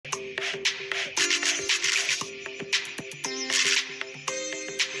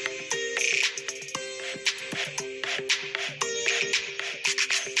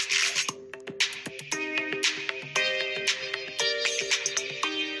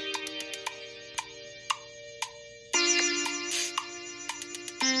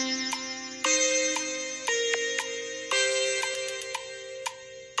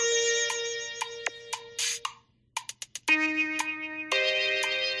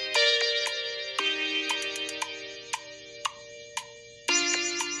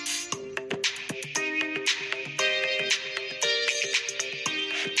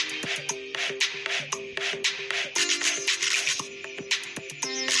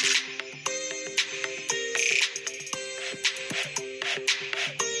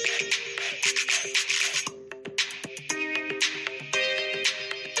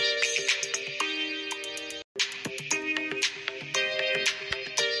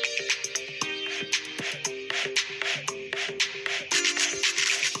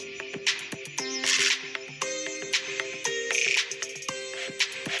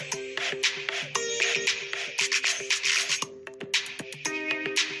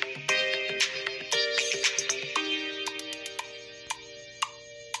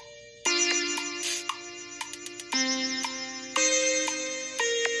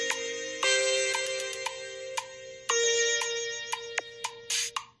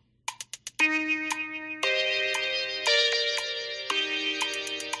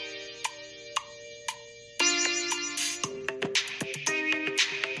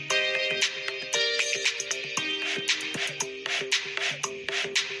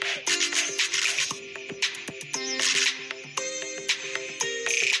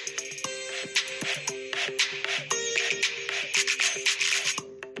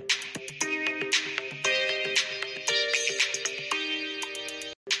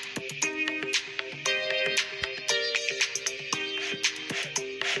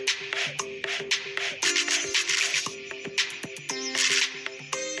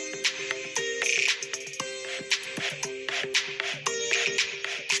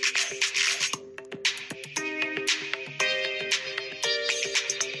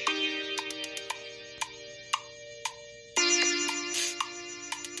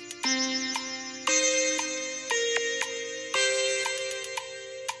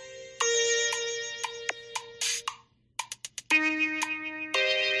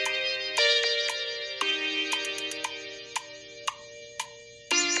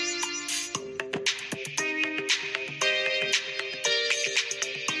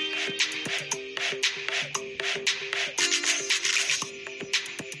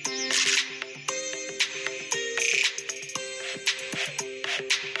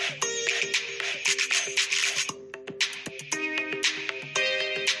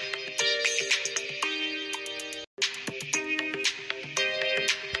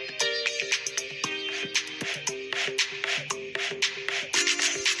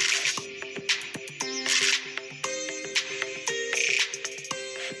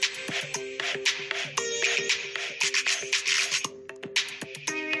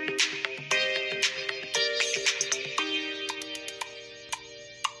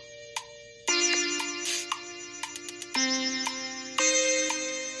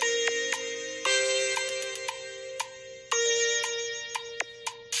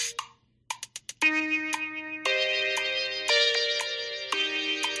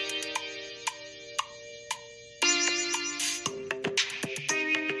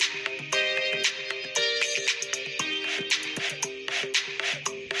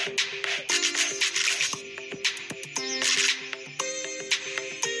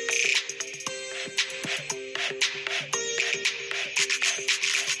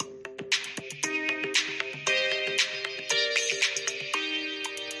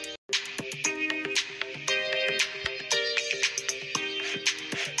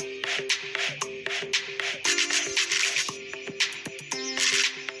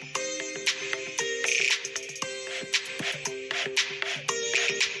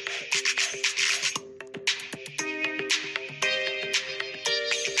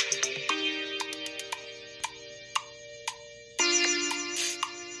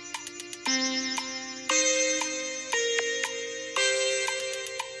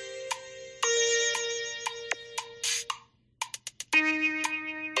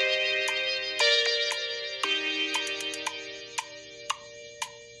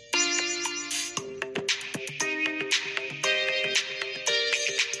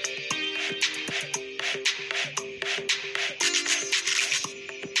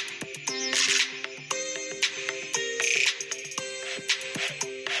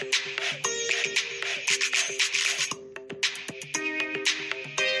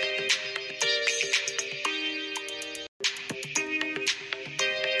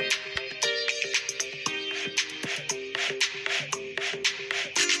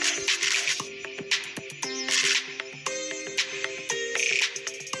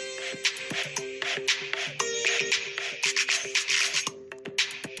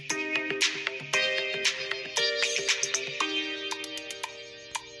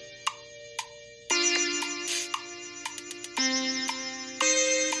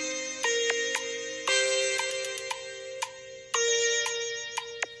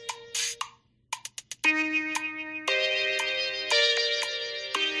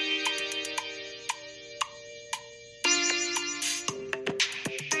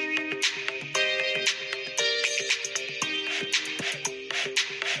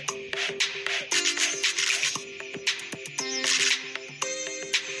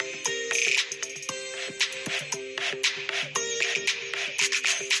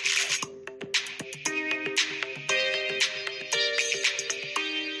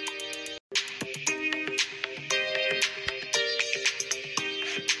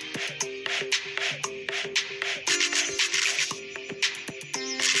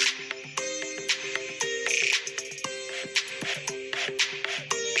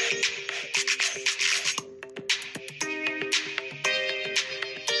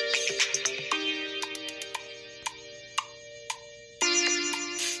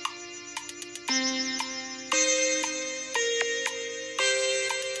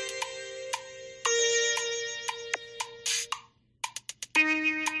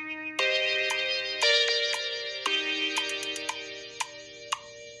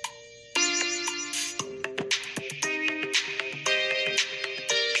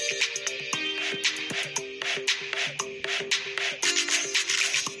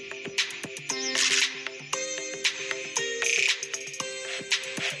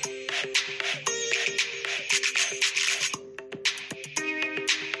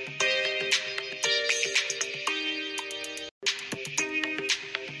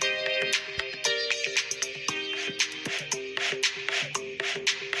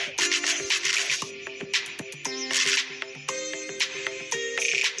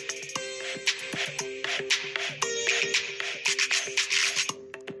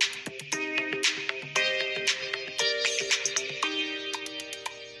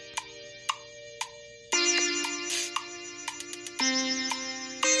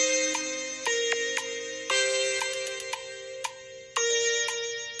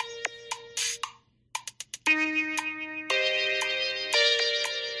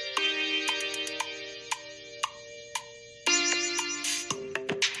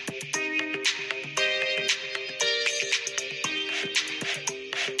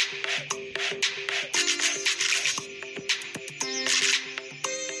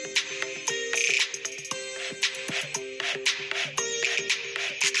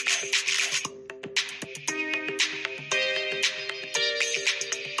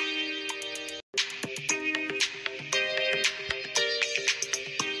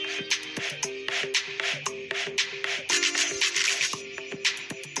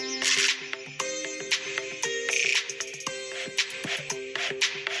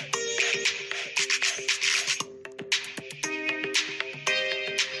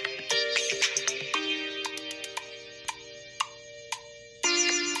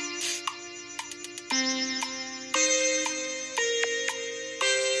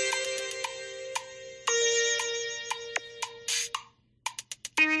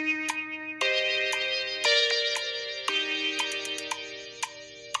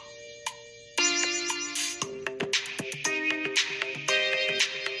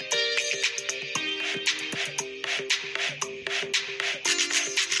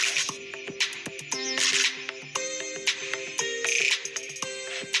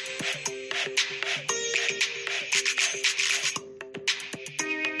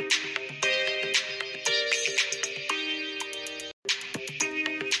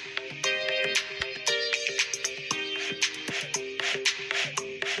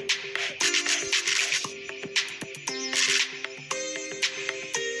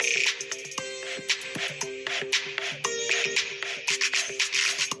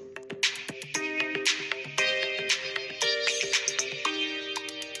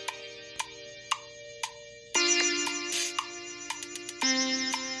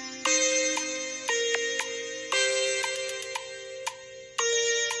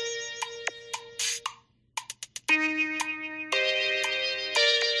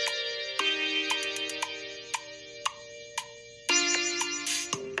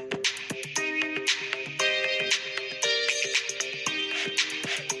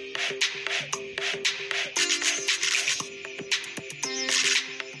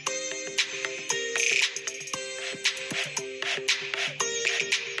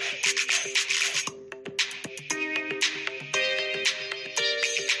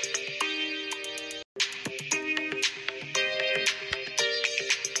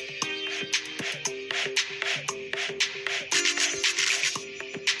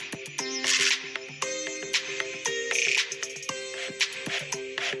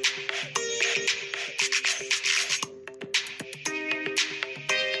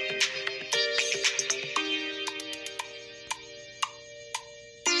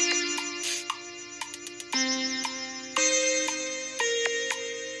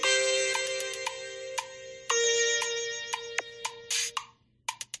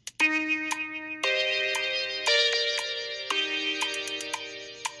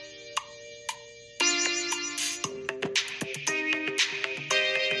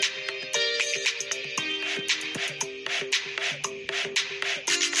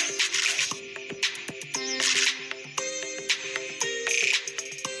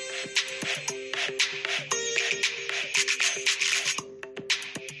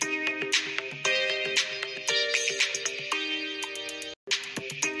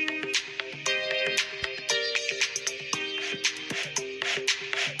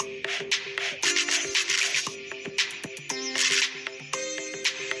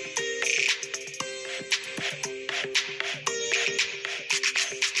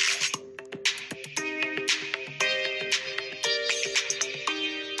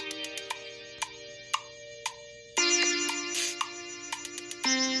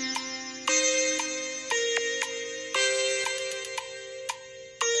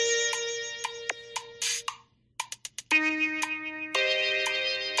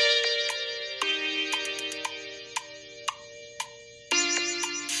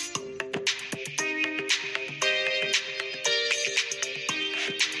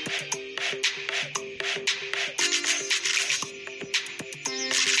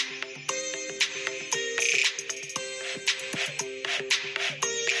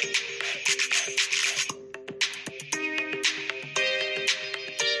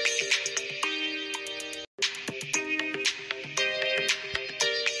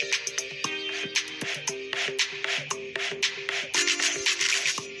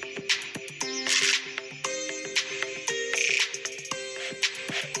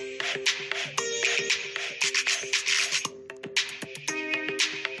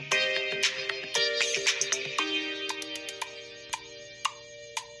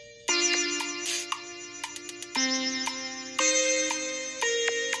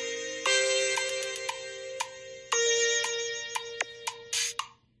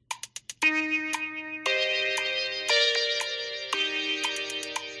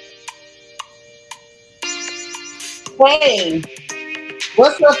Hey,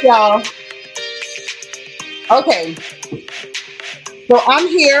 what's up, y'all? Okay, so I'm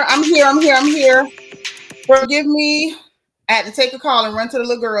here. Forgive me. I had to take a call and run to the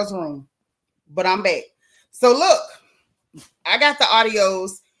little girl's room, but I'm back. So look, I got the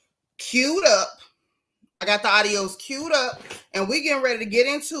audios queued up. And we getting ready to get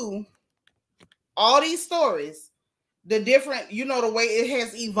into all these stories, the different, the way it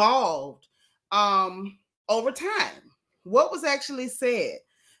has evolved over time. What was actually said,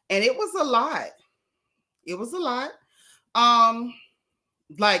 and it was a lot. It was a lot. Um,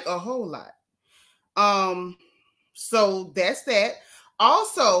 like a whole lot. So that's that.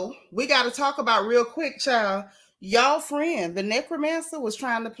 Also, we got to talk about real quick, child. Y'all friend, the necromancer, was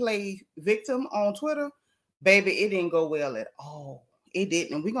trying to play victim on Twitter. Baby, it didn't go well at all. It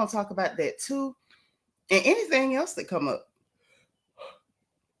didn't. And we're gonna talk about that too. And anything else that come up.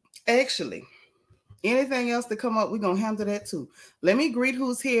 Actually, anything else that come up, we're gonna handle that too. Let me greet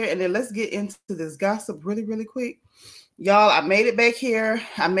who's here and then let's get into this gossip really, really quick. Y'all, I made it back here.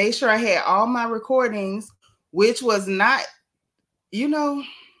 I made sure I had all my recordings, which was not, I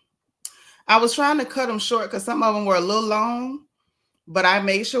was trying to cut them short because some of them were a little long, but I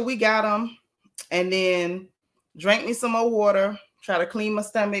made sure we got them and then drank me some more water, try to clean my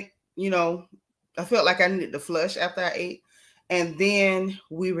stomach. I felt like I needed to flush after I ate, and then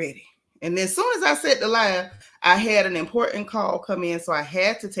we ready. And then as soon as I said the live, I had an important call come in, so I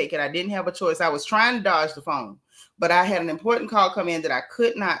had to take it. I didn't have a choice. I was trying to dodge the phone, but I had an important call come in that I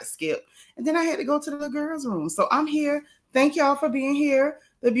could not skip. And then I had to go to the little girl's room. So I'm here. Thank y'all for being here.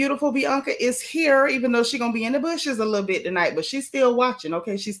 The beautiful Bianca is here, even though she's going to be in the bushes a little bit tonight, but she's still watching,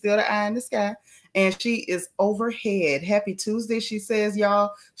 okay? She's still the eye in the sky, and she is overhead. Happy Tuesday, she says,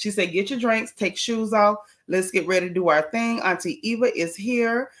 y'all. She said, get your drinks, take shoes off. Let's get ready to do our thing. Auntie Eva is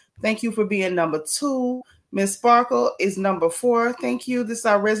here. Thank you for being number 2. Miss Sparkle is number 4. Thank you. This is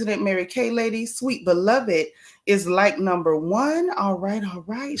our resident Mary Kay lady. Sweet Beloved is like number 1. All right.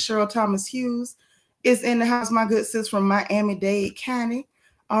 Cheryl Thomas Hughes is in the house, my good sis from Miami-Dade County.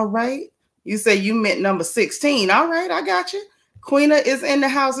 All right. You say you meant number 16. All right. I got you. Queena is in the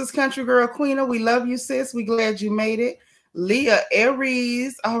house. It's country girl Queena. We love you, sis. We glad you made it. Leah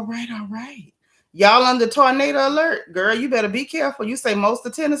Aries. All right. Y'all under tornado alert. Girl, you better be careful. You say most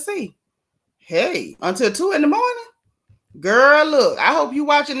of Tennessee. Hey, until 2 in the morning. Girl, look, I hope you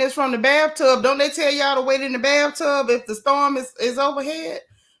watching this from the bathtub. Don't they tell y'all to wait in the bathtub if the storm is overhead?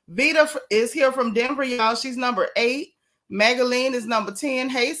 Vita is here from Denver, y'all. She's number 8. Magaline is number 10.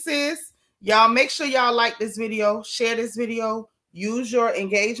 Hey, sis. Y'all make sure y'all like this video, share this video, use your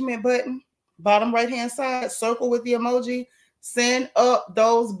engagement button, bottom right-hand side, circle with the emoji. Send up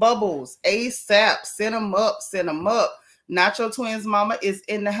those bubbles ASAP. Send them up. Nacho Twins mama is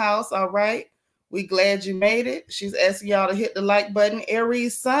in the house. All right. We glad you made it. She's asking y'all to hit the like button.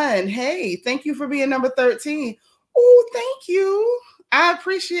 Aries Sun. Hey, thank you for being number 13. Oh, thank you. I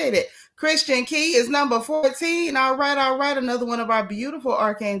appreciate it. Christian Key is number 14. All right. Another one of our beautiful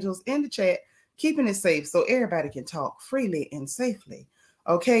archangels in the chat, keeping it safe so everybody can talk freely and safely.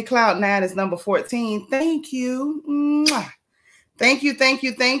 Okay, Cloud9 is number 14. Thank you. Mwah. Thank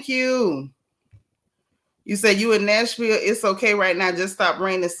you. You said you in Nashville. It's okay right now. Just stop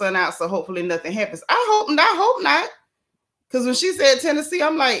raining the sun out, so hopefully nothing happens. I hope not. Because when she said Tennessee,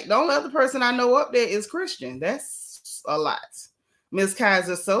 I'm like, the only other person I know up there is Christian. That's a lot. Miss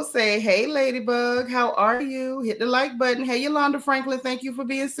Kaiser, so say, hey, Ladybug, how are you? Hit the like button. Hey, Yolanda Franklin, thank you for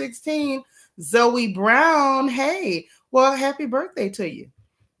being 16. Zoe Brown, hey. Well, happy birthday to you.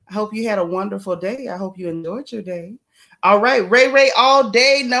 I hope you had a wonderful day. I hope you enjoyed your day. All right, Ray all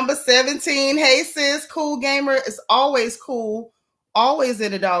day, number 17. Hey, sis, cool gamer is always cool, always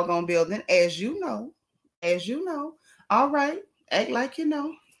in the doggone building, as you know. All right, act like you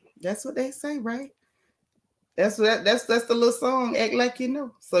know. That's what they say, right? That's the little song, act like you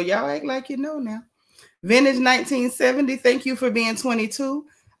know. So y'all act like you know now. Vintage 1970, thank you for being 22.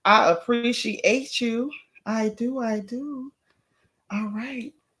 I appreciate you. I do. All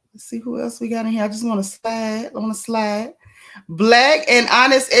right. Let's see who else we got in here. I just want to slide. Black and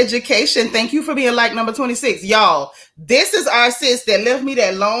Honest Education. Thank you for being like number 26. Y'all, this is our sis that left me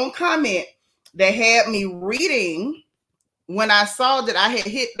that long comment that had me reading when I saw that I had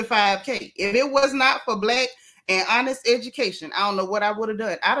hit the 5K. If it was not for Black and Honest Education, I don't know what I would have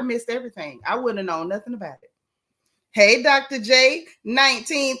done. I'd have missed everything. I wouldn't have known nothing about it. Hey, Dr. J,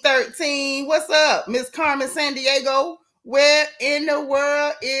 1913. What's up? Miss Carmen San Diego. Where in the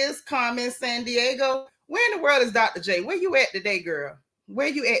world is Carmen San Diego? Where in the world is Dr. J? Where you at today, girl? Where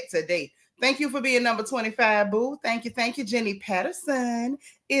you at today? Thank you for being number 25, boo. Thank you. Jenny Patterson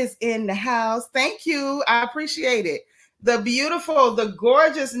is in the house. Thank you. I appreciate it. The beautiful, the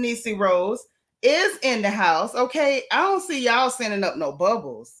gorgeous Niecy Rose is in the house. Okay, I don't see y'all sending up no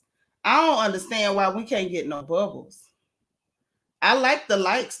bubbles. I don't understand why we can't get no bubbles. I like the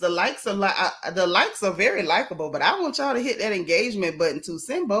likes. The likes are very likable, but I want y'all to hit that engagement button to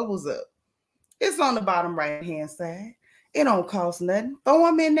send bubbles up. It's on the bottom right hand side. It don't cost nothing. Throw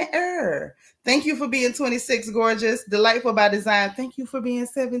them in the air. Thank you for being 26, gorgeous. Delightful by design. Thank you for being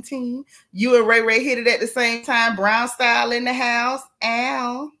 17. You and Ray Ray hit it at the same time. Brown style in the house.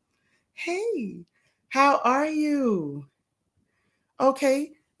 Al. Hey, how are you?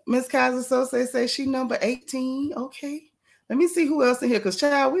 Okay. Miss Kaiser Sose says she number 18. Okay. Let me see who else in here. Because,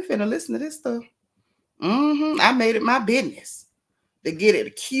 child, we finna listen to this stuff. I made it my business to get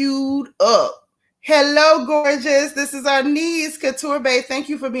it queued up. Hello, gorgeous. This is our niece, Couture Bay. Thank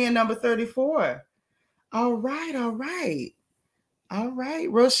you for being number 34. All right, all right. All right.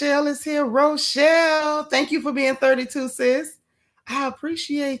 Rochelle is here. Rochelle, thank you for being 32, sis. I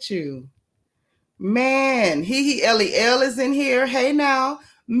appreciate you. Man, Lel is in here. Hey, now.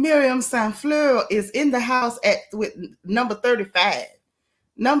 Miriam Saint-Fleur is in the house with number 35.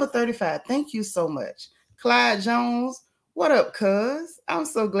 Number 35. Thank you so much. Clyde Jones. What up, cuz? I'm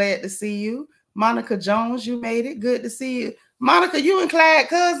so glad to see you. Monica Jones, you made it. Good to see you. Monica, you and Clyde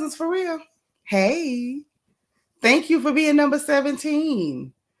cousins for real? Hey. Thank you for being number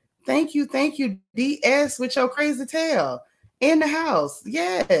 17. Thank you. DS with your crazy tail. In the house.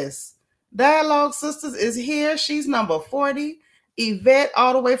 Yes. Dialogue Sisters is here. She's number 40. Yvette,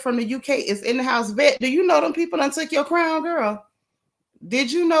 all the way from the UK, is in the house. Yvette, do you know them people done took your crown, girl?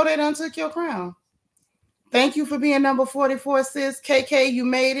 Did you know they done took your crown? Thank you for being number 44, sis. KK, you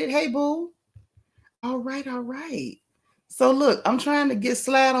made it. Hey, boo. All right, all right. So look, I'm trying to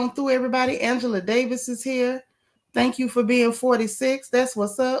slide on through everybody. Angela Davis is here. Thank you for being 46. That's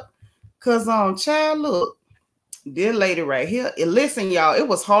what's up. Cause child, look, dear lady right here. Listen, y'all, it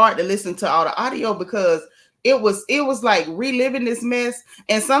was hard to listen to all the audio because it was like reliving this mess.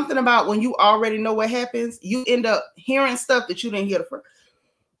 And something about when you already know what happens, you end up hearing stuff that you didn't hear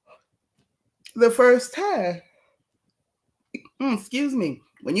the first time. Excuse me.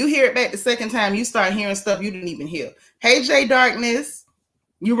 When you hear it back the second time, you start hearing stuff you didn't even hear. Hey, J Darkness.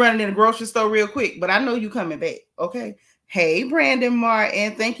 You running in the grocery store real quick, but I know you coming back. Okay. Hey, Brandon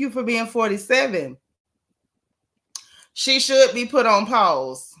Martin. Thank you for being 47. She should be put on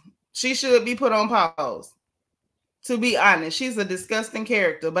pause. She should be put on pause. To be honest, she's a disgusting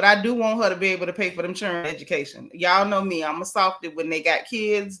character, but I do want her to be able to pay for them children education. Y'all know me. I'm a softie when they got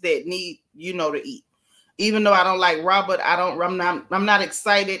kids that need, to eat. Even though I don't like Robert, I'm not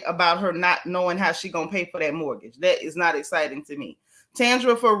excited about her not knowing how she gonna pay for that mortgage. That is not exciting to me.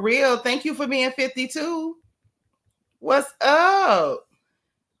 Tandra, for real, thank you for being 52. What's up?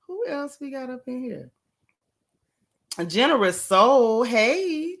 Who else we got up in here? A generous soul.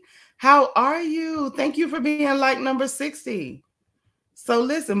 Hey, how are you? Thank you for being like number 60. So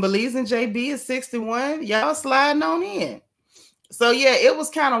listen, Belize and JB is 61. Y'all sliding on in. So yeah, it was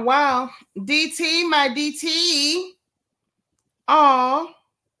kind of wild. DT, my DT. Oh,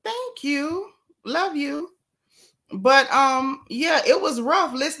 thank you. Love you. But yeah, it was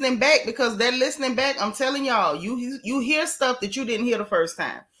rough listening back because that listening back, I'm telling y'all, you hear stuff that you didn't hear the first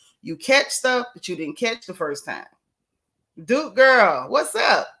time. You catch stuff that you didn't catch the first time. Duke girl, what's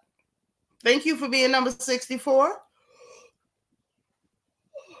up? Thank you for being number 64.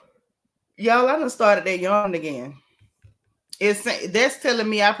 Y'all, I done started that yarn again. That's telling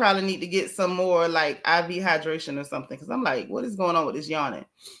me I probably need to get some more like IV hydration or something. Because I'm like, what is going on with this yawning?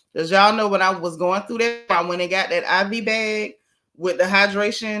 Because y'all know when I was going through that, I went and got that IV bag with the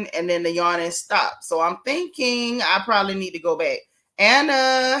hydration and then the yawning stopped. So I'm thinking I probably need to go back.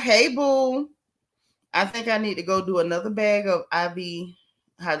 Anna, hey boo. I think I need to go do another bag of IV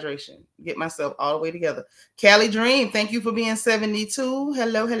hydration. Get myself all the way together. Callie Dream, thank you for being 72.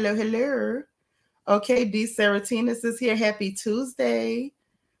 Hello, hello, hello. Okay, D. Seratinas is here. Happy Tuesday.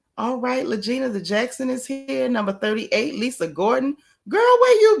 All right, Legina the Jackson is here. Number 38, Lisa Gordon. Girl,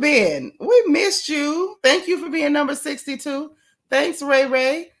 where you been? We missed you. Thank you for being number 62. Thanks, Ray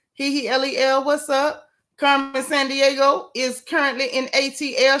Ray. Lel, what's up? Carmen San Diego is currently in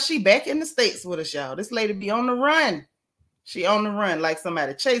ATL. She back in the States with us, y'all. This lady be on the run. She on the run like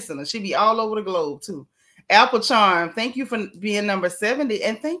somebody chasing her. She be all over the globe, too. Apple Charm, thank you for being number 70.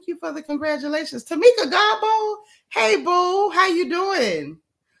 And thank you for the congratulations. Tamika Gabo, hey, boo. How you doing?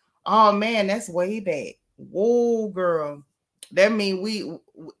 Oh, man, that's way back. Whoa, girl. That means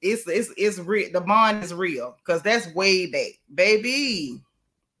it's real. The bond is real because that's way back. Baby.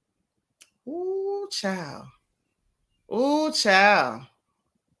 Ooh, child. Ooh, child.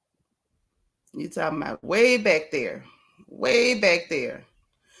 You talking about way back there. Way back there.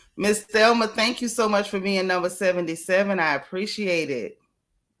 Miss Thelma, thank you so much for being number 77. I appreciate it.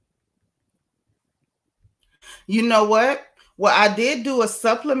 You know what? Well, I did do a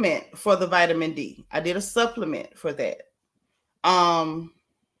supplement for the vitamin D. I did a supplement for that. And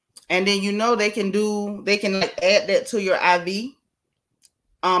then they can like add that to your IV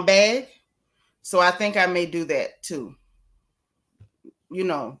bag. So I think I may do that too.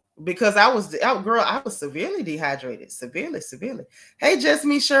 Because I was severely dehydrated. Severely. Hey, just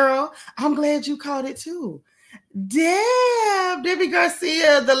me, Cheryl. I'm glad you caught it too. Debbie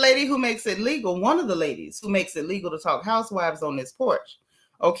Garcia, the lady who makes it legal, one of the ladies who makes it legal to talk housewives on this porch.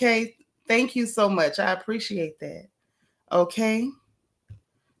 Okay. Thank you so much. I appreciate that. Okay.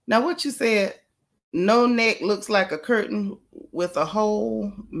 Now what you said, no neck looks like a curtain with a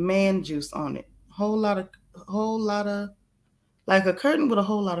whole man juice on it. Whole lot of like a curtain with a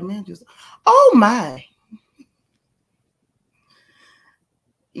whole lot of man juice. Oh my.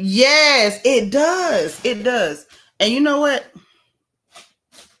 Yes, it does. It does. And you know what?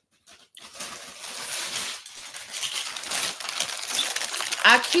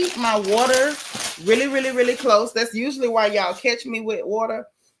 I keep my water really, really, really close. That's usually why y'all catch me with water.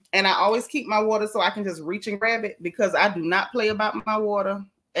 And I always keep my water so I can just reach and grab it, because I do not play about my water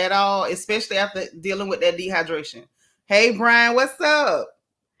at all, especially after dealing with that dehydration. Hey, Brian, what's up?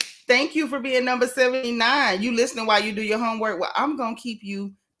 Thank you for being number 79. You listening while you do your homework. Well, I'm going to keep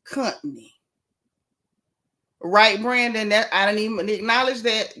you company. Right, Brandon? That I didn't even acknowledge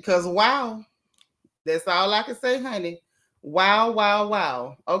that, because wow. That's all I can say, honey. Wow, wow,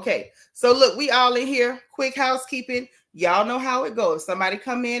 wow. Okay, so look, we all in here. Quick housekeeping. Y'all know how it goes. If somebody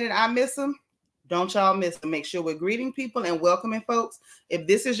come in and I miss them, don't y'all miss them. Make sure we're greeting people and welcoming folks. If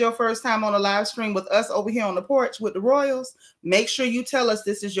this is your first time on a live stream with us over here on the porch with the Royals, make sure you tell us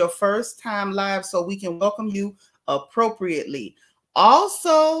this is your first time live so we can welcome you appropriately.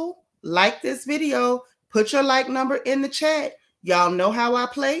 Also, like this video, put your like number in the chat. Y'all know how I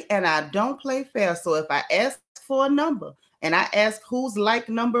play, and I don't play fair. So if I ask for a number and I ask whose like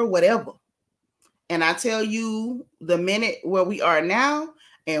number, whatever, and I tell you the minute where we are now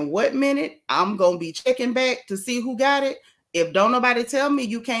and what minute, I'm going to be checking back to see who got it. If don't nobody tell me,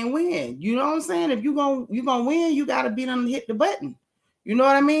 you can't win. You know what I'm saying? If you're going to win, you got to be done to hit the button. You know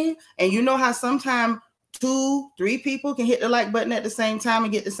what I mean? And you know how sometimes 2, 3 people can hit the like button at the same time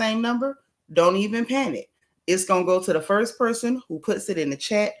and get the same number? Don't even panic. It's going to go to the first person who puts it in the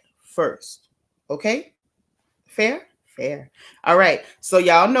chat first. Okay? Fair? Fair. All right. So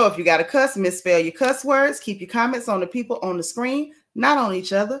y'all know if you got to cuss, misspell your cuss words, keep your comments on the people on the screen, not on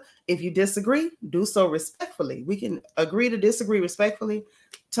each other. If you disagree, do so respectfully. We can agree to disagree respectfully.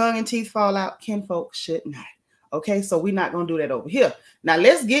 Tongue and teeth fall out. Kinfolk should not. Okay, so we're not going to do that over here. Now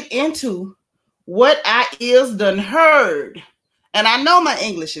let's get into what I is done heard. And I know my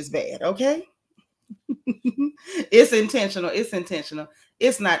English is bad, okay? It's intentional. It's intentional.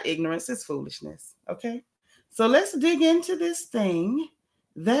 It's not ignorance. It's foolishness, okay? So let's dig into this thing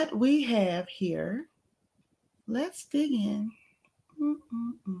that we have here. Let's dig in.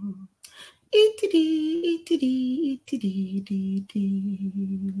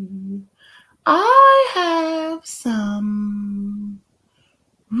 I have some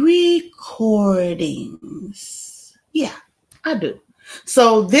recordings. Yeah, I do.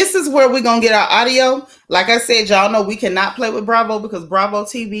 So this is where we're going to get our audio. Like I said, y'all know we cannot play with Bravo because Bravo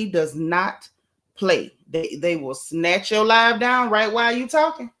TV does not play. They will snatch your live down right while you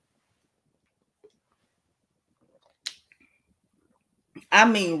talking. I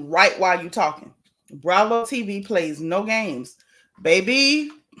mean, right while you talking. Bravo TV plays no games.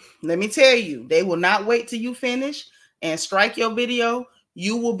 Baby, let me tell you, they will not wait till you finish and strike your video.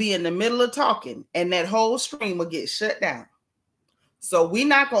 You will be in the middle of talking and that whole stream will get shut down. So we're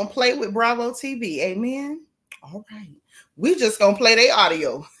not going to play with Bravo TV. Amen? All right. We just going to play their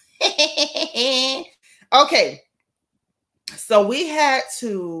audio. Okay. So we had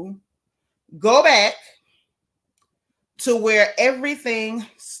to go back to where everything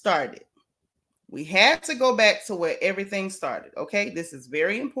started. We had to go back to where everything started. Okay. This is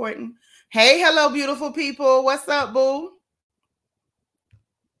very important. Hey, hello, beautiful people. What's up, boo?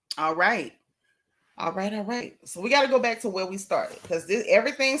 All right. All right. All right. So we got to go back to where we started because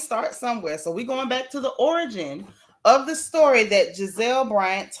everything starts somewhere. So we're going back to the origin of the story that Gizelle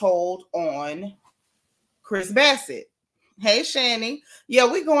Bryant told on Chris Bassett. Hey, Shani. Yeah,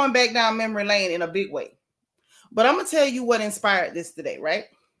 we're going back down memory lane in a big way. But I'm going to tell you what inspired this today, right?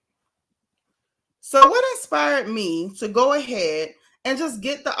 So what inspired me to go ahead and just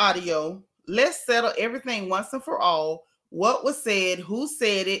get the audio? Let's settle everything once and for all. What was said, who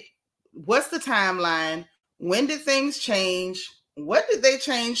said it, what's the timeline, When did things change? What did they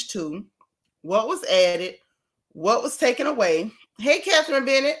change to? What was added? What was taken away? Hey, Catherine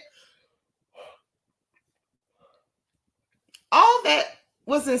Bennett. All that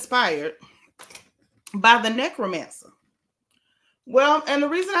was inspired by the necromancer. Well, and the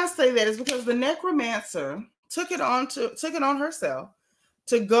reason I say that is because the necromancer took it on herself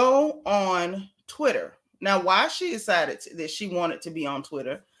to go on Twitter. Now, why she decided that she wanted to be on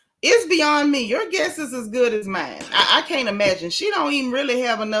Twitter is beyond me. Your guess is as good as mine. I can't imagine. She don't even really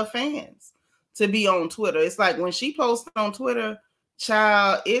have enough fans to be on Twitter. It's like when she posted on Twitter,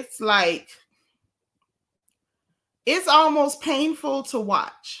 child, it's like, it's almost painful to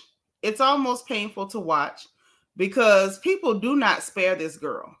watch. It's almost painful to watch because people do not spare this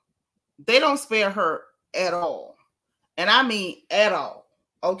girl. They don't spare her at all. And I mean at all.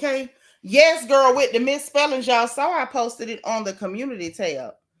 Okay? Yes, girl, with the misspellings, y'all saw I posted it on the community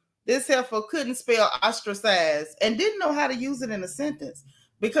tab. This heifer couldn't spell ostracize and didn't know how to use it in a sentence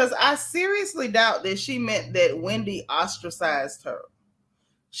because I seriously doubt that she meant that Wendy ostracized her.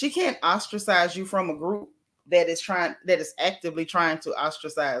 She can't ostracize you from a group that is actively trying to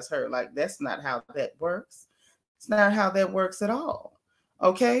ostracize her. Like, that's not how that works. It's not how that works at all.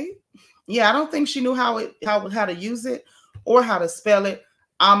 Okay? Yeah, I don't think she knew how to use it or how to spell it.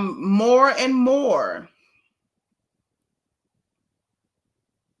 I'm more and more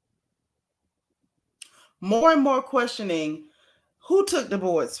questioning who took the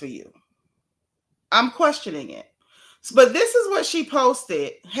boards for you. I'm questioning it. But this is what she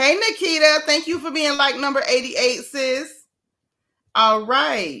posted. Hey, Nikita, thank you for being like number 88, sis. All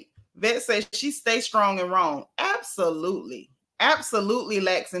right. Vet says she stays strong and wrong. Absolutely. Absolutely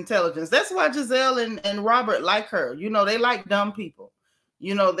lacks intelligence. That's why Gizelle and Robert like her. You know, they like dumb people.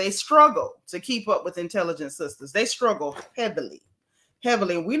 You know, they struggle to keep up with intelligent sisters. They struggle heavily.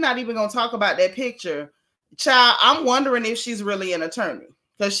 We're not even going to talk about that picture. Child, I'm wondering if she's really an attorney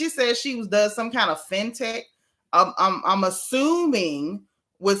because she says she does some kind of fintech. I'm assuming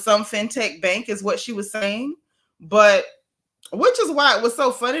with some fintech bank is what she was saying, but which is why it was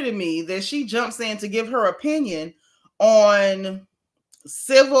so funny to me that she jumps in to give her opinion on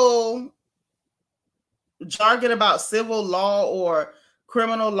civil jargon about civil law or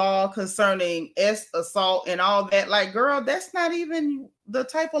criminal law concerning assault and all that. Like, girl, that's not even the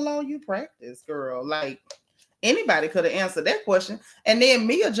type of law you practice, girl. Like, anybody could have answered that question. And then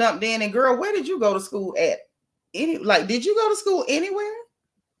Mia jumped in and, girl, where did you go to school at? Did you go to school anywhere?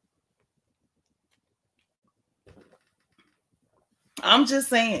 I'm just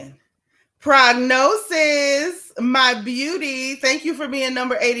saying. Prognosis, my beauty. Thank you for being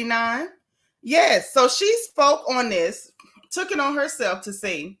number 89. Yes, so she spoke on this, took it on herself to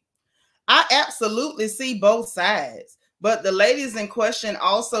say, I absolutely see both sides, but the ladies in question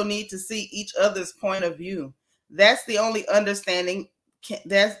also need to see each other's point of view. That's the only understanding.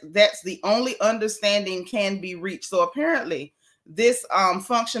 That's the only understanding can be reached. So apparently, this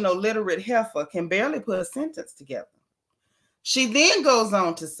functional literate heifer can barely put a sentence together. She then goes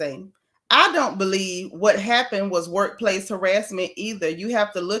on to say, I don't believe what happened was workplace harassment either. You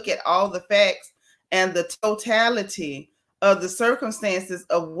have to look at all the facts and the totality of the circumstances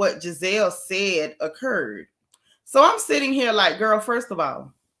of what Gizelle said occurred. So I'm sitting here like, girl, first of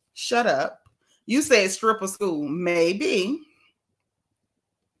all, shut up. You said stripper school. Maybe.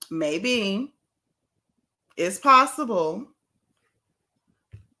 It's possible.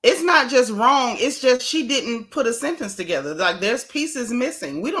 It's not just wrong. It's just she didn't put a sentence together. Like, there's pieces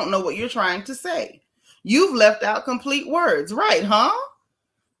missing. We don't know what you're trying to say. You've left out complete words, right? Huh?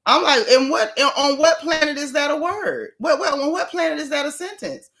 I'm like, on what planet is that a word? On what planet is that a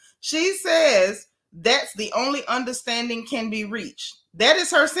sentence? She says that's the only understanding can be reached. That is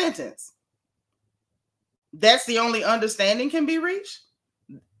her sentence. That's the only understanding can be reached.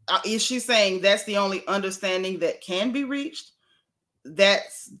 Is she saying that's the only understanding that can be reached?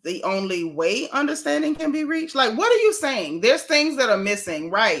 That's the only way understanding can be reached? Like, what are you saying? There's things that are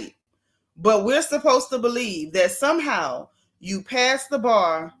missing, right? But we're supposed to believe that somehow you pass the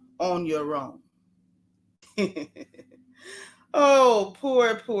bar on your own. Oh,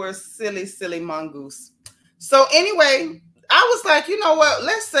 poor, silly mongoose. So anyway, I was like, you know what?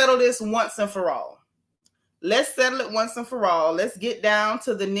 Let's settle this once and for all. Let's settle it once and for all. Let's get down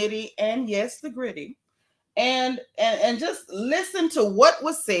to the nitty and, yes, the gritty. And just listen to what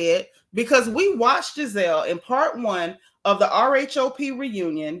was said, because we watched Gizelle in part 1 of the RHOP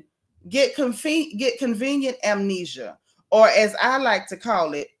reunion get convenient amnesia, or as I like to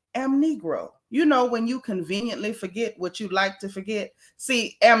call it, amnegro. You know, when you conveniently forget what you like to forget.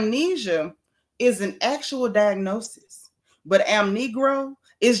 See, amnesia is an actual diagnosis, but amnegro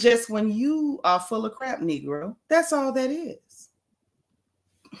It's just when you are full of crap, Negro. That's all that is.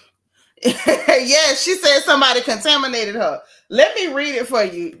 Yeah, she said somebody contaminated her. Let me read it for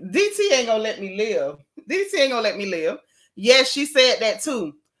you. DT ain't gonna let me live. DT ain't gonna let me live. Yes, she said that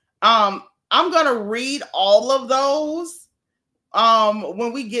too. I'm gonna read all of those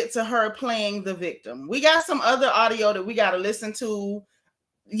when we get to her playing the victim. We got some other audio that we got to listen to.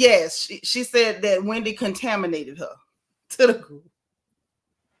 Yes, she said that Wendy contaminated her to the group.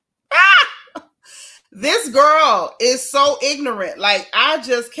 This girl is so ignorant. Like, I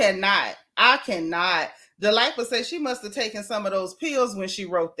just cannot. I cannot. Delightful said she must have taken some of those pills when she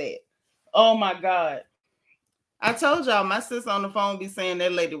wrote that. Oh my God. I told y'all my sis on the phone be saying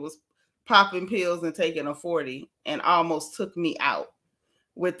that lady was popping pills and taking a 40 and almost took me out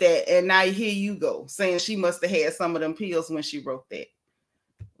with that. And now here you go saying she must have had some of them pills when she wrote that.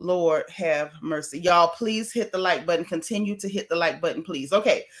 Lord have mercy. Y'all, please hit the like button. Continue to hit the like button, please.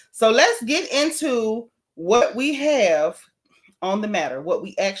 Okay, so let's get into what we have on the matter, what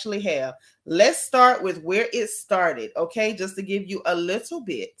we actually have. Let's start with where it started, okay? Just to give you a little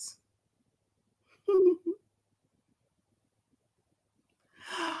bit.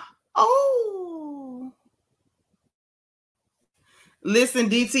 Oh. Listen,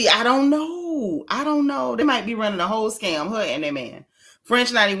 DT, I don't know. They might be running a whole scam, her and that man.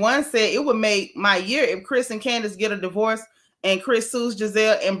 French 91 said it would make my year if Chris and Candace get a divorce and Chris sues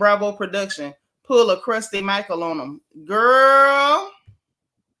Gizelle and Bravo Production. Pull a crusty Michael on them. Girl.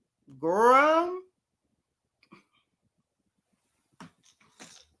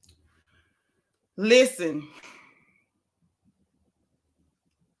 Listen.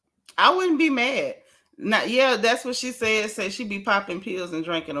 I wouldn't be mad. Now, yeah, that's what she said. Said she'd be popping pills and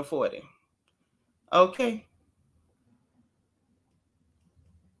drinking a 40. Okay.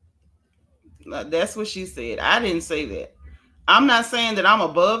 That's what she said. I didn't say that. I'm not saying that I'm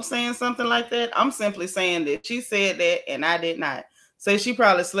above saying something like that. I'm simply saying that she said that and I did not. So she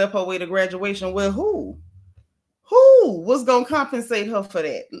probably slept her way to graduation. Well, who? Who was going to compensate her for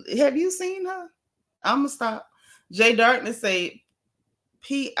that? Have you seen her? I'm going to stop. Jay Darkness say,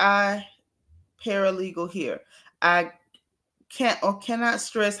 PI paralegal here. I cannot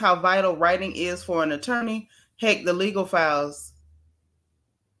stress how vital writing is for an attorney. Heck, the legal files.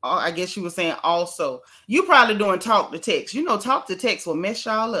 I guess you were saying also. You probably doing talk to text. You know, talk to text will mess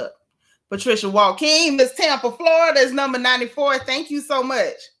y'all up. Patricia Walking, Miss Tampa, Florida is number 94. Thank you so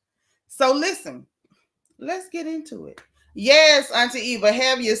much. So listen, let's get into it. Yes, Auntie Eva,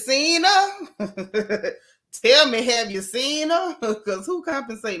 have you seen her? Tell me, have you seen her? Because who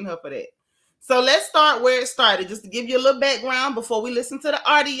compensating her for that? So let's start where it started, just to give you a little background before we listen to the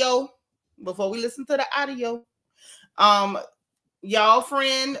audio. Y'all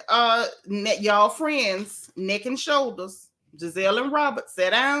friends, neck and shoulders, Gizelle and Robert sat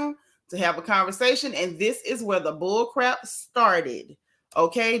down to have a conversation, and this is where the bull crap started.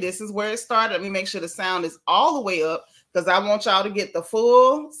 Okay, this is where it started. Let me make sure the sound is all the way up because I want y'all to get the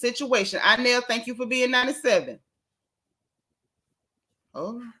full situation. Inell, thank you for being 97.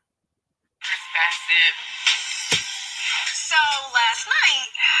 Oh. So last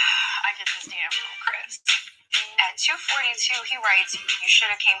night, I get this DM from Chris. At 2:42, he writes, "You should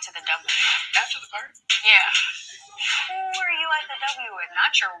have came to the W." After the party? Yeah. Who are you at the W with?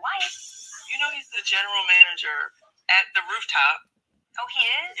 Not your wife. You know he's the general manager at the rooftop. Oh, he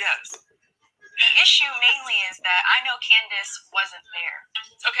is? Yes. The issue mainly is that I know Candace wasn't there.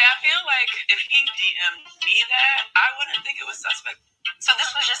 Okay, I feel like if he DM'd me that, I wouldn't think it was suspect. So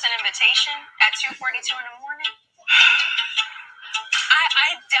this was just an invitation at 2:42 in the morning?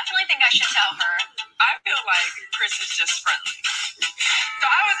 I definitely think I should tell her. I feel like Chris is just friendly. So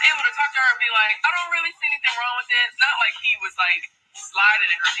I was able to talk to her and be like, I don't really see anything wrong with it. Not like he was like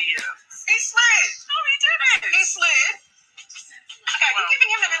sliding in her DMs. He slid. No, he didn't. He slid. Okay, well, you're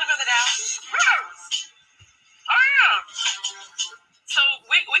giving him the benefit of the doubt. Gross. I am. So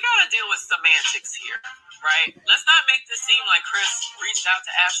we got to deal with semantics here, right? Let's not make this seem like Chris reached out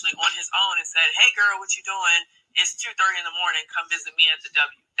to Ashley on his own and said, hey, girl, what you doing? It's 2:30 in the morning. Come visit me at the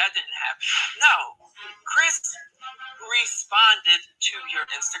W. That didn't happen. No. Chris responded to your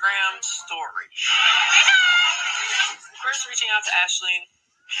Instagram story. Chris reaching out to Ashley,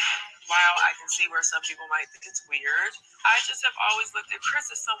 while I can see where some people might think it's weird, I just have always looked at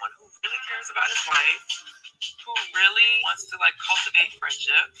Chris as someone who really cares about his wife, who really wants to like cultivate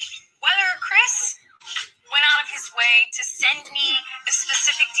friendship. Whether Chris went out of his way to send me a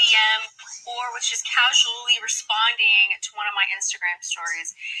specific DM or was just casually responding to one of my Instagram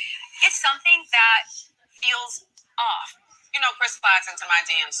stories, it's something that feels off. You know, Chris slides into my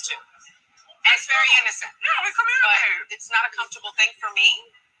DMs too. it's very innocent. Yeah, we communicate. But it's not a comfortable thing for me.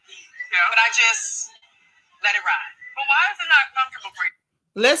 Yeah. But I just let it ride. But why is it not comfortable for you?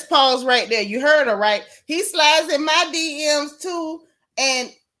 Let's pause right there. You heard her, right? He slides in my DMs too.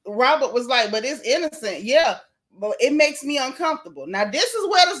 And Robert was like, but it's innocent. Yeah, but it makes me uncomfortable. Now, this is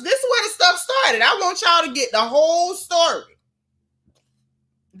where the stuff started. I want y'all to get the whole story.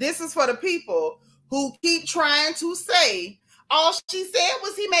 This is for the people who keep trying to say all she said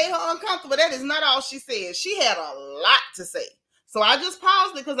was he made her uncomfortable. That is not all she said. She had a lot to say. So I just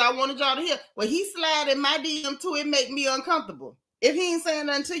paused it because I wanted y'all to hear. Well, he slid in my DM too. It make me uncomfortable. If he ain't saying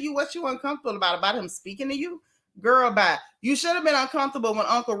nothing to you, what you uncomfortable about him speaking to you? Girl, bye. You should have been uncomfortable when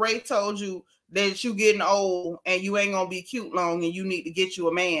Uncle Ray told you that you getting old and you ain't gonna be cute long and you need to get you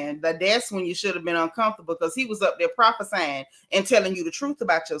a man. That's when you should have been uncomfortable, because he was up there prophesying and telling you the truth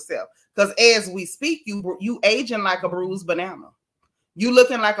about yourself. Because as we speak, you aging like a bruised banana. You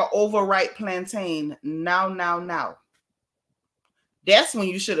looking like an overripe plantain. Now. That's when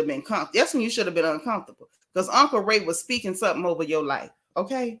you should have been comfortable. That's when you should have been uncomfortable, because Uncle Ray was speaking something over your life.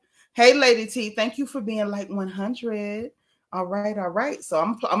 Okay. Hey, Lady T, thank you for being like 100. All right. So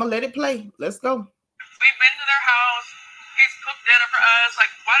I'm gonna let it play. Let's go. We've been to their house. He's cooked dinner for us. Like,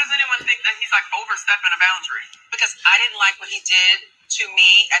 why does anyone think that he's like overstepping a boundary? Because I didn't like what he did to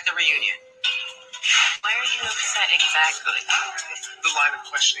me at the reunion. Why are you upset exactly? The line of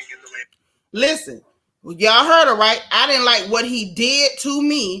questioning in the way. Listen, y'all heard her, right? I didn't like what he did to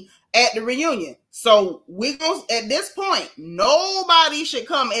me at the reunion. So we gonna, at this point, nobody should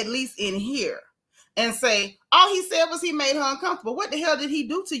come, at least in here, and say all he said was he made her uncomfortable. What the hell did he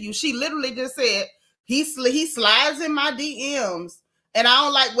do to you? She literally just said he slides in my DMs and I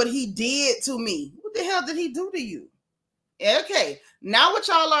don't like what he did to me. What the hell did he do to you? Okay, now what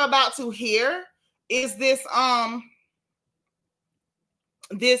y'all are about to hear is this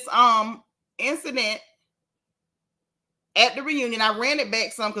incident at the reunion. I ran it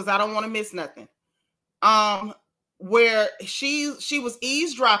back some because I don't want to miss nothing. Where she was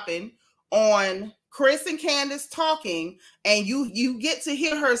eavesdropping on Chris and Candace talking, and you get to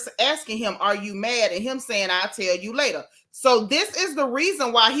hear her asking him, "Are you mad?" and him saying, "I'll tell you later." So this is the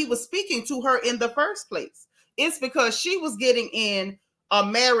reason why he was speaking to her in the first place. It's because she was getting in a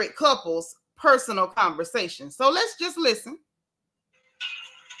married couple's personal conversation. So let's just listen.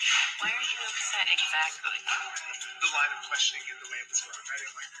 Why are you upset exactly? The line of questioning in the way it was run. I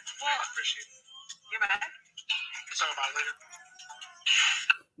didn't like it. Well, I appreciate it. You're mad? We'll talk about it later.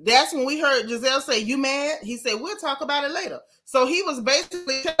 That's when we heard Gizelle say, "You mad?" He said, "We'll talk about it later." So he was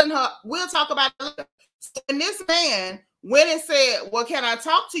basically telling her, "We'll talk about it later." So when this man went and said, "Well, can I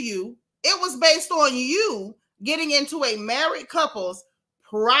talk to you?" It was based on you getting into a married couple's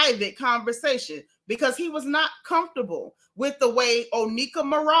private conversation, because he was not comfortable with the way NNeka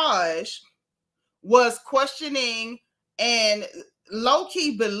Mirage was questioning and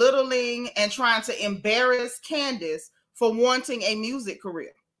low-key belittling and trying to embarrass Candace for wanting a music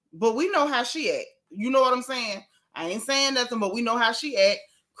career. But we know how she act. You know what I'm saying? I ain't saying nothing, but we know how she act.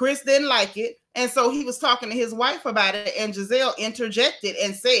 Chris didn't like it. And so he was talking to his wife about it, and Gizelle interjected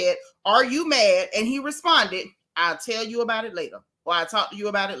and said, "Are you mad?" And he responded, "I'll tell you about it later, or I'll talk to you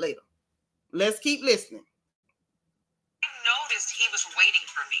about it later." Let's keep listening. I noticed he was waiting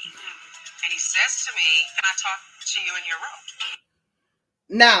for me. And he says to me, "Can I talk to you in your room?"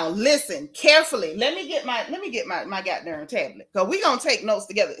 Now listen carefully. Let me get my goddamn tablet, because we're gonna take notes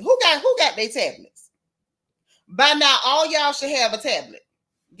together. Who got their tablets? By now, all y'all should have a tablet.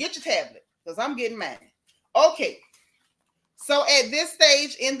 Get your tablet, because I'm getting mine. Okay. So at this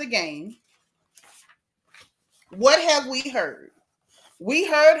stage in the game, what have we heard? We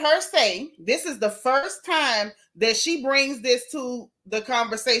heard her say, this is the first time that she brings this to the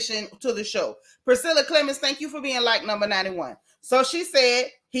conversation, to the show. Priscilla Clemens, thank you for being like number 91. So she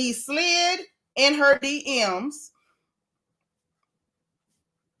said he slid in her DMs.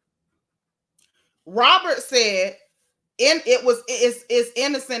 Robert said it's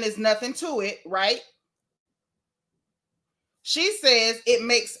innocent, is nothing to it, right? She says it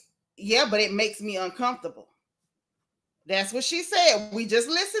makes me uncomfortable. That's what she said. We just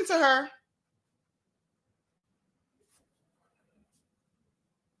listened to her.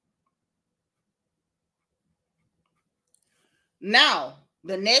 Now,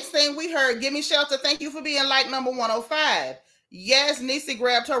 the next thing we heard, give me shelter. Thank you for being like number 105. Yes, Nisi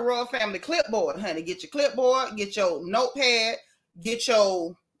grabbed her royal family clipboard, honey. Get your clipboard, get your notepad, get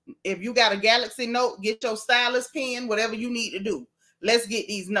your, if you got a Galaxy Note, get your stylus pen, whatever you need to do. Let's get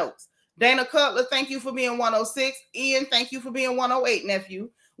these notes. Dana Cutler, thank you for being 106. Ian, thank you for being 108, nephew.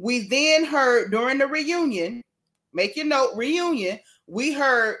 We then heard during the reunion, make your note, reunion, We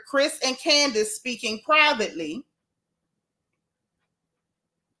heard Chris and Candace speaking privately.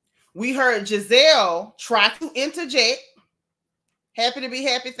 We heard Gizelle try to interject. Happy to be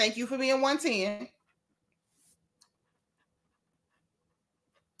happy. Thank you for being 110.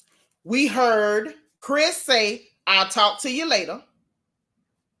 We heard Chris say, I'll talk to you later.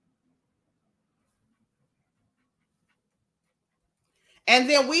 And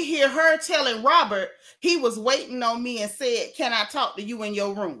then we hear her telling Robert he was waiting on me and said, can I talk to you in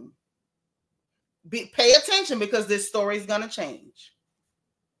your room? Pay attention because this story is going to change.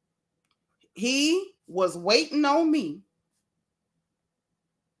 He was waiting on me.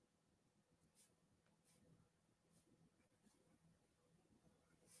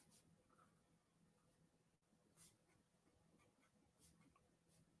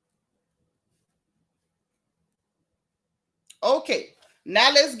 Okay,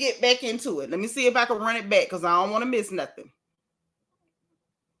 now let's get back into it. Let me see if I can run it back because I don't want to miss nothing.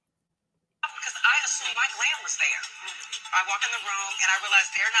 Because I assumed my glam was there. I walk in the room and I realize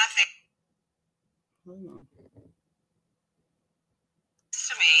they're not there.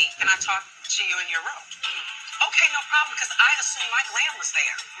 To me, can I talk to you in your room? Okay, no problem, because I assumed my glam was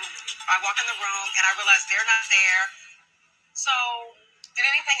there. I walk in the room and I realize they're not there. So, did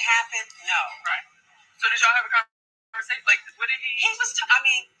anything happen? No. Right. So did y'all have a conversation? Like, what did he? He was, I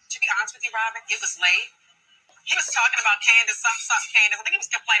mean, to be honest with you, Robin, it was late. He was talking about Candace, something Candace. I think he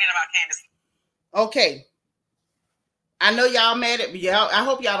was complaining about Candace. Okay. I know y'all mad at me. I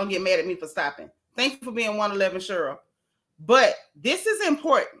hope y'all don't get mad at me for stopping. Thank you for being 111, Cheryl. But this is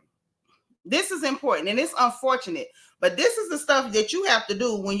important. This is important, and it's unfortunate. But this is the stuff that you have to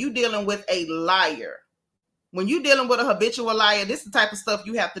do when you're dealing with a liar. When you're dealing with a habitual liar, this is the type of stuff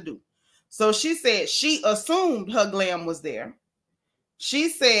you have to do. So she said she assumed her glam was there. She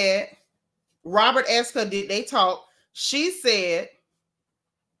said, Robert asked her, did they talk? She said,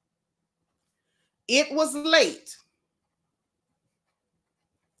 it was late.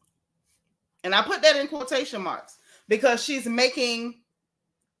 And I put that in quotation marks because she's making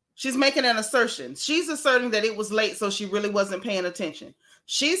an assertion. She's asserting that it was late, so she really wasn't paying attention.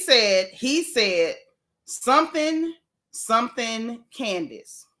 She said, he said, something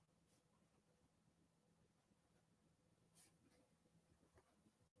Candace.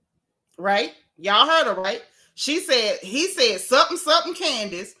 Right? Y'all heard her, right? She said, he said something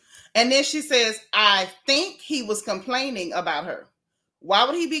Candace. And then she says, I think he was complaining about her. Why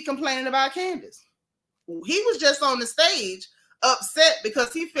would he be complaining about Candace? He was just on the stage upset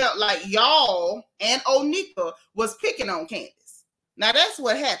because he felt like y'all and NNeka was picking on Candace. Now that's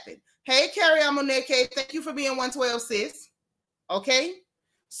what happened. Hey, Carrie, I'm NNeka. Thank you for being 112, sis. Okay?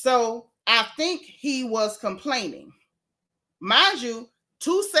 So I think he was complaining. Mind you,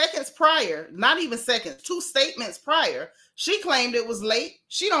 2 seconds prior, not even seconds, 2 statements prior, she claimed it was late.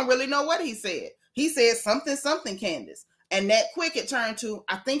 She don't really know what he said. He said something Candace. And that quick it turned to,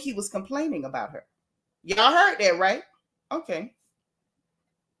 I think he was complaining about her. Y'all heard that, right? Okay.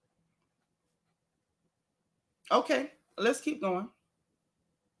 Okay, let's keep going.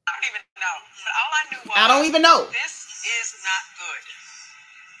 I don't even know. But all I knew was I don't even know. This is not good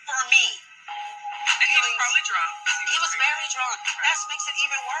for me. And he was probably drunk. He was very drunk. That makes it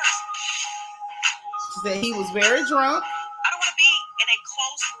even worse. She said he was very drunk. I don't want to be in a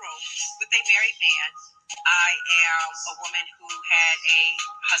closed room with a married man. I am a woman who had a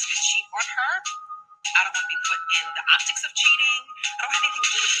husband cheat on her. I don't want to be put in the optics of cheating. I don't have anything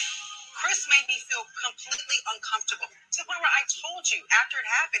to do with it. Chris made me feel completely uncomfortable to the point where I told you after it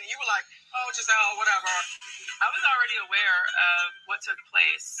happened, you were like, oh, Gizelle, whatever. I was already aware of what took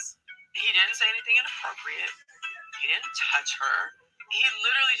place. He didn't say anything inappropriate. He didn't touch her. He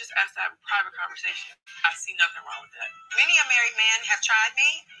literally just asked to have a private conversation. I see nothing wrong with that. Many a married man have tried me,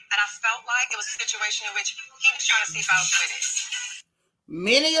 and I felt like it was a situation in which he was trying to see if I was with it.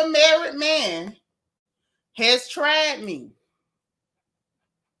 Many a married man has tried me.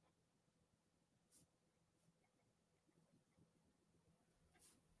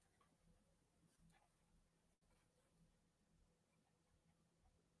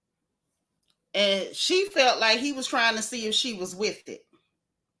 And she felt like he was trying to see if she was with it.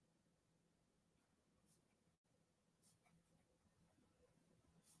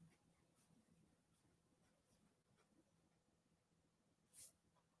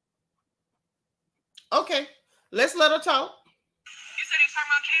 Okay, let's let her talk. You said he was talking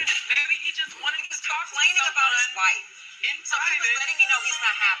about Candace. Maybe he just wanted to talk complaining about his wife. So he was letting me know he's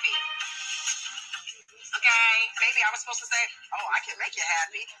not happy. Okay, maybe I was supposed to say, oh, I can make you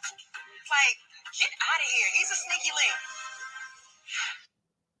happy. Like, get out of here. He's a sneaky link.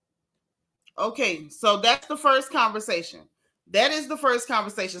 Okay, so that's the first conversation. That is the first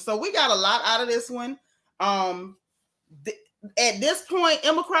conversation. So we got a lot out of this one. At this point,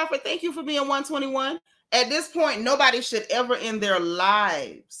 Emma Crawford, thank you for being 121. At this point, nobody should ever in their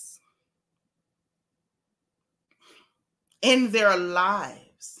lives,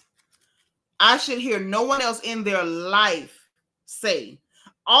 I should hear no one else in their life say,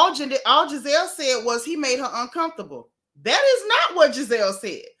 all Gizelle said was he made her uncomfortable. That is not what Gizelle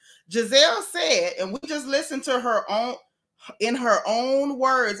said. Gizelle said, and we just listened to her own, in her own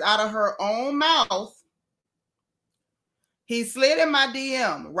words, out of her own mouth, he slid in my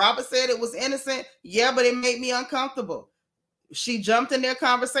DM. Robert said it was innocent. Yeah, but it made me uncomfortable. She jumped in their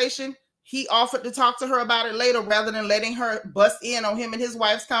conversation. He offered to talk to her about it later rather than letting her bust in on him and his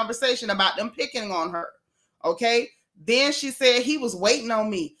wife's conversation about them picking on her. Okay? Then she said he was waiting on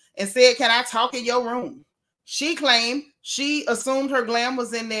me and said, can I talk in your room? She claimed she assumed her glam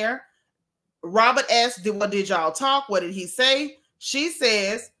was in there. Robert asked, did y'all talk? What did he say? She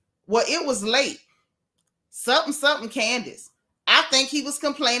says, well, it was late. Something Candace. I think he was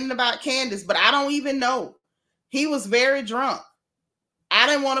complaining about Candace, but I don't even know. He was very drunk. I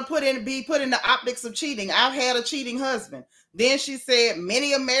didn't want to be put in the optics of cheating. I've had a cheating husband. Then she said,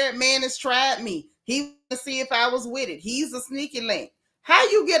 many a married man has tried me. He wanted to see if I was with it. He's a sneaky link. How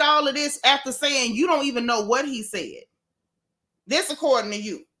you get all of this after saying you don't even know what he said? This according to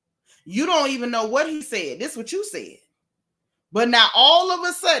you. You don't even know what he said. This is what you said. But now all of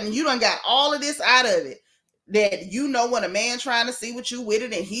a sudden, you done got all of this out of it. That you know when a man trying to see what you with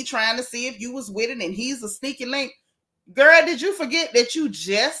it and he trying to see if you was with it and he's a sneaky link. Girl, did you forget that you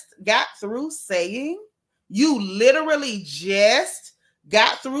just got through saying, you literally just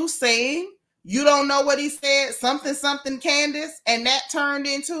got through saying, you don't know what he said, something, Candace, and that turned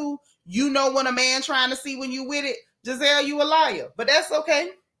into, you know when a man trying to see when you with it. Gizelle, you a liar, but that's okay.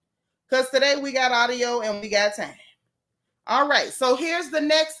 Because today we got audio and we got time. All right, so here's the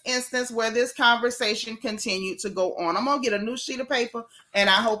next instance where this conversation continued to go on. I'm going to get a new sheet of paper, and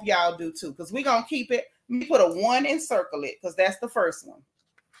I hope y'all do too, because we're going to keep it. Let me put a 1 and circle it, because that's the first one.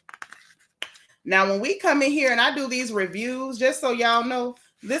 Now, when we come in here and I do these reviews, just so y'all know,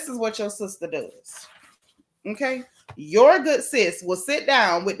 this is what your sister does. Okay? Your good sis will sit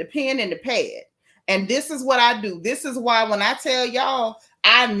down with the pen and the pad, and this is what I do. This is why when I tell y'all,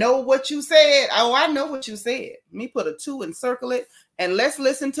 I know what you said. Oh, I know what you said. Let me put a 2 and circle it. And let's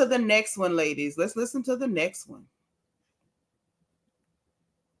listen to the next one, ladies. Let's listen to the next one.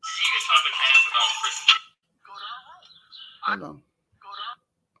 Hold on. Why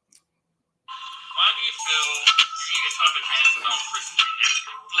do you feel she is talking hands about Chris?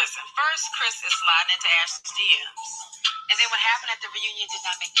 Listen, first Chris is sliding into Ash's DMs. And then what happened at the reunion did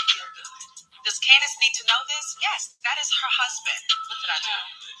not make me feel good. Does Candace need to know this? Yes, that is her husband. What did I do?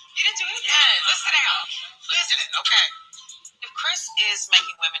 You didn't do anything. Yeah, let's sit down. Listen, okay. If Chris is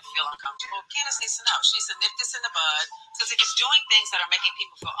making women feel uncomfortable, Candace needs to know. She needs to nip this in the bud. Because if he's doing things that are making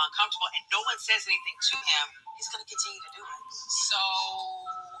people feel uncomfortable and no one says anything to him, he's going to continue to do it. So,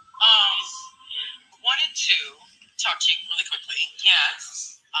 wanted to talk to you really quickly.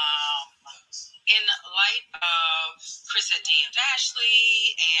 Yes. In light of Chris had DM'd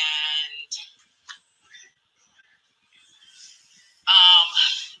Ashley and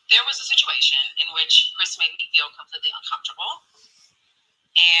there was a situation in which Chris made me feel completely uncomfortable.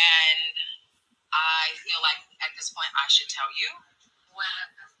 And I feel like at this point I should tell you what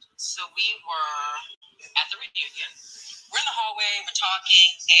happened. So we were at the reunion. We're in the hallway, we're talking,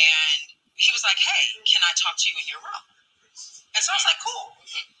 and he was like, hey, can I talk to you in your room? And so I was like, cool.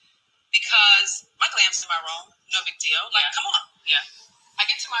 Mm-hmm. Because my glam's in my room, no big deal. Like, come on. Yeah. I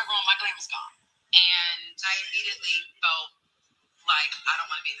get to my room, my glam is gone. And I immediately felt like, I don't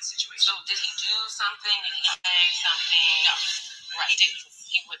want to be in this situation. So did he do something? Did he say something? No. Right. He didn't.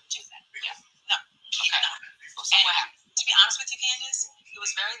 He wouldn't do that. Yeah. No. He did not. So what happened? To be honest with you, Candace, it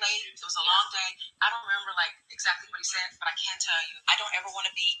was very late. It was a long day. I don't remember like exactly what he said, but I can tell you, I don't ever want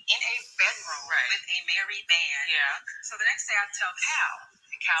to be in a bedroom with a married man. Yeah. So the next day I tell Cal,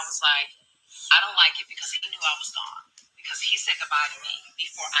 and Cal was like, I don't like it because he knew I was gone. Because he said goodbye to me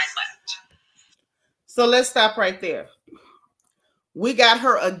before I left. So let's stop right there. We got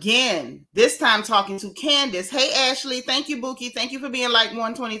her again, this time talking to Candace. Hey, Ashley. Thank you, Bookie. Thank you for being like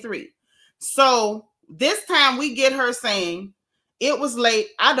 123. So this time we get her saying, it was late.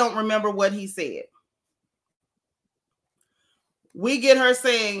 I don't remember what he said. We get her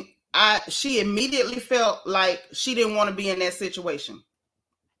saying, she immediately felt like she didn't want to be in that situation.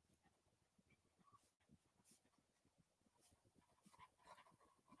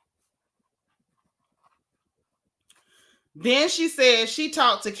 Then she said she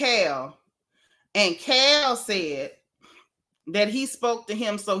talked to Cal, and Cal said that he spoke to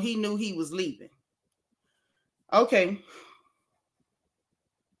him, so he knew he was leaving. Okay.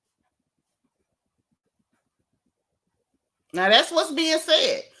 Now that's what's being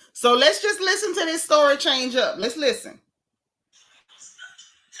said. So let's just listen to this story change up. Let's listen.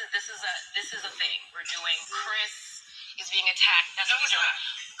 So this is a thing we're doing. Chris is being attacked. That's what we're doing.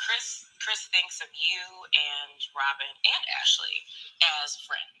 Chris thinks of you and Robin and Ashley as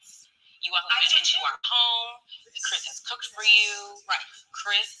friends. You all have been into our home. Chris has cooked for you. Right.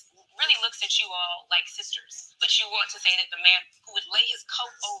 Chris really looks at you all like sisters. But you want to say that the man who would lay his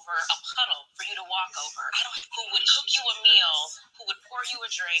coat over a puddle for you to walk over, who would cook you a meal, who would pour you a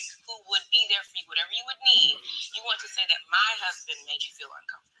drink, who would be there for you, whatever you would need, you want to say that my husband made you feel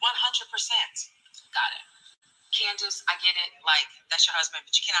uncomfortable. 100%. Got it. Candace, I get it. Like, that's your husband,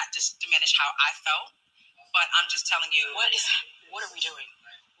 but you cannot just diminish how I felt. But I'm just telling you. What are we doing?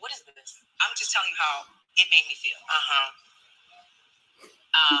 What is this? I'm just telling you how it made me feel.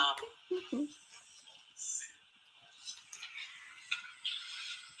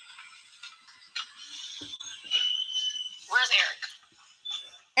 Where's Eric?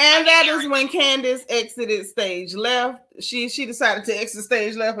 And that is when Candace exited stage left. She decided to exit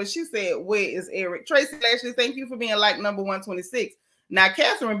stage left, and she said, "Where is Eric?" Tracy Lashley, thank you for being like number 126. Now,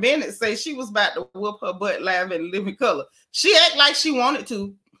 Catherine Bennett says she was about to whoop her butt live in living color. She act like she wanted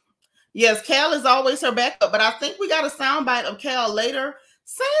to. Yes, Cal is always her backup, but I think we got a soundbite of Cal later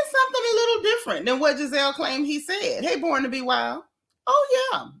saying something a little different than what Gizelle claimed he said. Hey, Born to Be Wild.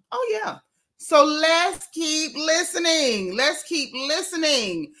 Oh, yeah. So let's keep listening.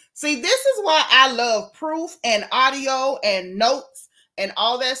 See, this is why I love proof and audio and notes and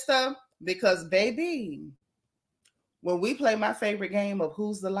all that stuff, because, baby, when we play my favorite game of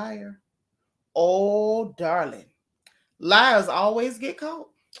Who's the Liar, oh, darling, liars always get caught.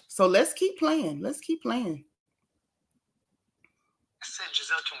 So let's keep playing. I said,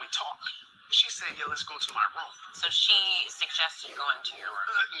 Gizelle, can we talk? She said, yeah, let's go to my room. So she suggested going to your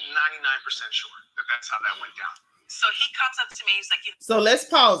room. 99% sure that's how that went down. So he comes up to me, he's like, so let's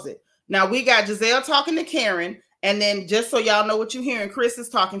pause it. Now we got Gizelle talking to Karen, and then just so y'all know what you're hearing, Chris is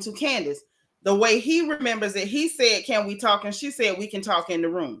talking to Candace. The way he remembers it, he said, can we talk? And she said, we can talk in the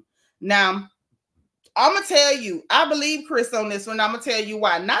room. Now, I'm going to tell you, I believe Chris on this one. I'm going to tell you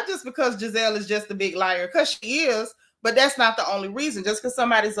why. Not just because Gizelle is just a big liar, because she is, but that's not the only reason. Just because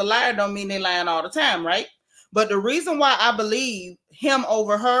somebody's a liar don't mean they're lying all the time, right? But the reason why I believe him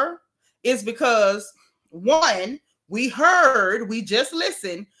over her is because, one, we just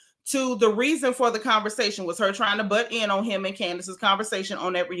listened to the reason for the conversation was her trying to butt in on him and Candace's conversation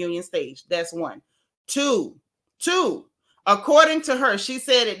on that reunion stage. That's one. Two, according to her, she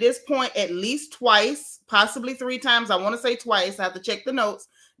said at this point at least twice, possibly 3 times, I want to say twice, I have to check the notes,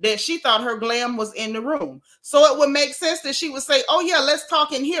 that she thought her glam was in the room. So it would make sense that she would say, oh yeah, let's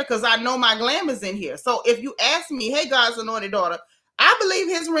talk in here because I know my glam is in here. So if you ask me, hey, God's anointed daughter, I believe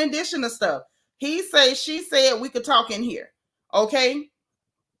his rendition of stuff. She said we could talk in here. Okay?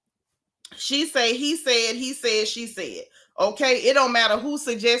 She said, he said, she said. Okay? It don't matter who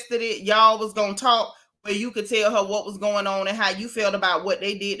suggested it. Y'all was going to talk where you could tell her what was going on and how you felt about what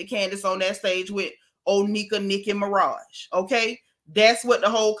they did to Candace on that stage with NNeka, Nicki Mirage. Okay? That's what the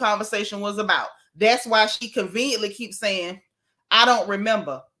whole conversation was about. That's why she conveniently keeps saying, I don't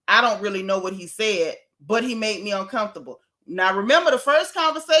remember. I don't really know what he said, but he made me uncomfortable. Now, remember the first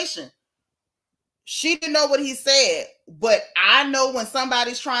conversation, she didn't know what he said, but I know when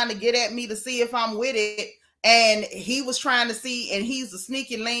somebody's trying to get at me to see if I'm with it, and he was trying to see, and he's a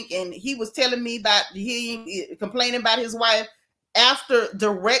sneaky link, and he was telling me about complaining about his wife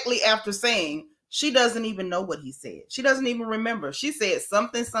directly after saying, she doesn't even know what he said. She doesn't even remember. She said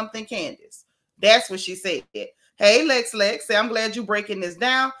something, Candace. That's what she said. Hey, Lex, say, I'm glad you're breaking this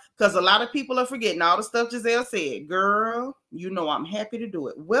down because a lot of people are forgetting all the stuff Gizelle said. Girl, you know I'm happy to do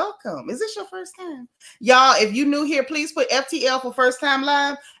it. Welcome. Is this your first time? Y'all, if you're new here, please put FTL for first time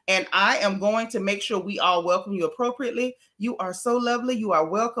live, and I am going to make sure we all welcome you appropriately. You are so lovely. You are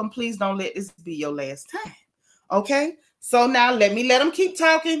welcome. Please don't let this be your last time. Okay? So now let them keep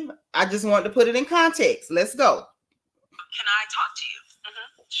talking. I just want to put it in context. Let's go. Can I talk to you?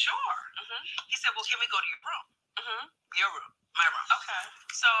 Sure. He said, well, can we go to your room? Your room, my room. Okay.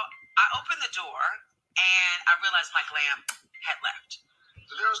 So I opened the door and I realized my glam had left.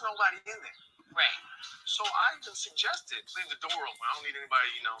 There was nobody in there. Right. So I just suggested, leave the door open. I don't need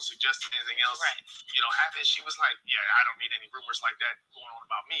anybody, suggesting anything else. Right. Happen. She was like, yeah, I don't need any rumors like that going on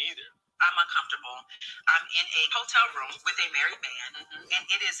about me either. I'm uncomfortable. I'm in a hotel room with a married man, and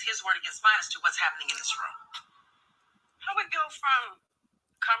it is his word against mine as to what's happening in this room. How would we go from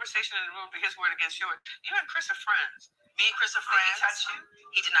conversation in the room to his word against yours? You and Chris are friends. Me and Chris are friends. Did he touch you?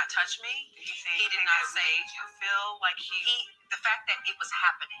 He did not touch me. He did not say you feel like the fact that it was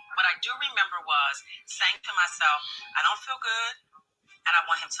happening. What I do remember was saying to myself, I don't feel good and I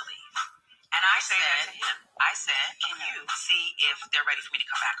want him to leave. And I said, can you see if they're ready for me to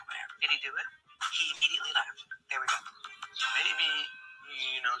come back or whatever? Did he do it? He immediately left. There we go. Maybe,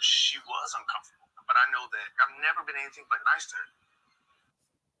 she was uncomfortable, but I know that I've never been anything but nice to her.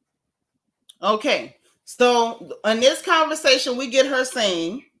 Okay. So in this conversation, we get her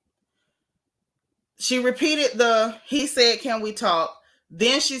saying, she repeated he said, can we talk?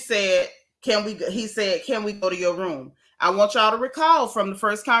 Then she said, he said, can we go to your room? I want y'all to recall from the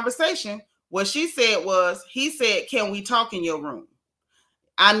first conversation, what she said was, he said, can we talk in your room?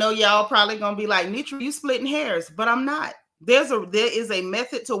 I know y'all probably going to be like, Nitra, you splitting hairs, but I'm not. There is a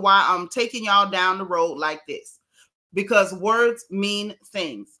method to why I'm taking y'all down the road like this, because words mean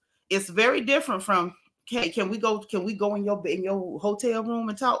things. It's very different from, hey, can we go in your hotel room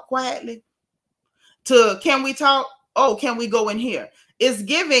and talk quietly? To, can we talk? Oh, can we go in here? It's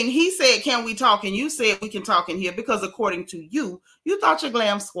giving, he said, can we talk? And you said we can talk in here because according to you, you thought your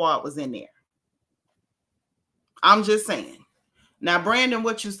glam squad was in there. I'm just saying. Now, Brandon,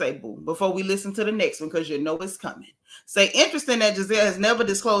 what you say, boo, before we listen to the next one, because you know it's coming. Say, interesting that Gizelle has never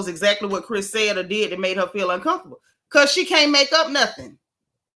disclosed exactly what Chris said or did that made her feel uncomfortable. Because she can't make up nothing.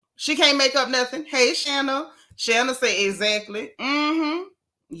 She can't make up nothing. Hey, Shanna. Shanna say, exactly. Mm-hmm.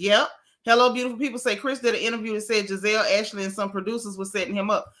 Yep. Hello, beautiful people. Say, Chris did an interview that said Gizelle, Ashley, and some producers were setting him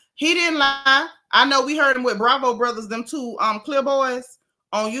up. He didn't lie. I know we heard him with Bravo Brothers, them two Clear Boys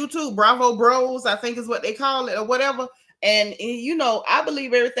on YouTube. Bravo Bros, I think is what they call it or whatever. And I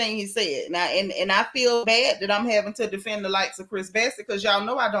believe everything he said. Now, and I feel bad that I'm having to defend the likes of Chris Bassett because y'all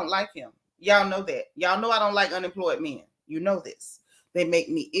know I don't like him. Y'all know that. Y'all know I don't like unemployed men. You know this. They make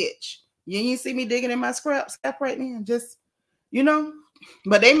me itch. You see me digging in my scrap right now. Just,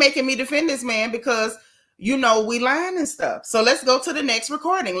 but they making me defend this man because, we lying and stuff. So let's go to the next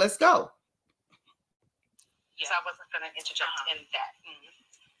recording. Let's go. Yes, I wasn't going to interject in that.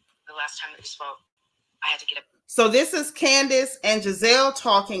 The last time that we spoke, I had to get up. So this is Candace and Gizelle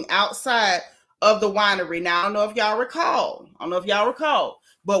talking outside of the winery. Now, I don't know if y'all recall.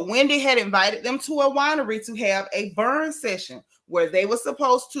 But Wendy had invited them to a winery to have a burn session where they were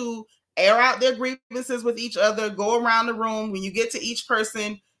supposed to air out their grievances with each other, go around the room. When you get to each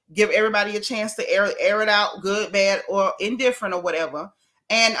person, give everybody a chance to air it out, good, bad, or indifferent or whatever.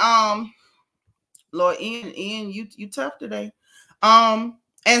 And Lord, Ian, you tough today.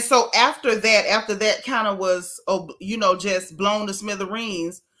 And so after that kind of was, just blown to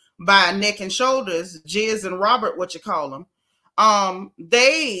smithereens by neck and shoulders, Giz and Robert, what you call them,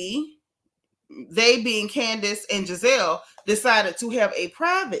 they being Candace and Gizelle decided to have a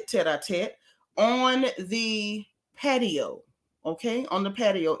private tete-a-tete on the patio, okay, on the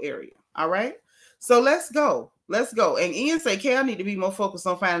patio area. All right, so let's go. And Ian say, "Okay, I need to be more focused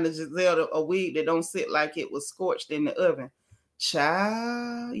on finding Gizelle a wig that don't sit like it was scorched in the oven."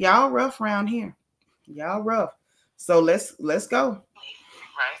 Child, y'all rough around here. Y'all rough. So let's go.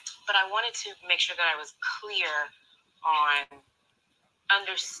 Right. But I wanted to make sure that I was clear on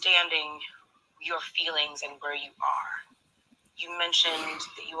understanding your feelings and where you are. You mentioned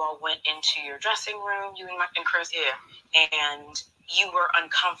that you all went into your dressing room, you and Chris, and you were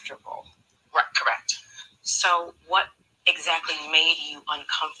uncomfortable. Right, correct. So what exactly made you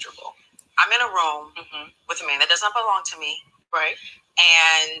uncomfortable? I'm in a room with a man that does not belong to me. Right.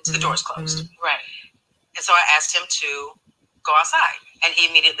 And the door's closed. Right. And so I asked him to go outside, and he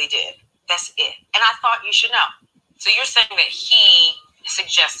immediately did. That's it. And I thought you should know. So you're saying that he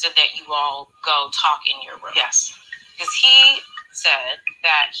suggested that you all go talk in your room? Yes. Because he said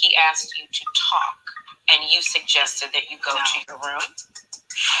that he asked you to talk, and you suggested that you go to your room?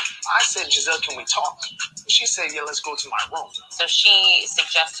 I said, Gizelle, can we talk? She said, yeah, let's go to my room. So she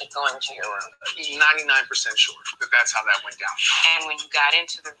suggested going to your room? 99% sure that that's how that went down. And when you got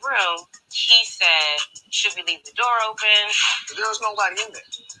into the room, he said, should we leave the door open? There was nobody in there.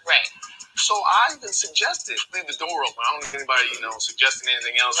 Right. So I even suggested, leave the door open. I don't need anybody, suggesting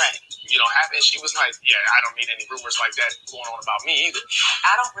anything else, happen. She was like, yeah, I don't need any rumors like that going on about me either.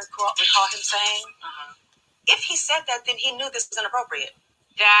 I don't recall him saying, if he said that, then he knew this was inappropriate.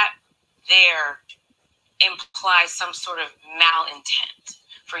 That there implies some sort of malintent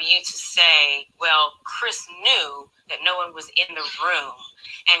for you to say, well, Chris knew that no one was in the room,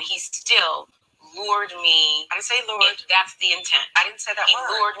 and he still lured me. I didn't say lured. That's the intent. I didn't say that word.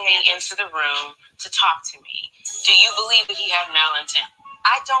 He lured me into the room to talk to me. Do you believe that he had malintent?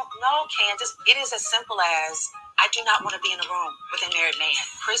 I don't know, Candace. It is as simple as I do not want to be in a room with a married man.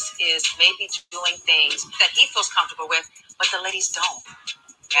 Chris is maybe doing things that he feels comfortable with, but the ladies don't.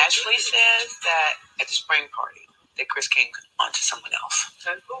 Ashley says that at the spring party that Chris came on to someone else.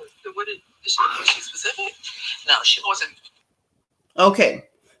 What did she specific? No, she wasn't. Okay,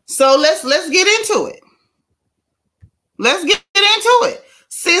 so let's get into it. Let's get into it.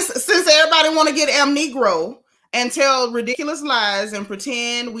 Since everybody want to get Negro and tell ridiculous lies and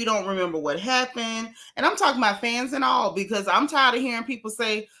pretend we don't remember what happened, and I'm talking about fans and all, because I'm tired of hearing people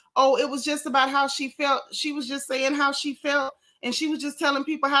say, "Oh, it was just about how she felt. She was just saying how she felt, and she was just telling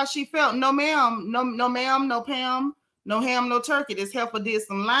people how she felt." No, ma'am. No, ma'am. No, Pam. No ham, no turkey. This heifer did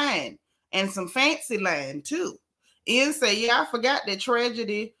some lying and some fancy lying too. Ian say, "Yeah, I forgot that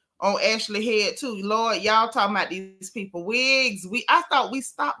tragedy on Ashley head too." Lord, y'all talking about these people. Wigs. I thought we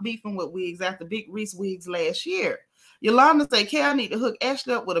stopped beefing with wigs after Big Reese wigs last year. Yolanda say, "Cal need to hook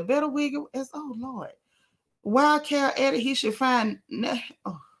Ashley up with a better wig." Oh Lord. Why Cal added he should find.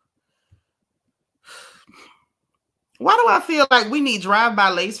 Oh. Why do I feel like we need drive-by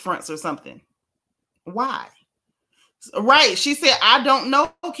lace fronts or something? Why? Right. She said, "I don't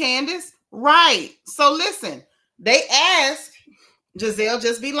know, Candace." Right. So listen, they asked Gizelle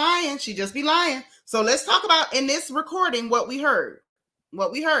just be lying. She just be lying. So let's talk about in this recording what we heard.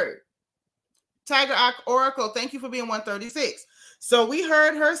 Tiger Oracle, thank you for being 136. So we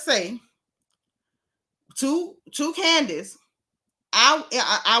heard her say to Candace,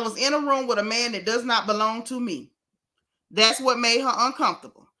 I was in a room with a man that does not belong to me. That's what made her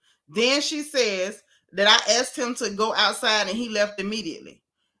uncomfortable. Then she says that I asked him to go outside and he left immediately.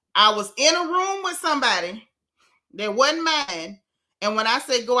 I was in a room with somebody that wasn't mine, and when I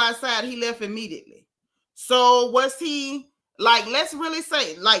said go outside, he left immediately. So was he, like, let's really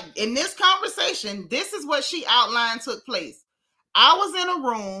say, like, in this conversation, this is what she outlined took place. I was in a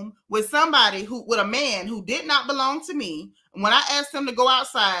room with somebody with a man who did not belong to me. And when I asked him to go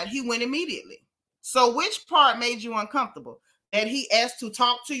outside, he went immediately. So which part made you uncomfortable? That he asked to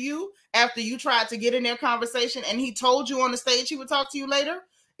talk to you after you tried to get in their conversation and he told you on the stage he would talk to you later?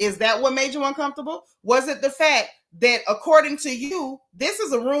 Is that what made you uncomfortable? Was it the fact that, according to you, this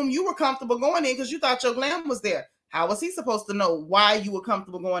is a room you were comfortable going in because you thought your glam was there? How was he supposed to know why you were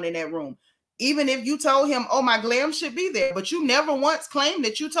comfortable going in that room? Even if you told him, "Oh, my glam should be there," but you never once claimed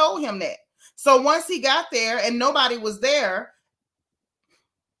that you told him that. So once he got there and nobody was there,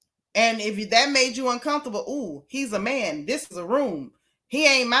 and if that made you uncomfortable, ooh, he's a man, this is a room, he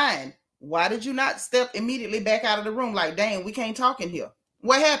ain't mine. Why did you not step immediately back out of the room like, dang, we can't talk in here?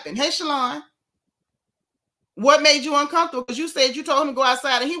 What happened? Hey, Shalon. What made you uncomfortable? Because you said you told him to go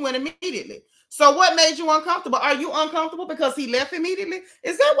outside and he went immediately. So what made you uncomfortable? Are you uncomfortable because he left immediately?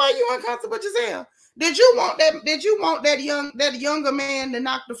 Is that why you uncomfortable, Gizelle? Did you want that younger man to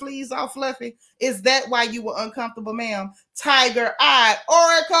knock the fleas off Fluffy? Is that why you were uncomfortable, ma'am? Tiger Eye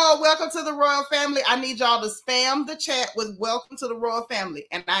Oracle, welcome to the royal family. I need y'all to spam the chat with "welcome to the royal family,"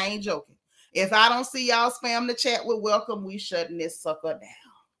 and I ain't joking. If I don't see y'all spam the chat with "welcome," we shutting this sucker down.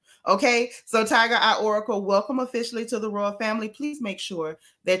 Okay, so Tiger Eye Oracle, welcome officially to the royal family. Please make sure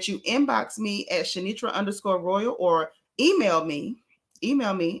that you inbox me at Seanitra_royal or email me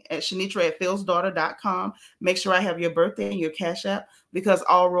at Seanitra@philsdaughter.com. Make sure I have your birthday and your Cash App, because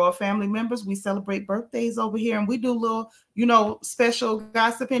all royal family members, we celebrate birthdays over here, and we do little, special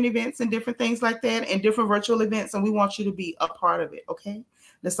gossiping events and different things like that, and different virtual events, and we want you to be a part of it. Okay,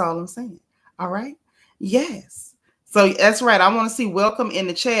 that's all I'm saying. All right, yes. So that's right. I want to see welcome in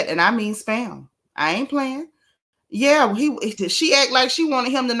the chat, and I mean spam. I ain't playing. Yeah, she act like she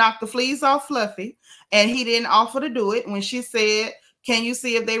wanted him to knock the fleas off Fluffy, and he didn't offer to do it. When she said, "Can you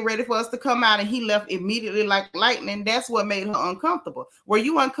see if they ready for us to come out?" and he left immediately like lightning, that's what made her uncomfortable. Were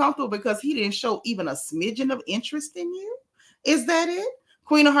you uncomfortable because he didn't show even a smidgen of interest in you? Is that it?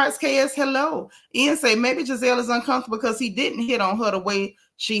 Queen of Hearts KS, hello. Ian say, maybe Gizelle is uncomfortable because he didn't hit on her the way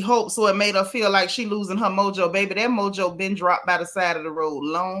she hoped, so it made her feel like she losing her mojo. Baby, that mojo been dropped by the side of the road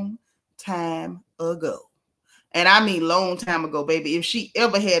long time ago. And I mean long time ago, baby. If she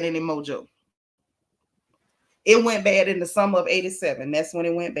ever had any mojo, it went bad in the summer of 87. That's when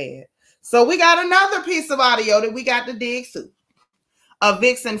it went bad. So we got another piece of audio that we got to dig through. A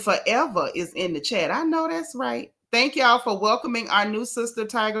Vixen Forever is in the chat. I know that's right. Thank y'all for welcoming our new sister,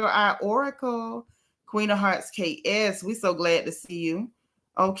 Tiger Eye Oracle, Queen of Hearts KS. We so glad to see you.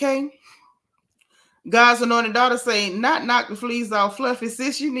 Okay. God's anointed daughter say, not knock the fleas off Fluffy.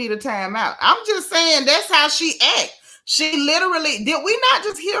 Sis, you need a timeout. I'm just saying that's how she act. She literally, did we not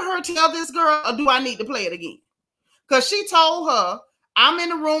just hear her tell this girl, or do I need to play it again? Because she told her, I'm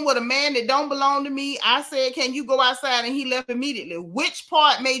in a room with a man that don't belong to me. I said, can you go outside? And he left immediately. Which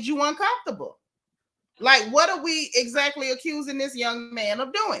part made you uncomfortable? Like, what are we exactly accusing this young man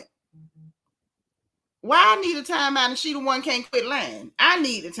of doing? Why I need a timeout and she the one can't quit lying? I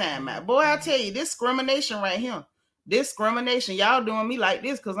need a timeout. Boy, I tell you, discrimination right here. Discrimination. Y'all doing me like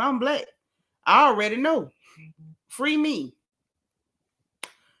this because I'm black. I already know. Free me.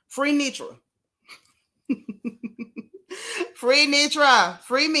 Free Nitra. Free Nitra.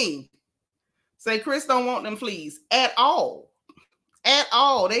 Free me. Say Chris don't want them fleas at all. At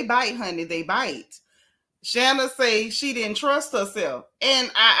all. They bite, honey. They bite. Shanna say she didn't trust herself.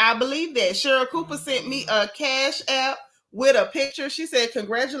 And I believe that. Cheryl Cooper sent me a cash app with a picture. She said,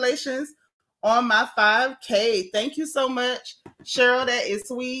 congratulations on my 5K. Thank you so much, Cheryl. That is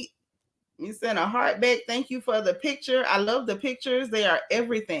sweet. You sent a heart back. Thank you for the picture. I love the pictures. They are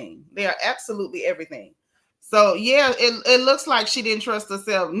everything. They are absolutely everything. So, yeah, it looks like she didn't trust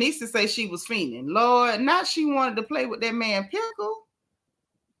herself. Nisa say she was fiending. Lord, not she wanted to play with that man Pickle.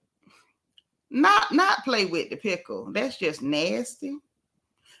 Not play with the pickle. That's just nasty.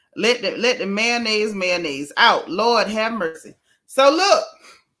 Let the mayonnaise out. Lord have mercy. So look,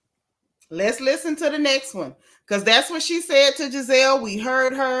 let's listen to the next one. Because that's what she said to Gizelle. We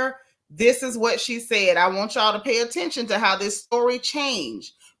heard her. This is what she said. I want y'all to pay attention to how this story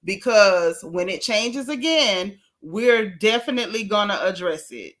changed. Because when it changes again, we're definitely gonna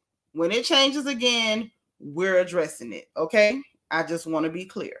address it. When it changes again, we're addressing it. Okay? I just want to be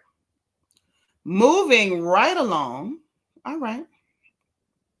clear. Moving right along. All right.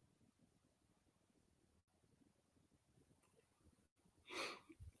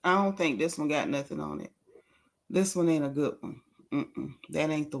 I don't think this one got nothing on it. This one ain't a good one.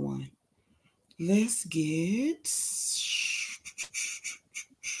 That ain't the one. Let's get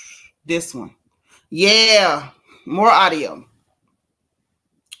this one. Yeah. More audio.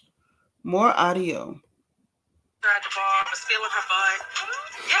 More audio. At the bar, was feeling her butt.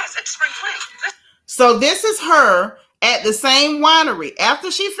 Yes, at spring fling. So this is her at the same winery.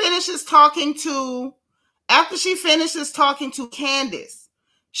 After she finishes talking to Candace,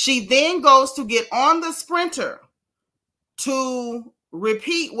 she then goes to get on the Sprinter to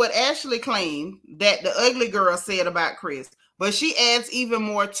repeat what Ashley claimed that the ugly girl said about Chris. But she adds even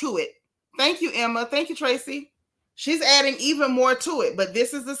more to it. Thank you, Emma. Thank you, Tracy. She's adding even more to it. But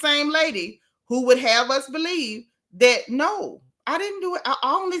this is the same lady who would have us believe that, no, I didn't do it. I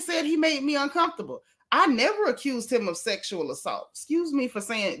only said he made me uncomfortable. I never accused him of sexual assault. Excuse me for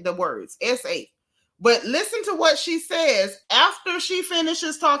saying the words, S.A. But listen to what she says after she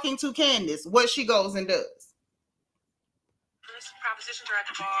finishes talking to Candace, what she goes and does. Propositioned her at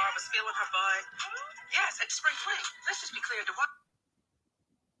the bar, was feeling her butt. Yes, at spring fling. Let's just be clear.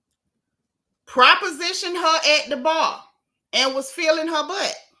 Propositioned her at the bar and was feeling her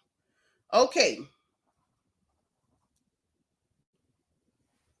butt. Okay.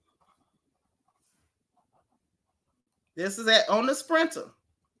 This is on the Sprinter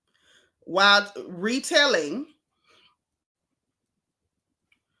while retelling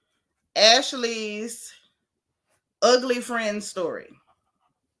Ashley's ugly friend story.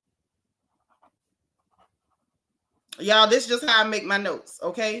 Y'all, this is just how I make my notes,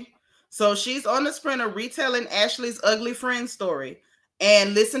 okay? So she's on the Sprinter retelling Ashley's ugly friend story.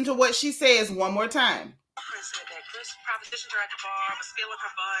 And listen to what she says one more time. Chris said that Chris propositioned her at the bar, was feeling her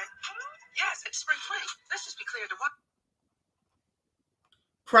butt. Yes, at spring fling. Let's just be clear.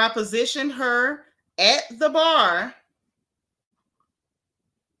 Propositioned her at the bar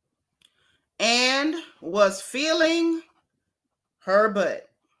and was feeling her butt.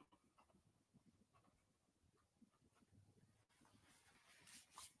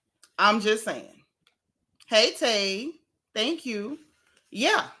 I'm just saying. Hey, Tay. Thank you.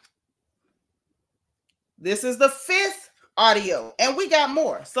 Yeah. This is the 5th audio, and we got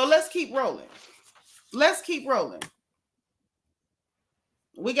more. So let's keep rolling. Let's keep rolling.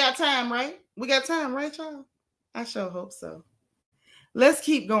 We got time, right? We got time, right, y'all? I sure hope so. Let's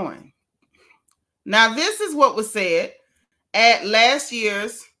keep going. Now, this is what was said at last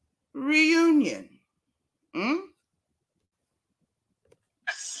year's reunion. You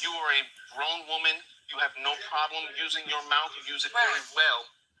are a grown woman. You have no problem using your mouth. You use it very well.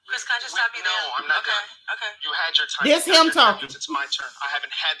 Chris, can I just stop you there? No, I'm not done. Okay. You had your time. This him talking. It's my turn. I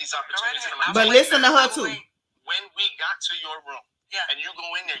haven't had these opportunities in my life. But listen to her too. When we got to your room, and you go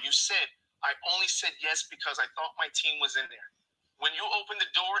in there, you said, I only said yes because I thought my team was in there. When you opened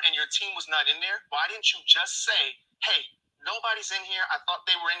the door and your team was not in there, why didn't you just say, hey, nobody's in here. I thought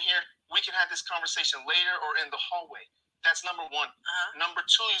they were in here. We can have this conversation later or in the hallway. That's number one. Number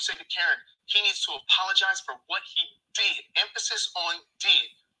two, you say to Karen, he needs to apologize for what he did. Emphasis on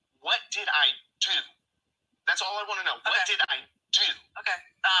did. What did I do? That's all I want to know. What did I do? Okay.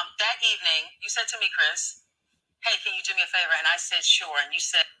 That evening, you said said to me, Chris, hey, can you do me a favor? And I said, sure. And you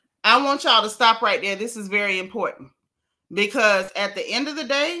said, I want y'all to stop right there. This is very important because at the end of the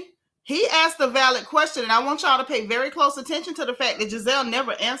day, he asked a valid question, and I want y'all to pay very close attention to the fact that Gizelle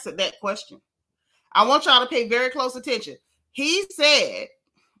never answered that question. I want y'all to pay very close attention. He said,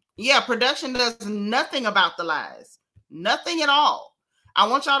 yeah, production does nothing about the lies. Nothing at all. I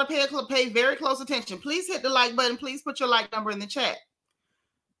want y'all to pay very close attention. Please hit the like button. Please put your like number in the chat.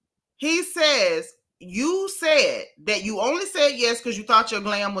 He says, you said that you only said yes because you thought your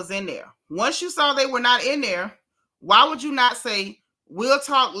glam was in there. Once you saw they were not in there, why would you not say, we'll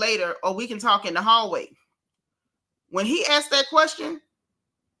talk later or we can talk in the hallway? When he asked that question,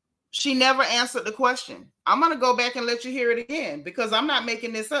 she never answered the question. I'm going to go back and let you hear it again because I'm not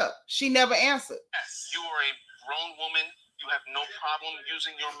making this up. She never answered. Yes, you are a grown woman. You have no problem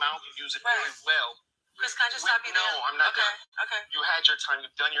using your mouth. You use it very well. Chris, can I just stop you there? No, I'm not done. Okay. You had your time.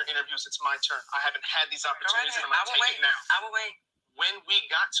 You've done your interviews. It's my turn. I haven't had these opportunities, and I'm going to take it now. I will wait. When we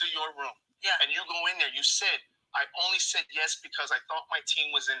got to your room, and you go in there, you said, I only said yes because I thought my team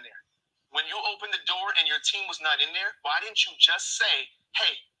was in there. When you opened the door and your team was not in there, why didn't you just say,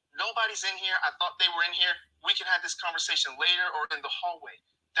 hey, nobody's in here. I thought they were in here. We can have this conversation later or in the hallway.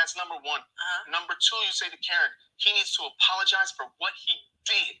 That's number one. Number two, you say to Karen, he needs to apologize for what he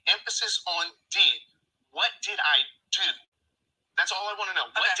did. Emphasis on did. What did I do? That's all I want to know.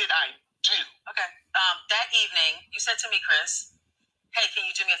 What did I do? Okay. That evening, you said to me, Chris, hey, can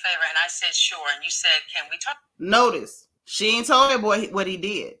you do me a favor? And I said, sure. And you said, can we talk? Notice, she ain't told that boy what he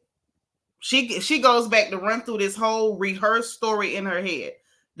did. She goes back to run through this whole rehearsed story in her head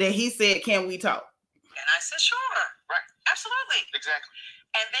that he said, can we talk? And I said, sure. Right. Absolutely. Exactly.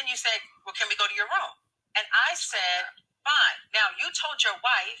 And then you said, well, can we go to your room? And I said, fine. Now, you told your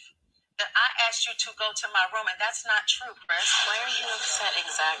wife that I asked you to go to my room, and that's not true, Chris. Why are you upset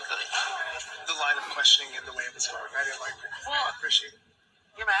exactly? The line of questioning and the way it was going. I didn't like it. Well, I appreciate it.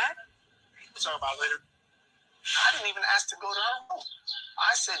 You're mad? We'll talk about it later. I didn't even ask to go to her room.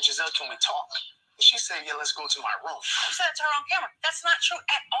 I said, Gizelle, can we talk? And she said, yeah, let's go to my room. You said it to her on camera. That's not true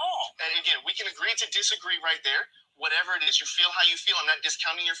at all. And again, we can agree to disagree right there. Whatever it is, you feel how you feel. I'm not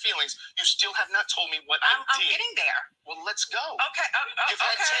discounting your feelings. You still have not told me what I did. I'm getting there. Well, let's go. Okay. You've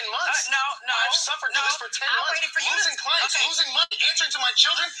had 10 months. No. I've suffered through this for 10 months. Waiting for you. Losing clients, losing money, answering to my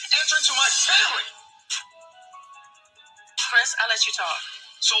children, answering to my family. Chris, I'll let you talk.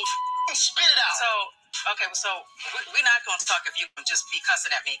 So spit it out. So we're not going to talk if you can just be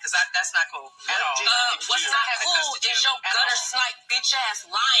cussing at me because that's not cool at all. What's not cool is your gutter snipe bitch ass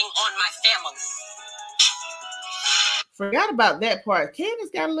lying on my family. Forgot about that part. Candace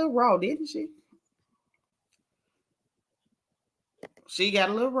got a little raw, didn't she? She got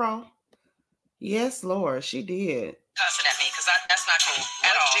a little raw. Yes, Lord, she did. Cussing at me because that's not cool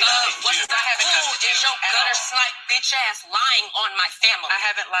at all. What's not cool is your gutter snipe bitch ass lying on my family. I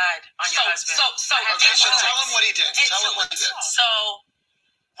haven't lied on your husband. So tell him what he did. Tell him what he did. So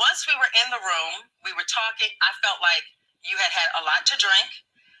once we were in the room, we were talking. I felt like you had a lot to drink.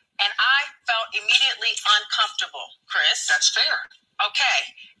 And I felt immediately uncomfortable, Chris. That's fair. Okay.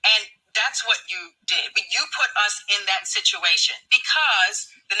 And that's what you did. You put us in that situation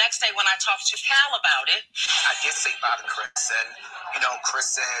because the next day when I talked to Cal about it. I did say bye to Chris. And,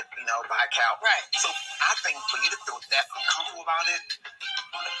 Chris said, bye, Cal. Right. So I think for you to feel that uncomfortable about it,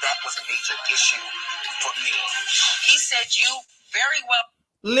 that was a major issue for me. He said you very well.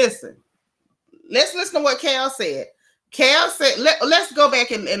 Listen. Let's listen to what Cal said. Cal said, let's go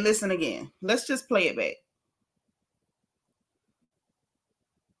back and listen again. Let's just play it back.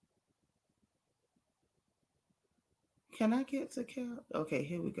 Can I get to Cal? Okay,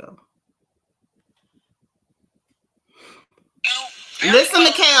 here we go. Listen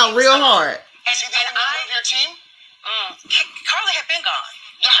to Cal real hard. Is he the only member of your team? Carly had been gone.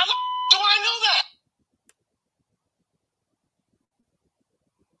 How the do I know that?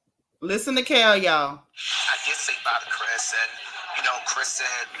 Listen to Cal, y'all. I did say bye to Chris, and Chris said,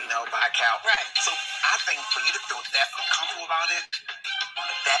 bye, Cal. Right. So I think for you to feel that uncomfortable about it,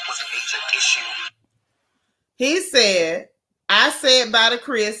 that was a major issue. He said, I said bye to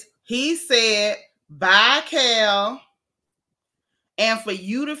Chris. He said bye, Cal. And for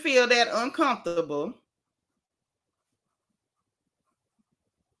you to feel that uncomfortable,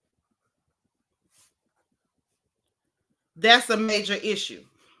 that's a major issue.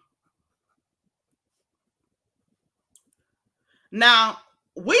 Now,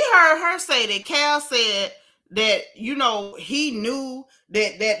 we heard her say that Cal said that, he knew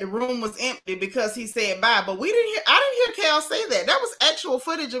that the room was empty because he said bye. But I didn't hear Cal say that. That was actual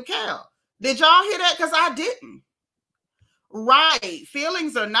footage of Cal. Did y'all hear that? Because I didn't. Right.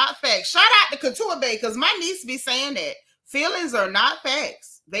 Feelings are not facts. Shout out to Couture Bay, because my niece be saying that. Feelings are not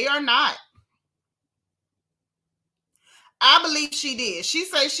facts. They are not. I believe she did. She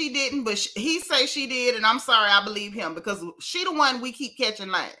say she didn't, but he say she did, and I'm sorry, I believe him, because she the one we keep catching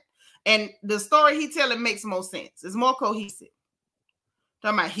lying. And the story he telling makes more sense. It's more cohesive.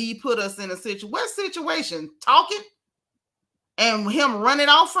 Talking about he put us in a situation. What situation? Talking? And him running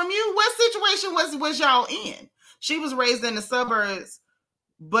off from you? What situation was y'all in? She was raised in the suburbs,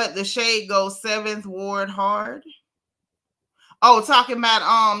 but the shade goes 7th Ward hard. Oh, talking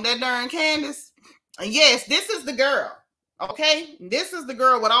about that darn Candace. Yes, this is the girl. Okay, this is the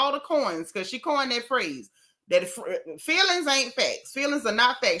girl with all the coins, because she coined that phrase that feelings ain't facts. Feelings are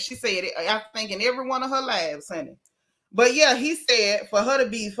not facts. She said it, I think, in every one of her lives, honey. But yeah, he said for her to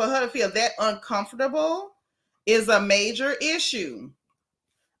feel that uncomfortable is a major issue.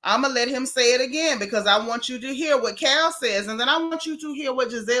 I'm gonna let him say it again, because I want you to hear what Cal says, and then I want you to hear what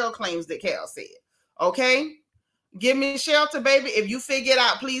Gizelle claims that Cal said. Okay, give me shelter, baby. If you figure it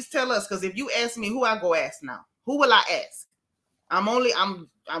out, please tell us, because if you ask me, who I go ask now? Who will I ask?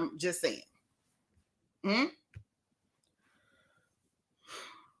 I'm just saying.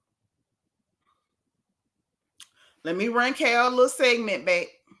 Let me run Cal a little segment back.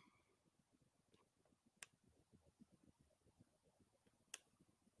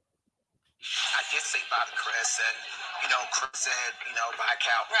 I did say bye to Chris, and Chris said, bye,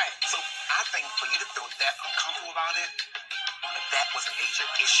 Cal. Right. So I think for you to feel that uncomfortable about it, that was a major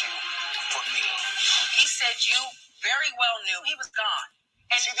issue for me. He said you very well knew he was gone.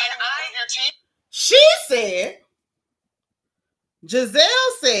 And your team? She said,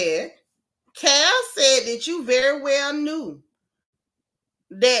 Gizelle said, Cal said that you very well knew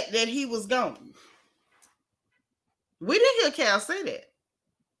that he was gone. We didn't hear Cal say that.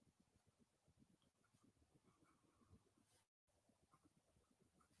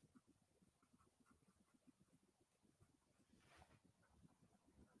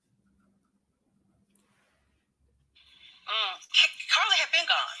 Carly had been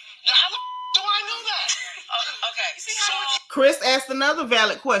gone. How do I know that? Okay. See how Chris asked another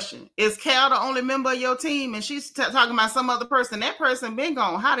valid question. Is Cal the only member of your team? And she's talking about some other person. That person been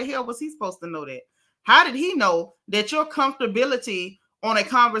gone. How the hell was he supposed to know that? How did he know that your comfortability on a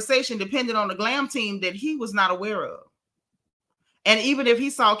conversation depended on the glam team that he was not aware of? And even if he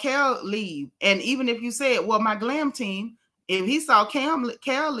saw Cal leave, and even if you said, well, my glam team, if he saw Cal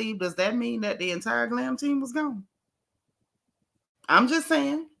leave, does that mean that the entire glam team was gone? I'm just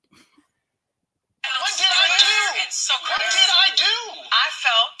saying. What did I do? What did I do? I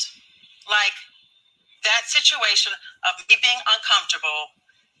felt like that situation of me being uncomfortable,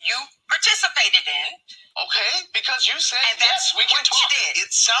 you participated in. Okay, because you said, and that's yes, we can what talk. You did.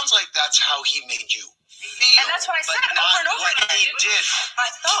 It sounds like that's how he made you feel. And that's what I said over and over again. He did. I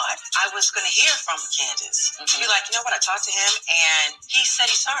thought I was going to hear from Candace. To be like, you know what, I talked to him, and he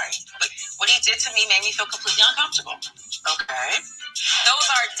said he's sorry. But what he did to me made me feel completely uncomfortable. Okay. Those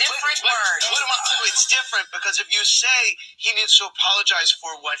are different words. It's different, because if you say he needs to apologize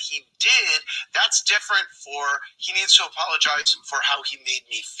for what he did, that's different for he needs to apologize for how he made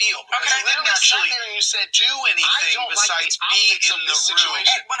me feel. Because Okay. he didn't actually, you said, do anything besides be in the room.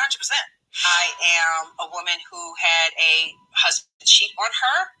 100%. I am a woman who had a husband cheat on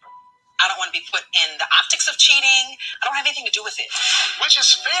her. I don't want to be put in the optics of cheating. I don't have anything to do with it. Which is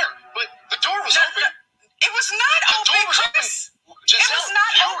fair, but the door was open. It was not open, The door was Chris. Giselle, it was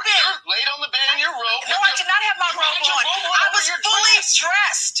not open. You're laid on the bed in your robe. No, I did not have my robe on. I was fully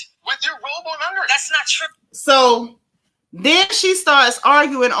dressed. With your robe on under it. That's not true. So then she starts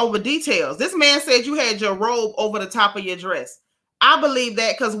arguing over details. This man said you had your robe over the top of your dress. I believe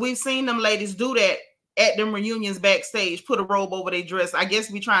that, because we've seen them ladies do that at them reunions backstage, put a robe over their dress. I guess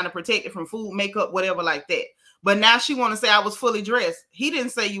we trying to protect it from food, makeup, whatever like that. But now she want to say I was fully dressed. He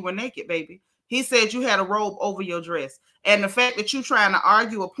didn't say you were naked, baby. He said you had a robe over your dress. And the fact that you trying to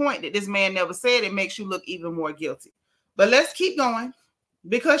argue a point that this man never said, it makes you look even more guilty. But let's keep going,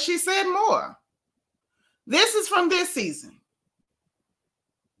 because she said more. This is from this season.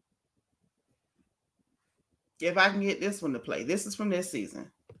 If I can get this one to play. This is from this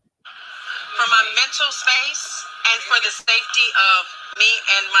season. For my mental space and for the safety of me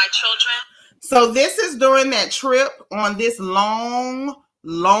and my children. So this is during that trip on this long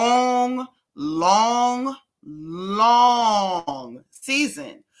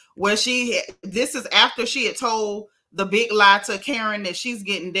season where this is after she had told the big lie to Karen that she's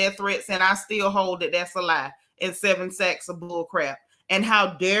getting death threats, and I still hold that that's a lie, and 7 sacks of bull crap. And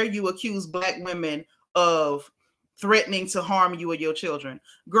how dare you accuse Black women of threatening to harm you or your children.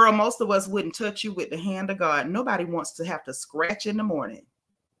 Girl, most of us wouldn't touch you with the hand of God. Nobody wants to have to scratch in the morning.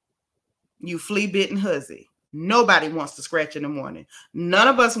 You flea-bitten hussy. Nobody wants to scratch in the morning. None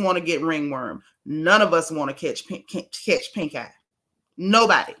of us want to get ringworm. None of us want to catch pink eye.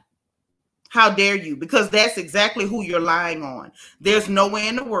 Nobody. How dare you? Because that's exactly who you're lying on. There's no way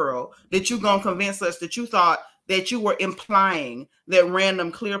in the world that you're going to convince us that you thought that you were implying that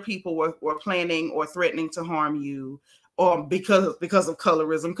random clear people were planning or threatening to harm you, or because of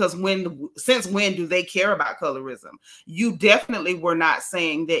colorism. Because since when do they care about colorism? You definitely were not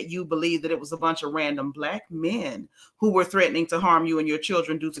saying that you believe that it was a bunch of random Black men who were threatening to harm you and your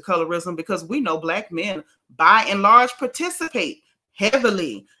children due to colorism, because we know Black men by and large participate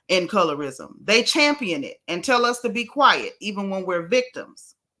heavily in colorism. They champion it and tell us to be quiet even when we're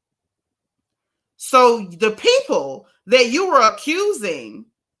victims. So the people that you were accusing,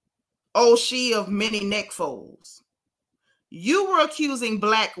 oh, she of many neck folds, you were accusing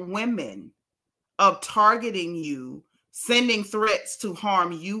Black women of targeting you, sending threats to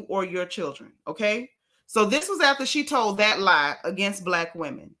harm you or your children. Okay. So this was after she told that lie against Black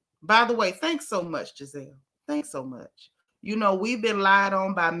women. By the way, thanks so much, Gizelle. Thanks so much. You know, we've been lied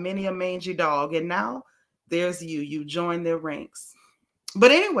on by many a mangy dog, and now there's you. You joined their ranks.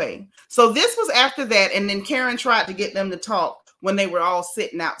 But anyway, so this was after that, and then Karen tried to get them to talk when they were all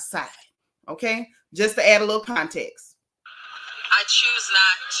sitting outside. Okay? Just to add a little context. I choose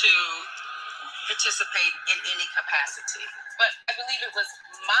not to participate in any capacity. But I believe it was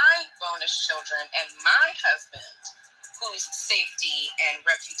my bonus children and my husband whose safety and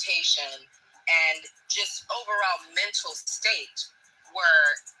reputation and just overall mental state were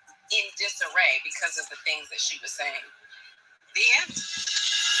in disarray because of the things that she was saying. The end.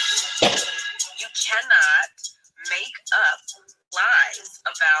 You cannot make up lies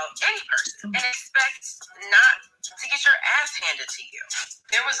about any person and expect not to get your ass handed to you.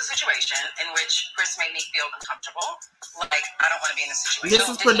 There was a situation in which Chris made me feel uncomfortable. Like, I don't want to be in this situation. This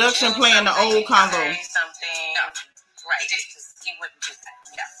is production playing the old combo. Something. No. Right. He wouldn't do that.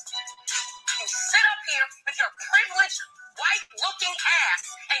 Yes. You sit up here with your privileged, white-looking ass,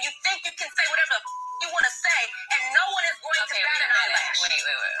 and you think you can say whatever you want to say, and no one is going to bat an eyelash. Wait.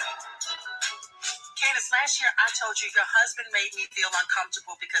 Candace, last year I told you your husband made me feel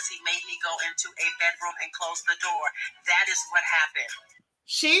uncomfortable because he made me go into a bedroom and close the door. That is what happened.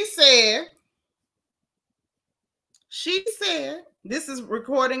 She said, this is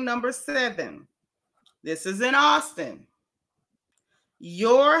recording number 7. This is in Austin.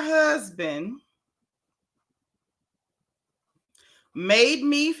 Your husband made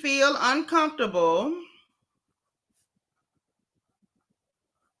me feel uncomfortable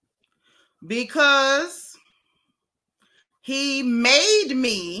because he made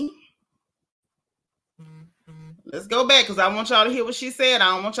me. Let's go back because I want y'all to hear what she said.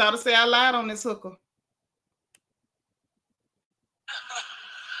 I don't want y'all to say I lied on this hooker. From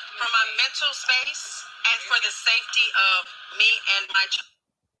my mental space and for the safety of me and my children.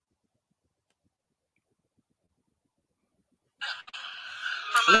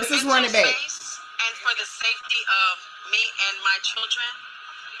 Let's just run it back. And for the safety of me and my children,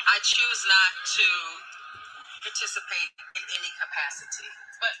 I choose not to participate in any capacity.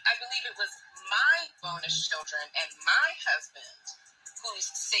 But I believe it was my bonus children and my husband whose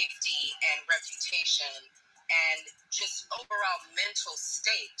safety and reputation and just overall mental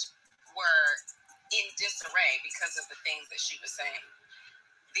state were in disarray because of the things that she was saying.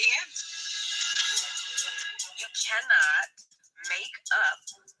 The end. You cannot make up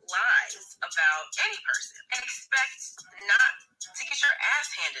lies about any person and expect not to get your ass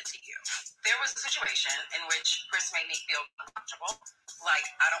handed to you. There was a situation in which Chris made me feel uncomfortable. Like,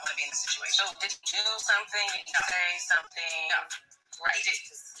 I don't want to be in this situation. So did you do something? Did you say something? No. Right.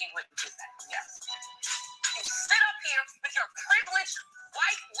 He wouldn't do that. Yes. You sit up here with your privileged,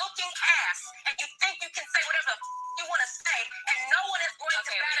 white-looking ass, and you think you can say whatever you want to say, and no one is going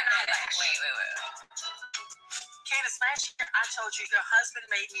to bat an eyelash. Wait. Candace, last year I told you your husband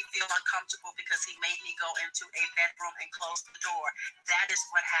made me feel uncomfortable because he made me go into a bedroom and close the door. That is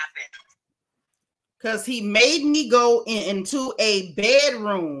what happened. Because he made me go into a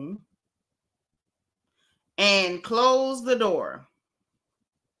bedroom and close the door.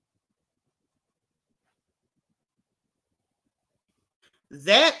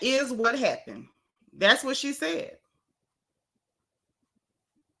 That is what happened. That's what she said.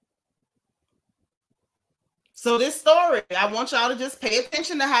 So this story, I want y'all to just pay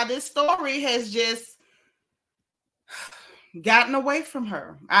attention to how this story has just gotten away from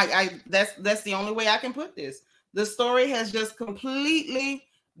her. That's the only way I can put this. The story has just completely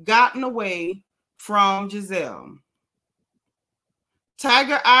gotten away from Gizelle.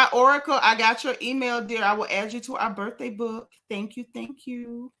 Tiger Eye Oracle, I got your email, dear. I will add you to our birthday book. Thank you. Thank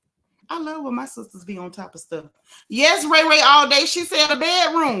you. I love when my sisters be on top of stuff. Yes, Ray Ray all day. She said a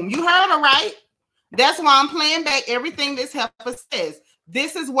bedroom. You heard her right. That's why I'm playing back everything this heifer says.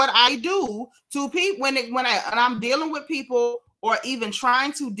 This is what I do to people when I'm dealing with people or even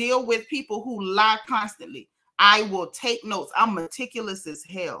trying to deal with people who lie constantly. I will take notes. I'm meticulous as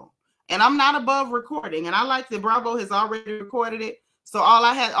hell. And I'm not above recording. And I like that Bravo has already recorded it. So all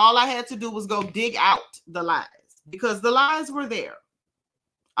I had to do was go dig out the lies because the lies were there.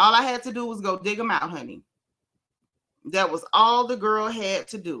 All I had to do was go dig them out, honey. That was all the girl had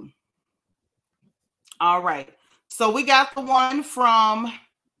to do. All right. So we got the one from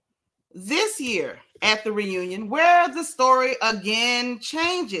this year at the reunion where the story again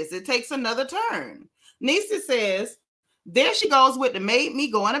changes. It takes another turn. Nisa says, there she goes with the made me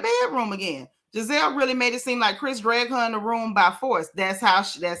go in a bedroom again. Gizelle really made it seem like Chris dragged her in the room by force.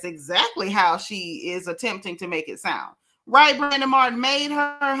 That's exactly how she is attempting to make it sound. Right, Brandon Martin made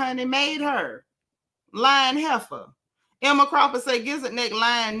her, honey, made her. Lying heifer. Emma Crawford said, Gizzard neck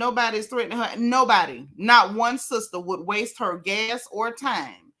lying. Nobody's threatening her. Nobody, not one sister would waste her gas or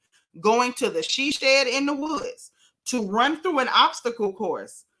time going to the she shed in the woods to run through an obstacle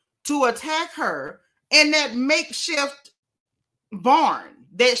course to attack her in that makeshift barn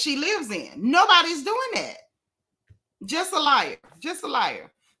that she lives in. Nobody's doing that. Just a liar. Just a liar.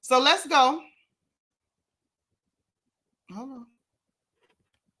 So let's go. Hold on.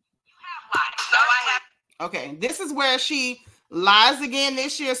 Okay, this is where she lies again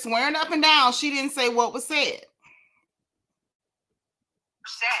this year, swearing up and down she didn't say what was said.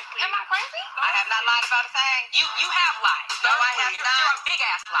 Am I crazy? I have not lied about a thing. You have lied. No, I have not. You're a big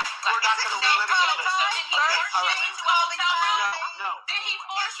ass lie. We're not going to let it go. No. Did he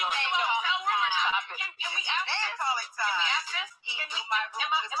force you to go hotel room or not? Can we ask this? Can we ask this? Am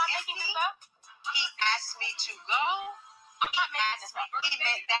I making this up? He asked me to go. I'm not making this up.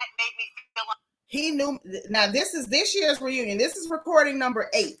 That made me feel like he knew. Now this is this year's reunion. This is recording number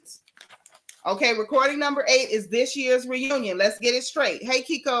 8. Okay, recording number 8 is this year's reunion. Let's get it straight. Hey,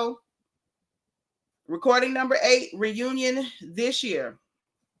 Kiko. Recording number 8, reunion this year.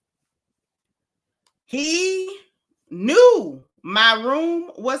 He knew my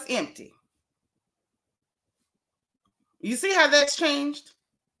room was empty. You see how that's changed?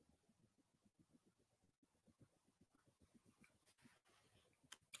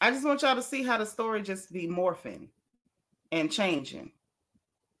 I just want y'all to see how the story just be morphing and changing.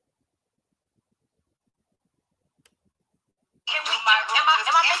 Am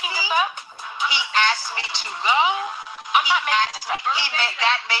I making this up? He asked me to go. I'm not making this up.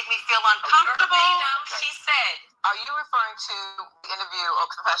 That made me feel uncomfortable. She said, are you referring to the interview or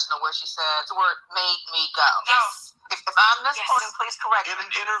confessional where she said the word made me go? Yes. If I'm misquoting, please correct me. In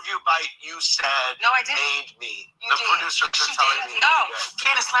an interview bite, you said, no, I didn't. Made me. You the did. Producer was telling me. No.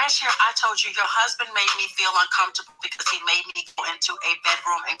 Candace, last year I told you your husband made me feel uncomfortable because he made me go into a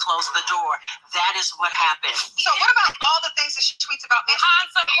bedroom and close the door. That is what happened. So what about all the things that she tweets about the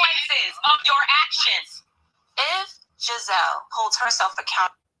consequences of your actions? If Gizelle holds herself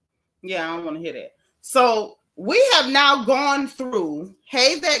accountable. Yeah, I don't want to hear that. So we have now gone through.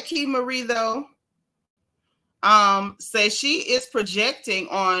 Hey, that Key Marie though. Says she is projecting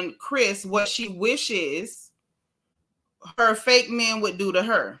on Chris what she wishes her fake men would do to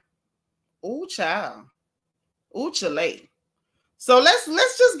her. Ooh, child. Ooh, chile. So let's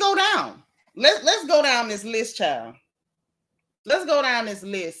just go down. Let's go down this list, child. Let's go down this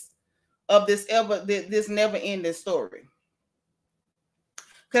list of this never-ending story.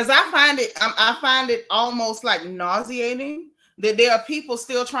 Because I find it almost like nauseating that there are people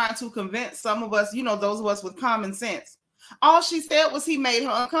still trying to convince some of us, you know, those of us with common sense. All she said was he made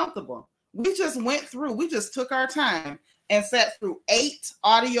her uncomfortable. We just took our time and sat through 8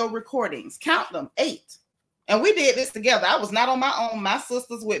 audio recordings. Count them, 8. And we did this together. I was not on my own. My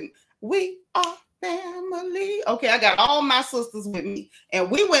sisters with me. We are family. Okay, I got all my sisters with me. And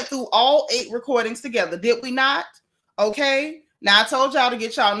we went through all 8 recordings together. Did we not? Okay. Now, I told y'all to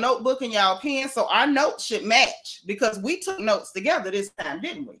get y'all notebook and y'all pen, so our notes should match because we took notes together this time,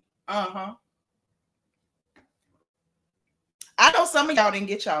 didn't we? Uh-huh. I know some of y'all didn't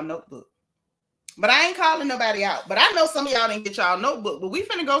get y'all notebook, but I ain't calling nobody out. But I know some of y'all didn't get y'all notebook, but we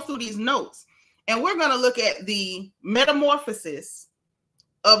finna go through these notes, and we're going to look at the metamorphosis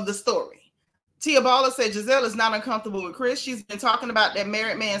of the story. Tia Baller said Gizelle is not uncomfortable with Chris. She's been talking about that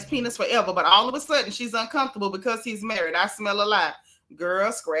married man's penis forever, but all of a sudden she's uncomfortable because he's married. I smell a lie.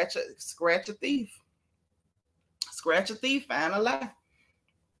 Girl, scratch a thief. Scratch a thief, find a lie.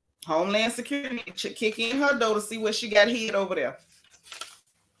 Homeland Security kick in her door to see what she got hid over there.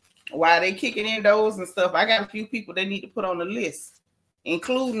 While they kicking in those and stuff, I got a few people they need to put on the list,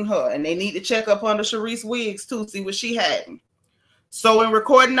 including her, and they need to check up under Sharice Wiggs too, see what she had. So in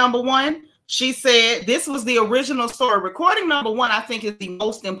recording number 1, she said this was the original story. Recording number 1, I think, is the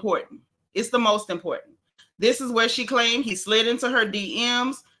most important. It's the most important. This is where she claimed he slid into her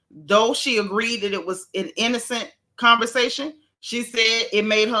DMs, though she agreed that it was an innocent conversation. She said it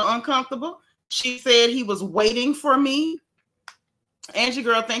made her uncomfortable. She said he was waiting for me. Angie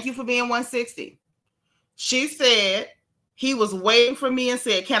girl, thank you for being 160. She said he was waiting for me and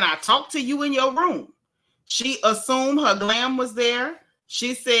said, can I talk to you in your room? She assumed her glam was there.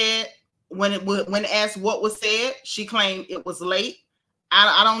 She said when asked what was said, she claimed it was late.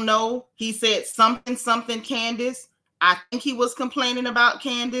 I don't know. He said something Candace. I think he was complaining about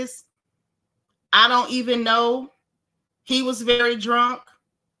Candace. I don't even know. He was very drunk.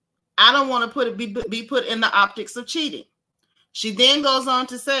 I don't want to be put in the optics of cheating. She then goes on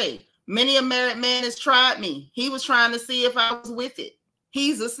to say, many a married man has tried me. He was trying to see if I was with it.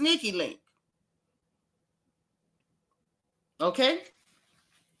 He's a sneaky link. Okay?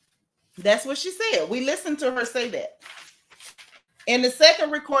 That's what she said. We listened to her say that. In the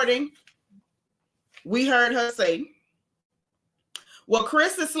second recording, we heard her say, well,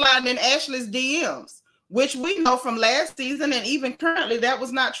 Chris is sliding in Ashley's DMs, which we know from last season and even currently that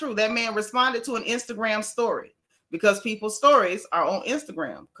was not true. That man responded to an Instagram story because people's stories are on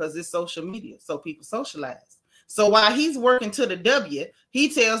Instagram because it's social media, so people socialize. So while he's working to the W, he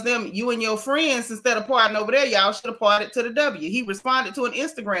tells them, you and your friends, instead of partying over there, y'all should have partied to the W. He responded to an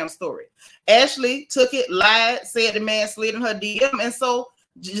Instagram story. Ashley took it, lied, said the man slid in her DM, and so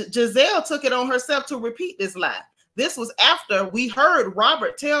Gizelle took it on herself to repeat this lie. This was after we heard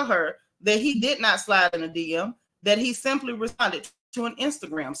Robert tell her that he did not slide in a DM, that he simply responded to an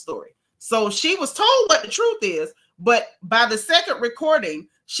Instagram story. So she was told what the truth is, but by the second recording,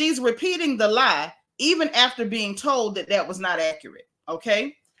 she's repeating the lie even after being told that that was not accurate,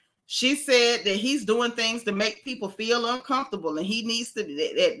 okay? She said that he's doing things to make people feel uncomfortable, and he needs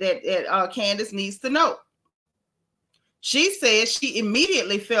to, Candace needs to know. She said she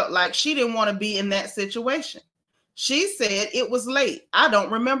immediately felt like she didn't want to be in that situation. She said it was late. I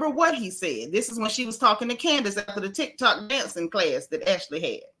don't remember what he said. This is when she was talking to Candace after the TikTok dancing class that Ashley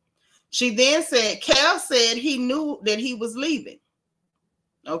had. She then said, Cal said he knew that he was leaving.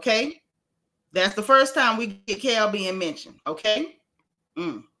 Okay? That's the first time we get Cal being mentioned. Okay?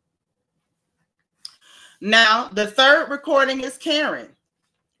 Now, the third recording is Karen.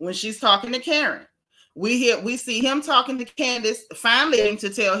 When she's talking to Karen. We see him talking to Candace, finally to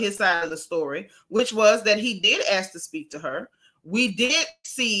tell his side of the story, which was that he did ask to speak to her. We did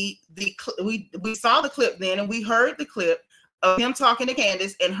see we saw the clip then, and we heard the clip of him talking to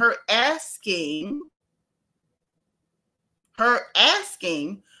Candace and her asking,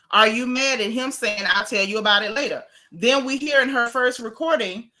 are you mad at him, saying, I'll tell you about it later. Then we hear in her first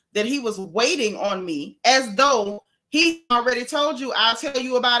recording that he was waiting on me, as though he already told you, I'll tell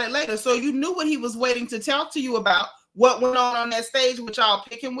you about it later. So you knew what he was waiting to talk to you about, what went on that stage with y'all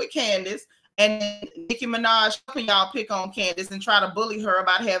picking with Candace, and Nicki Minaj helping y'all pick on Candace and try to bully her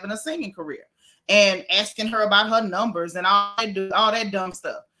about having a singing career and asking her about her numbers and all that dumb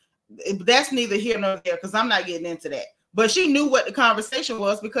stuff. That's neither here nor there because I'm not getting into that. But she knew what the conversation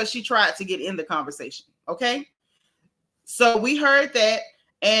was because she tried to get in the conversation. Okay? So we heard that.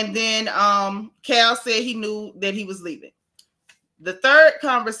 And then Cal said he knew that he was leaving. The third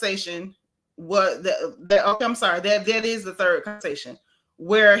conversation was that is the third conversation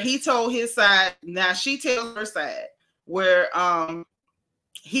where he told his side. Now she tells her side where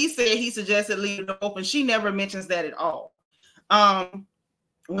he said he suggested leaving it open. She never mentions that at all.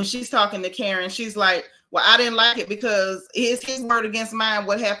 When she's talking to Karen, she's like, well, I didn't like it because it's his word against mine,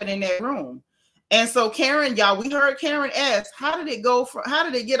 what happened in that room. And so Karen, y'all, we heard Karen ask, how did it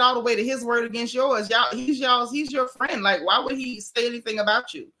get all the way to his word against yours? He's your friend. Like, why would he say anything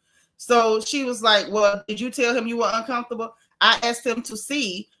about you? So she was like, well, did you tell him you were uncomfortable? I asked him to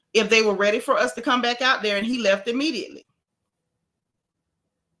see if they were ready for us to come back out there, and he left immediately.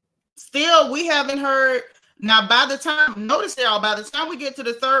 Still, we haven't heard. Now, by the time we get to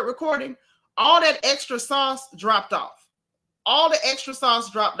the third recording, all that extra sauce dropped off. All the extra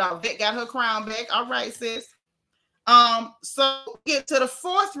sauce dropped off. That got her crown back. All right, sis. So we get to the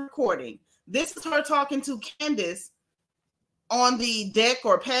fourth recording. This is her talking to Candace on the deck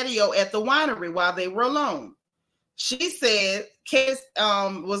or patio at the winery while they were alone. She said, Candace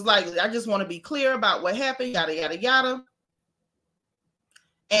was like, I just want to be clear about what happened, yada, yada, yada.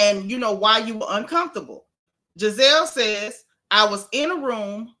 And you know why you were uncomfortable. Gizelle says, I was in a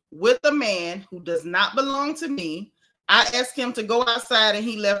room with a man who does not belong to me. I asked him to go outside and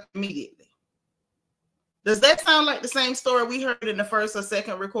he left immediately. Does that sound like the same story we heard in the first or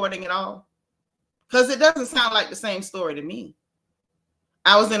second recording at all? Because it doesn't sound like the same story to me.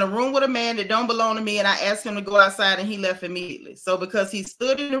 I was in a room with a man that don't belong to me, and I asked him to go outside and he left immediately. So because he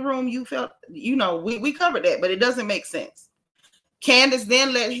stood in the room, you felt, you know, we covered that, but it doesn't make sense. Candace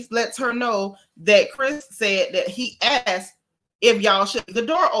then lets her know that Chris said that he asked if y'all should leave the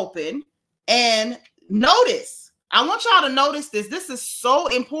door open. And notice, I want y'all to notice this. This is so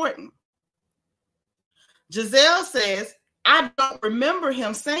important. Gizelle says, I don't remember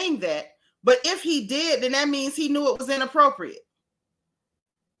him saying that, but if he did, then that means he knew it was inappropriate.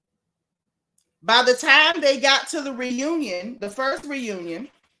 By the time they got to the reunion, the first reunion,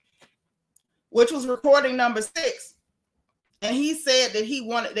 which was recording number 6, and he said that he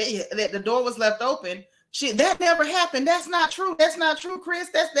wanted that the door was left open, that never happened. That's not true. That's not true, Chris.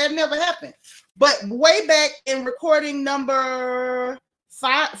 That never happened. But way back in recording number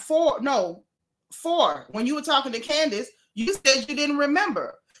 4, when you were talking to Candace, you said you didn't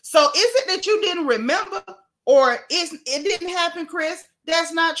remember. So is it that you didn't remember, or it didn't happen, Chris?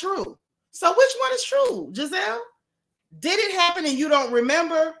 That's not true. So which one is true, Gizelle? Did it happen and you don't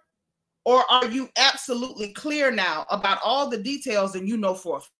remember? Or are you absolutely clear now about all the details and you know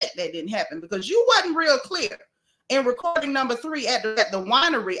for a fact that didn't happen? Because you wasn't real clear in recording number 3 at the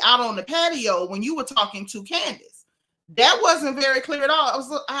winery out on the patio when you were talking to Candace. That wasn't very clear at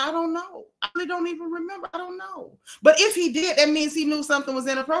all. I don't know. I really don't even remember. I don't know. But if he did, that means he knew something was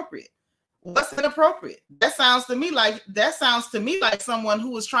inappropriate. What's inappropriate? That sounds to me like someone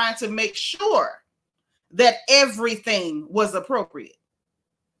who was trying to make sure that everything was appropriate.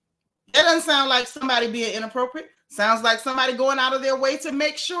 That doesn't sound like somebody being inappropriate. Sounds like somebody going out of their way to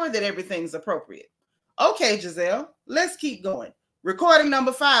make sure that everything's appropriate. Okay, Gizelle, let's keep going. Recording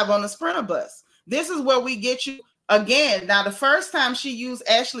number 5 on the Sprinter bus. This is where we get you again. Now, the first time she used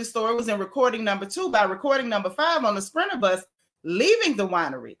Ashley's story was in recording number 2. By recording number 5 on the Sprinter bus, leaving the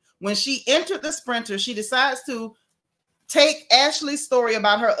winery. When she entered the Sprinter, she decides to take Ashley's story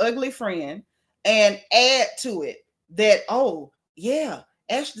about her ugly friend and add to it that, oh, yeah,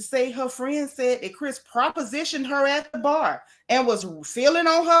 Ashley say her friend said that Chris propositioned her at the bar and was feeling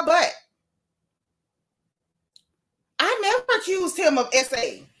on her butt. I never accused him of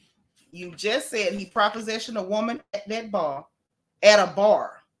SA. You just said he propositioned a woman at that bar, at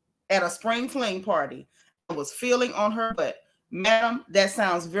a spring fling party, and was feeling on her butt. Madam, that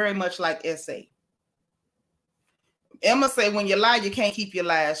sounds very much like SA. Emma say, when you lie, you can't keep your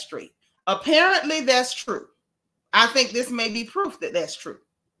lies straight. Apparently, that's true. I think this may be proof that that's true.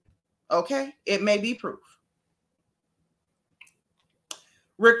 Okay? It may be proof.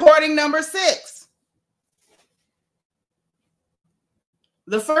 Recording number 6.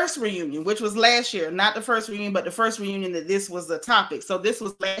 The first reunion, which was last year, not the first reunion, but the first reunion that this was a topic. So this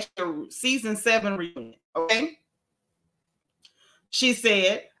was last year, season 7 reunion. Okay? She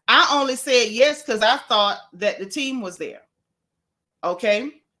said, I only said yes because I thought that the team was there.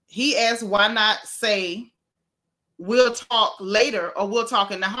 Okay. He asked, why not say, we'll talk later or we'll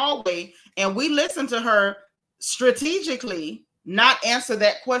talk in the hallway. And we listened to her strategically not answer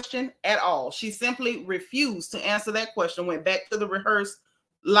that question at all. She simply refused to answer that question, went back to the rehearsed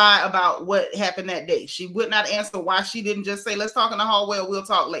lie about what happened that day. She would not answer why she didn't just say, let's talk in the hallway or we'll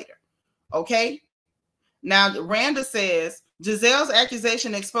talk later. Okay. Now, Randa says, Gizelle's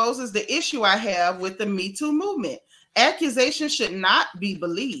accusation exposes the issue I have with the Me Too movement. Accusations should not be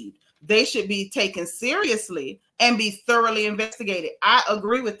believed. They should be taken seriously and be thoroughly investigated. I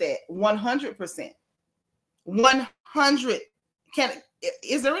agree with that 100%. 100.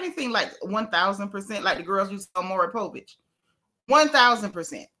 Is there anything like 1,000% like the girls used to tell Maury Povich?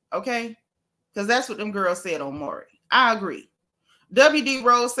 1,000%. Okay? Because that's what them girls said on Maury. I agree. WD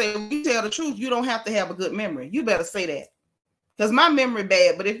Rose said, when you tell the truth, you don't have to have a good memory. You better say that. Because my memory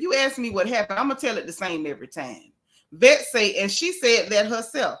bad, but if you ask me what happened, I'm going to tell it the same every time. Vet say, and she said that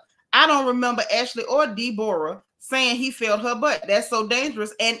herself, I don't remember Ashley or Deborah saying he felt her butt. That's so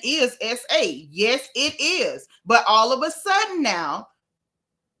dangerous and is SA. Yes, it is. But all of a sudden now,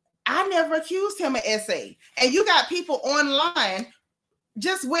 I never accused him of SA. And you got people online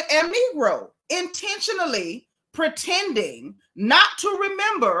just with a Negro intentionally pretending not to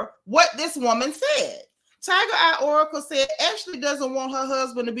remember what this woman said. Tiger Eye Oracle said Ashley doesn't want her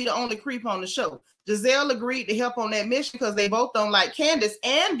husband to be the only creep on the show. Gizelle agreed to help on that mission because they both don't like Candace.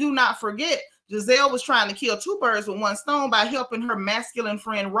 And do not forget, Gizelle was trying to kill 2 birds with 1 stone by helping her masculine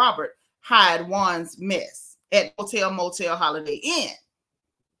friend Robert hide Juan's mess at Hotel Motel Holiday Inn.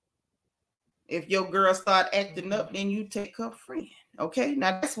 If your girl start acting up, then you take her friend. Okay,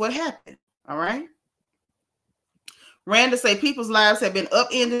 now that's what happened. All right. Randa say people's lives have been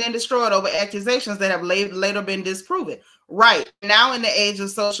upended and destroyed over accusations that have later been disproven. Right. Now in the age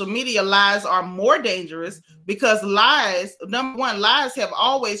of social media, lies are more dangerous because lies, number one, lies have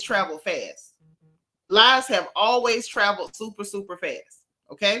always traveled fast. Lies have always traveled super, super fast.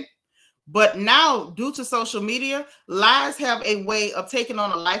 Okay. But now, due to social media, lies have a way of taking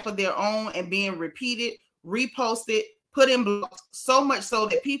on a life of their own and being repeated, reposted, put in blogs, so much so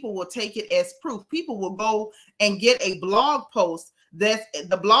that people will take it as proof. People will go and get a blog post that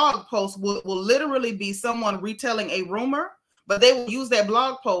the blog post will literally be someone retelling a rumor, but they will use that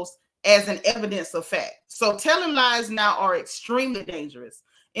blog post as an evidence of fact. So telling lies now are extremely dangerous.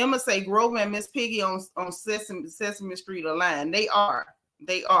 Emma say Grover and Miss Piggy on Sesame Street are lying. They are.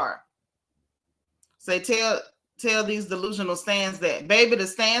 They are. Say tell these delusional stands that, baby, the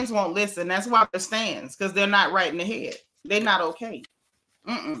stands won't listen. That's why they're stands, because they're not right in the head. They're not okay.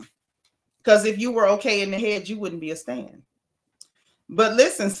 Because if you were okay in the head, you wouldn't be a stand. But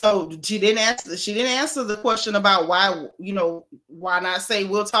listen, so she didn't answer the question about why, you know, why not say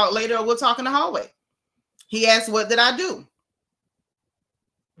we'll talk later or we'll talk in the hallway. He asked, what did I do?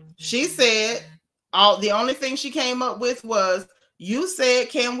 She said, the only thing she came up with was, you said,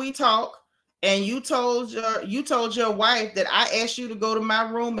 can we talk? And you told your wife that I asked you to go to my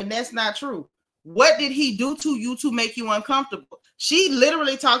room, and that's not true. What did he do to you to make you uncomfortable? She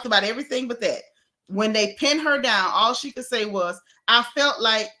literally talked about everything but that. When they pinned her down, all she could say was, I felt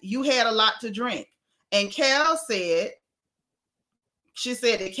like you had a lot to drink. And Cal said,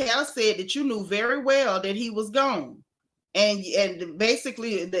 Cal said that you knew very well that he was gone. And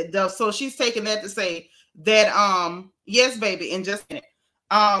basically, so she's taking that to say that, yes, baby, and just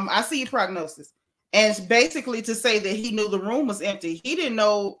I see your prognosis. And basically to say that he knew the room was empty. He didn't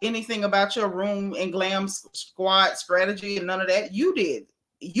know anything about your room and glam squad strategy and none of that. You did.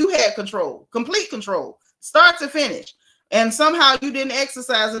 You had control, complete control, start to finish. And somehow you didn't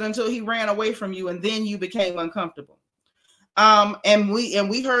exercise it until he ran away from you, and then you became uncomfortable. And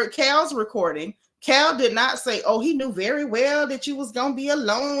we heard Cal's recording. Cal did not say, oh, he knew very well that you was going to be a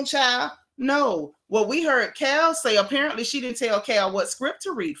lone child. No, what we heard Cal say, apparently she didn't tell Cal what script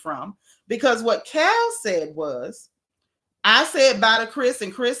to read from, because what Cal said was, I said bye to Chris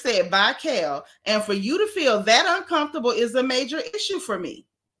and Chris said bye Cal. And for you to feel that uncomfortable is a major issue for me.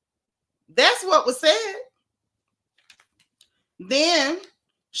 That's what was said. Then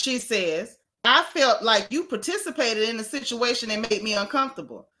she says, I felt like you participated in a situation that made me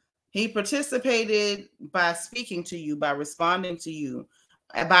uncomfortable. He participated by speaking to you, by responding to you,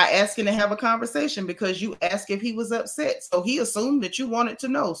 by asking to have a conversation because you asked if he was upset. So he assumed that you wanted to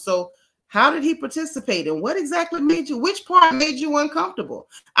know. So how did he participate and what exactly made you, which part made you uncomfortable?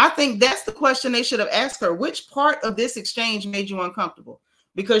 I think that's the question they should have asked her. Which part of this exchange made you uncomfortable?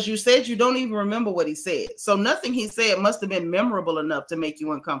 Because you said you don't even remember what he said. So nothing he said must have been memorable enough to make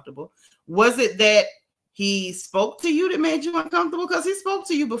you uncomfortable. Was it that he spoke to you that made you uncomfortable? Because he spoke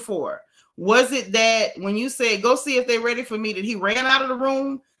to you before. Was it that when you said, go see if they're ready for me, that he ran out of the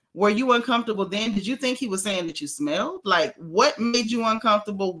room? Were you uncomfortable then? Did you think he was saying that you smelled? Like, what made you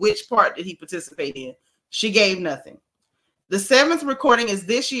uncomfortable? Which part did he participate in? She gave nothing. The 7th recording is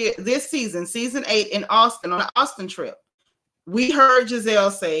this season, season 8 in Austin, on an Austin trip. We heard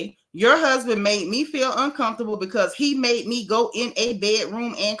Gizelle say, your husband made me feel uncomfortable because he made me go in a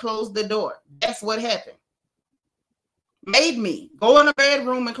bedroom and close the door. That's what happened. Made me go in a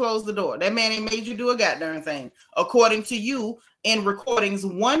bedroom and close the door. That man ain't made you do a goddamn thing, according to you in recordings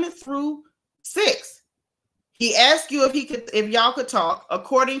 1 through 6. He asked you if y'all could talk.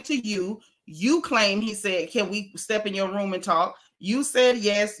 According to you, you claim he said, can we step in your room and talk? You said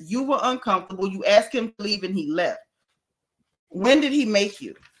yes. You were uncomfortable. You asked him to leave and he left. When did he make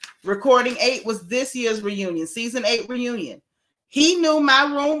you? Recording 8 was this year's reunion, season 8 reunion. He knew my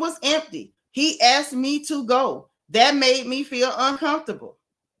room was empty. He asked me to go. That made me feel uncomfortable.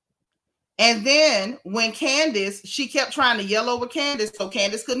 And then when Candace, she kept trying to yell over Candace, so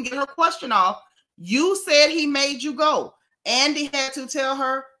Candace couldn't get her question off. You said he made you go. Andy had to tell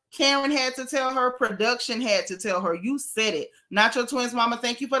her. Karen had to tell her. Production had to tell her. You said it. Not your twins, mama.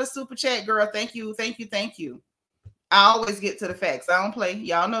 Thank you for the super chat, girl. Thank you. Thank you. Thank you. I always get to the facts. I don't play.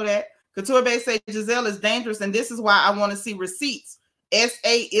 Y'all know that. Couture Bay said Gizelle is dangerous, and this is why I want to see receipts.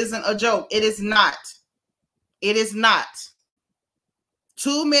 SA isn't a joke. It is not. It is not.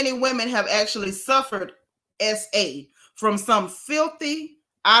 Too many women have actually suffered SA from some filthy,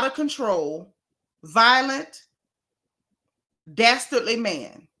 out of control, violent, dastardly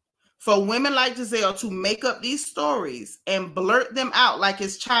man. For women like Gizelle to make up these stories and blurt them out like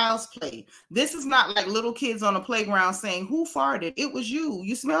it's child's play. This is not like little kids on a playground saying, who farted? It was you.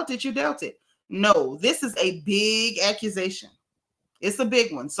 You smelled it. You dealt it. No, this is a big accusation. It's a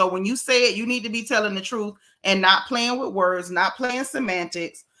big one. So when you say it, you need to be telling the truth and not playing with words, not playing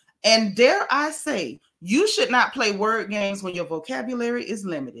semantics. And dare I say, you should not play word games when your vocabulary is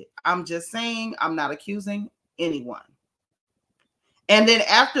limited. I'm just saying, I'm not accusing anyone. And then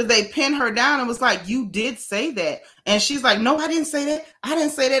after they pinned her down, it was like, you did say that. And she's like, no, I didn't say that. I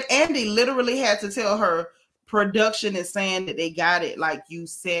didn't say that. Andy literally had to tell her, production is saying that they got it like you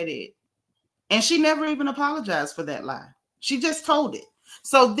said it. And she never even apologized for that lie. She just told it.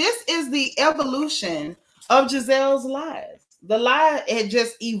 So this is the evolution of Gizelle's lies. The lie had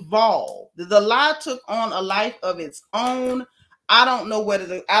just evolved. The lie took on a life of its own. I don't know whether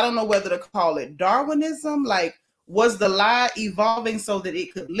to call it Darwinism. Like, was the lie evolving so that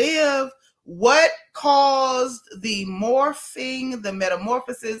it could live? What caused the morphing, the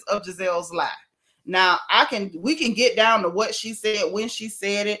metamorphosis of Gizelle's lie? Now, we can get down to what she said, when she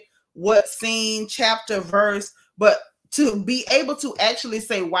said it, what scene, chapter, verse, but to be able to actually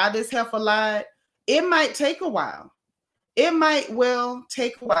say why this heifer lied, it might take a while. It might well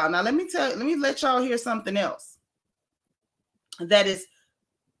take a while. Now, let me let y'all hear something else. That is,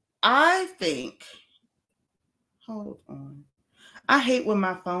 I think, hold on. I hate when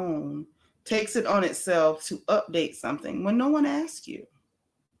my phone takes it on itself to update something when no one asks you.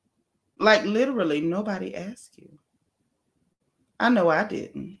 Like, literally, nobody asked you. I know I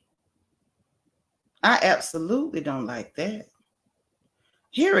didn't. I absolutely don't like that.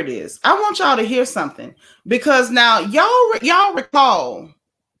 Here it is. I want y'all to hear something, because now y'all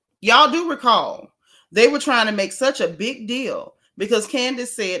do recall, they were trying to make such a big deal because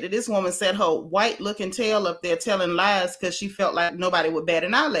Candace said that this woman set her white looking tail up there telling lies because she felt like nobody would bat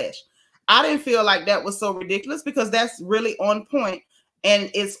an eyelash. I didn't feel like that was so ridiculous, because that's really on point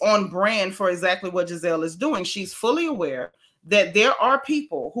and it's on brand for exactly what Gizelle is doing. She's fully aware that there are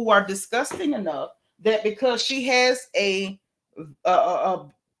people who are disgusting enough that because she has a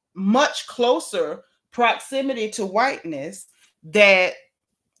much closer proximity to whiteness, that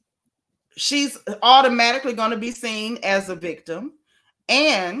she's automatically going to be seen as a victim,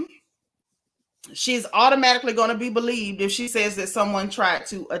 and she's automatically going to be believed if she says that someone tried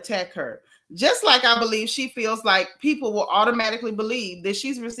to attack her. Just like I believe she feels like people will automatically believe that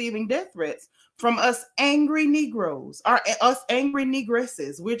she's receiving death threats from us angry Negroes, or us angry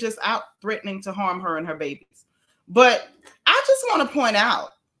Negresses. We're just out threatening to harm her and her babies. But I just want to point out,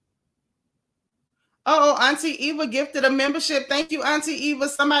 oh, Auntie Eva gifted a membership. Thank you, Auntie Eva.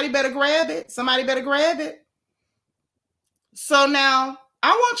 Somebody better grab it. Somebody better grab it. So now I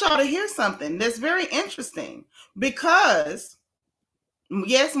want y'all to hear something that's very interesting, because,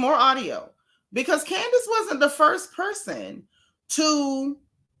 yes, more audio, because Candace wasn't the first person to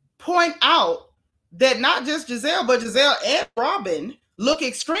point out that not just Gizelle, but Gizelle and Robin look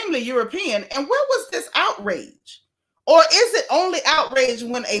extremely European. And where was this outrage? Or is it only outrage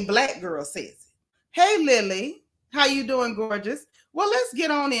when a Black girl says it? Hey, Lily, how you doing, gorgeous? Well, let's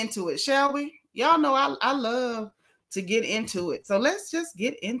get on into it, shall we? Y'all know I love to get into it. So let's just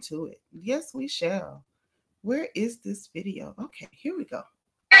get into it. Yes, we shall. Where is this video? Okay, here we go.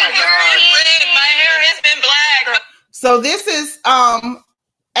 My hair has been black. So this is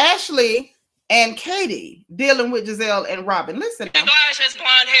Ashley and Katie dealing with Gizelle and Robin. Listen. Flash has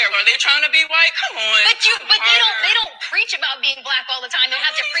blonde hair. Are they trying to be white? Come on. But they don't preach about being black all the time. They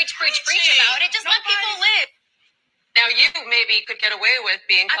have to preach about it. Just let people live. Now you maybe could get away with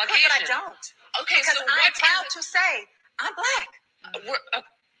being Caucasian. But I don't. Okay, because so I'm proud to say I'm black.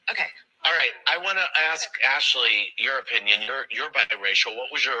 Okay. All right, I want to ask Ashley your opinion. You're biracial.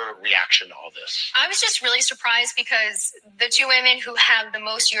 What was your reaction to all this? I was just really surprised because the two women who have the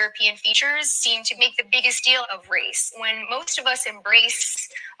most European features seem to make the biggest deal of race. When most of us embrace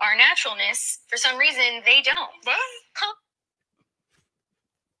our naturalness, for some reason, they don't. What?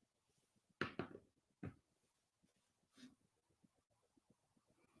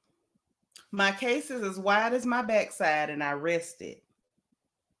 My case is as wide as my backside, and I rest it.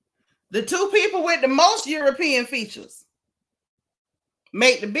 The two people with the most European features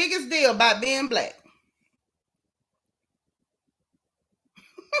make the biggest deal about being black.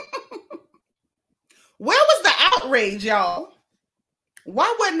 Where was the outrage, y'all?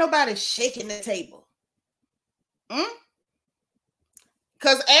 Why wasn't nobody shaking the table?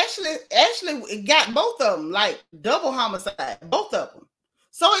 Because Ashley got both of them, like double homicide, both of them.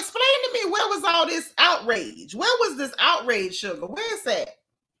 So explain to me, where was all this outrage? Where was this outrage, sugar? Where is that?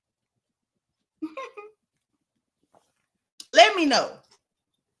 Let me know.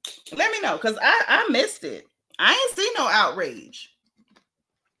 Let me know, because I missed it. I ain't see no outrage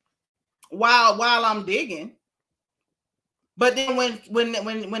while I'm digging. But then when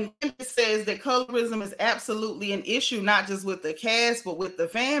it says that colorism is absolutely an issue, not just with the cast, but with the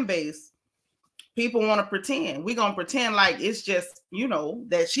fan base, people want to pretend. We're going to pretend like it's just, you know,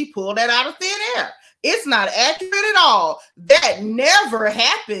 that she pulled that out of thin air. It's not accurate at all. That never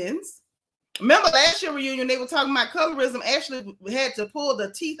happens. Remember last year reunion, they were talking about colorism. Ashley had to pull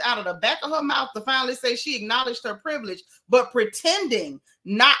the teeth out of the back of her mouth to finally say she acknowledged her privilege, but pretending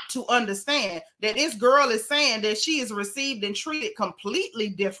not to understand that this girl is saying that she is received and treated completely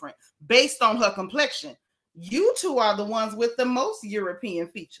different based on her complexion. You two are the ones with the most European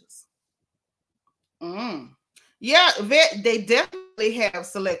features. Yeah, they definitely have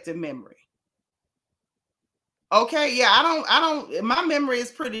selective memory. Okay, yeah, I don't, my memory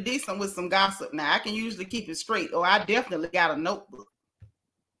is pretty decent with some gossip now. I can usually keep it straight, or I definitely got a notebook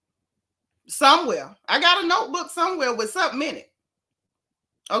somewhere. I got a notebook somewhere with something in it.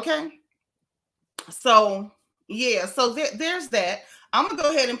 Okay, so yeah, so there's that. I'm gonna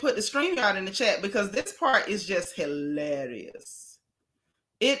go ahead and put the StreamYard in the chat because this part is just hilarious.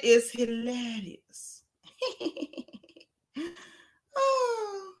 It is hilarious.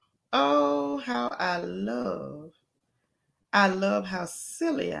 Oh, how I love how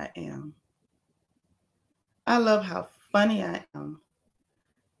silly I am. I love how funny I am.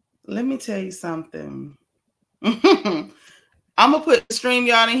 Let me tell you something. I'm going to put the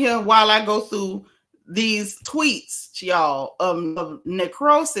StreamYard in here while I go through these tweets, y'all, of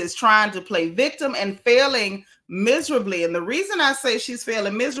necrosis trying to play victim and failing miserably. And the reason I say she's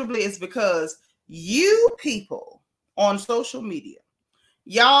failing miserably is because you people on social media,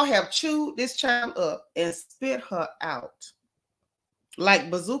 y'all have chewed this child up and spit her out like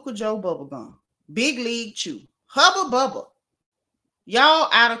Bazooka Joe bubblegum. Big League Chew. Hubba Bubba. Y'all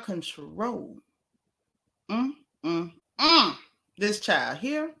out of control. This child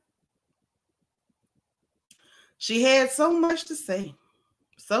here. She had so much to say.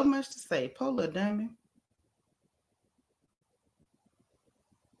 So much to say. Poor little dummy.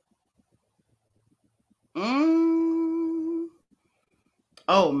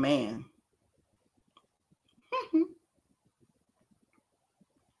 Oh, man.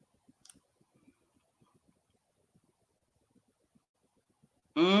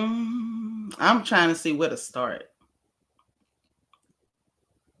 I'm trying to see where to start.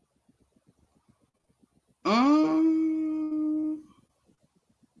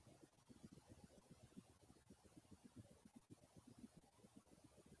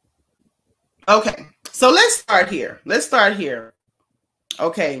 Okay, so let's start here.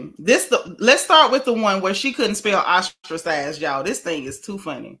 Okay, let's start with the one where she couldn't spell ostracized, y'all. This thing is too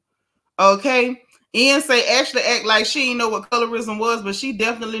funny. Okay, Ian say Ashley act like she didn't know what colorism was, but she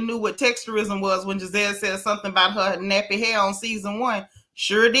definitely knew what texturism was when Gizelle said something about her nappy hair on season 1.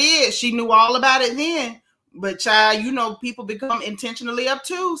 Sure did. She knew all about it then. But child, you know, people become intentionally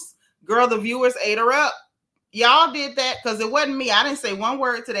obtuse. Girl, the viewers ate her up. Y'all did that because it wasn't me. I didn't say one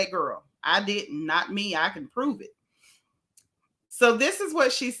word to that girl. I did, not me. I can prove it. So this is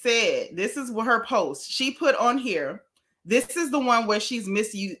what she said. This is what her post. She put on here. This is the one where she's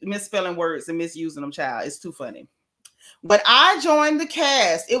misspelling words and misusing them, child. It's too funny. When I joined the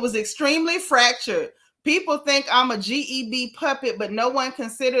cast, it was extremely fractured. People think I'm a GEB puppet, but no one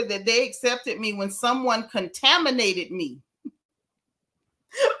considered that they accepted me when someone contaminated me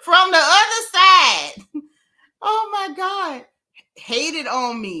from the other side. Oh my God. Hated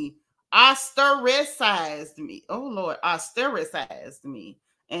on me. Ostracized me. Oh Lord, ostracized me.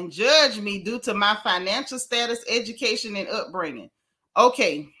 And judge me due to my financial status, education, and upbringing.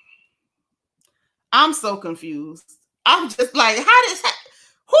 Okay. I'm so confused. I'm just like, who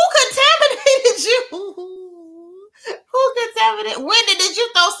contaminated you? Who contaminated? When did you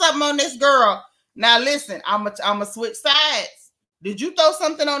throw something on this girl? Now listen, I'm a switch sides. Did you throw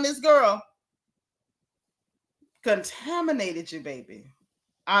something on this girl? Contaminated you, baby.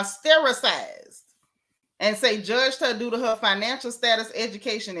 Ostracized. And say judged her due to her financial status,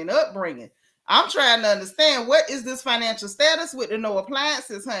 education, and upbringing. I'm trying to understand, what is this financial status with the no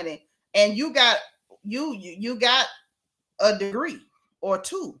appliances, honey? And you got you got a degree or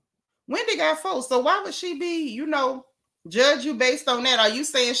 2. Wendy got 4. So why would she be, you know, judge you based on that? Are you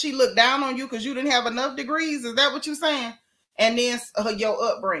saying she looked down on you because you didn't have enough degrees? Is that what you're saying? And then your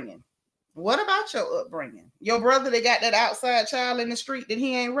upbringing. What about your upbringing? Your brother that got that outside child in the street that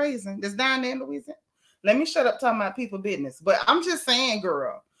he ain't raising, that's down there in Louisiana? Let me shut up talking about people business. But I'm just saying,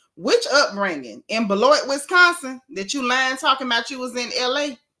 girl, which upbringing? In Beloit, Wisconsin, that you lying talking about you was in LA?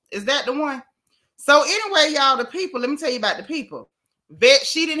 Is that the one? So anyway, y'all, the people, let me tell you about the people.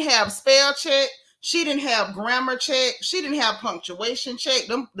 She didn't have spell check. She didn't have grammar check. She didn't have punctuation check.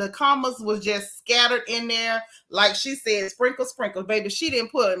 The commas was just scattered in there. Like she said, sprinkle, sprinkle, baby. She did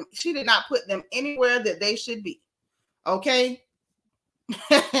not put them anywhere that they should be. Okay?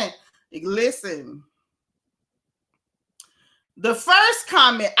 Listen. The first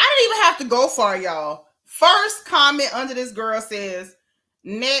comment, I didn't even have to go far, y'all. First comment under this girl says,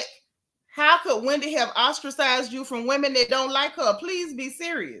 Nick, how could Wendy have ostracized you from women that don't like her? Please be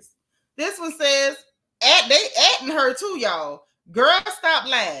serious. This one says, they atting her too, y'all. Girl, stop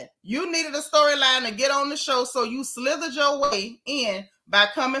lying. You needed a storyline to get on the show, so you slithered your way in by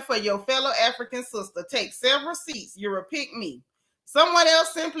coming for your fellow African sister. Take several seats. You're a pick me. Someone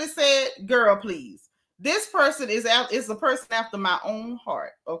else simply said, girl, please. This person is a person after my own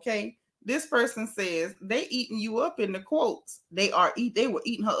heart, okay? This person says they eating you up in the quotes. They were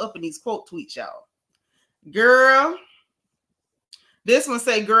eating her up in these quote tweets, y'all. Girl, this one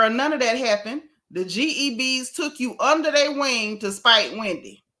say, girl, none of that happened. The GEBs took you under their wing to spite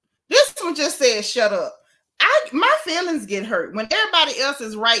Wendy. This one just said, shut up. My feelings get hurt when everybody else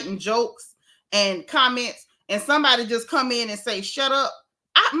is writing jokes and comments and somebody just come in and say, shut up.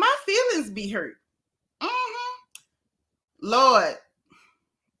 My feelings be hurt. Lord.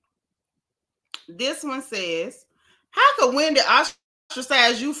 This one says, how could Wendy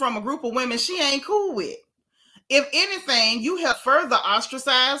ostracize you from a group of women she ain't cool with? If anything, you have further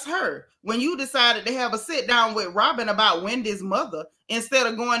ostracized her when you decided to have a sit down with Robin about Wendy's mother instead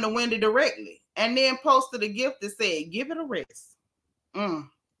of going to Wendy directly, and then posted a gift that said, give it a rest.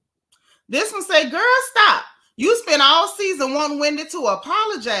 This one say, girl, stop. You spent all season wanting Wendy to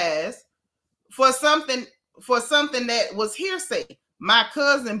apologize for something that was hearsay. My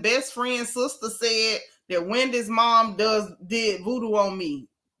cousin, best friend, sister said that Wendy's mom did voodoo on me.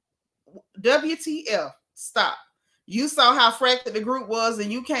 WTF. Stop. You saw how fractured the group was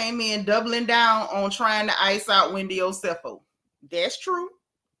and you came in doubling down on trying to ice out Wendy Osefo. That's true.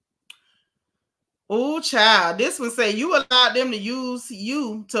 Oh, child. This one say you allowed them to use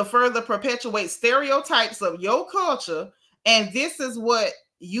you to further perpetuate stereotypes of your culture, and this is what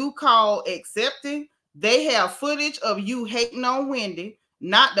you call accepting. They have footage of you hating on Wendy,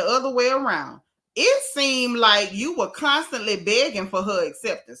 not the other way around. It seemed like you were constantly begging for her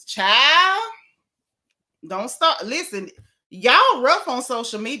acceptance. Child, don't stop. Listen, y'all rough on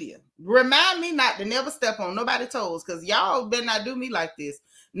social media. Remind me not to never step on nobody's toes, because y'all better not do me like this.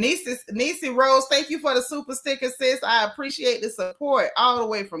 Nisi Rose, thank you for the super sticker, sis. I appreciate the support all the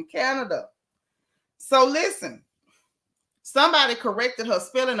way from Canada. So listen, somebody corrected her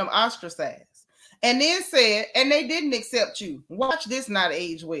spelling of ostracized. And then said, and they didn't accept you. Watch this not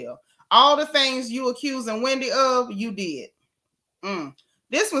age well. All the things you accusing Wendy of, you did.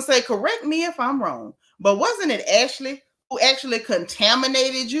 This one say, correct me if I'm wrong, but wasn't it Ashley who actually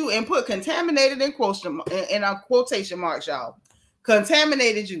contaminated you, and put contaminated in quotation marks, y'all?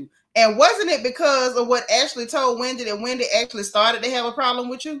 Contaminated you. And wasn't it because of what Ashley told Wendy that Wendy actually started to have a problem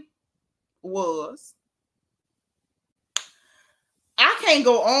with you? Was. I can't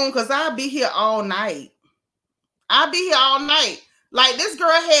go on because I'll be here all night. Like, this girl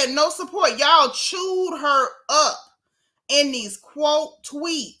had no support. Y'all chewed her up in these quote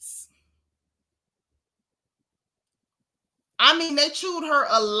tweets. I mean, they chewed her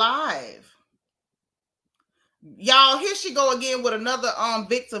alive. Y'all, here she go again with another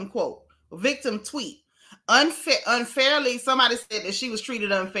victim tweet. Unfairly, somebody said that she was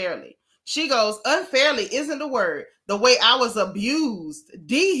treated unfairly. She goes, unfairly isn't the word. The way I was abused,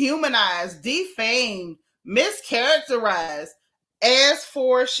 dehumanized, defamed, mischaracterized. As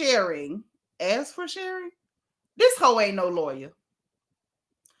for sharing, this hoe ain't no lawyer.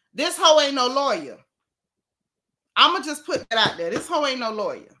 I'ma just put that out there. This hoe ain't no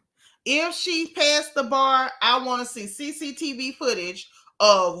lawyer. If she passed the bar, I want to see CCTV footage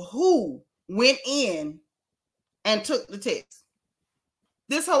of who went in and took the text.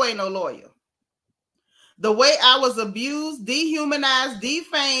 This hoe ain't no lawyer. The way I was abused, dehumanized,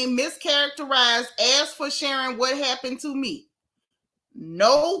 defamed, mischaracterized, as for sharing what happened to me.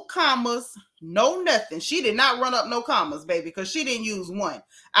 No commas, no nothing. She did not run up no commas, baby, because she didn't use one.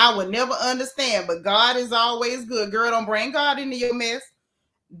 I would never understand, but God is always good. Girl, don't bring God into your mess.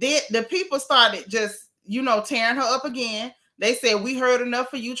 The people started just, tearing her up again. They said, we heard enough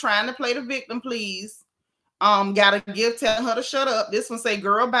for you trying to play the victim, please. Got a gift telling her to shut up. This one say,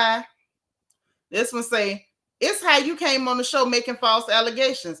 girl, bye. This one say, it's how you came on the show making false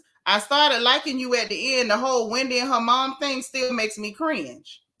allegations. I started liking you at the end. The whole Wendy and her mom thing still makes me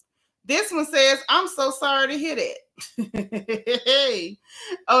cringe. This one says, I'm so sorry to hear that.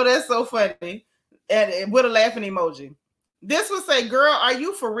 Oh, that's so funny. And with a laughing emoji. This one say, girl, are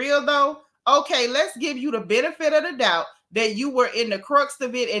you for real though? okay, let's give you the benefit of the doubt that you were in the crux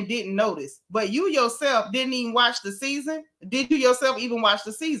of it and didn't notice. But you yourself didn't even watch the season. Did you yourself even watch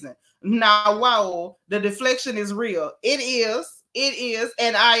the season? Now, wow, the deflection is real. It is,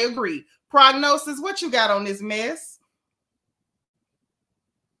 and I agree. Prognosis, what you got on this mess?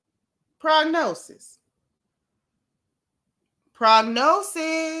 Prognosis.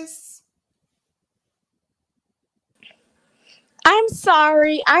 I'm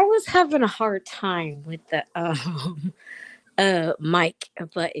sorry. I was having a hard time with the mic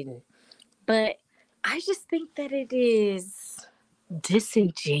button. But I just think that it is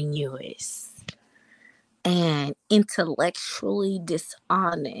disingenuous and intellectually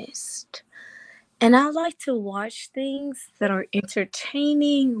dishonest. And I like to watch things that are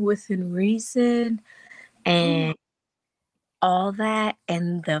entertaining within reason and all that.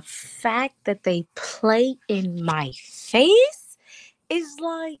 And the fact that they play in my face is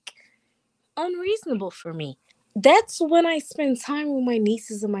like unreasonable for me. That's when I spend time with my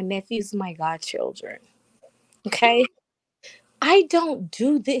nieces and my nephews and my godchildren. Okay? I don't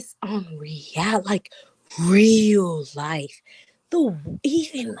do this on real life.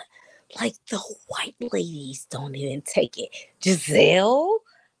 Even the white ladies don't even take it. Gizelle,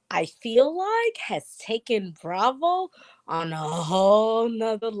 I feel like, has taken Bravo on a whole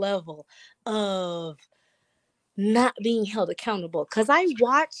nother level of not being held accountable. Because I'm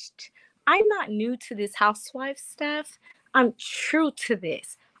not new to this housewife stuff. I'm true to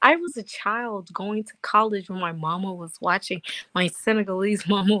this. I was a child going to college when my Senegalese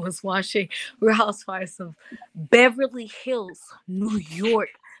mama was watching Real Housewives of Beverly Hills, New York.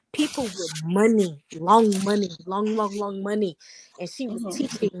 People with money, long money. And she was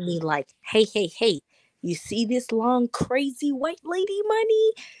teaching me hey, you see this long, crazy white lady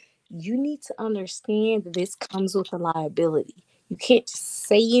money? You need to understand that this comes with a liability. You can't just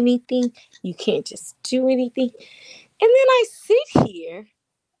say anything. You can't just do anything. And then I sit here.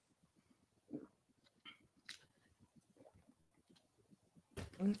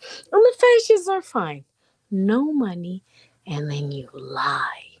 And the faces are fine. No money. And then you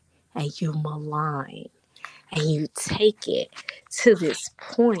lie. And you malign. And you take it to this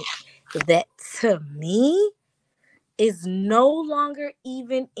point that, to me, is no longer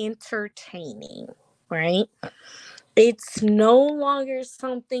even entertaining. Right? It's no longer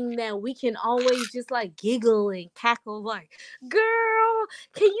something that we can always just giggle and cackle girl,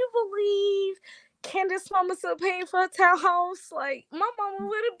 can you believe Candace's mama still paying for a townhouse? My mama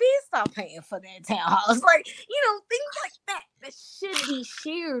would have been stopped paying for that townhouse. Things like that should be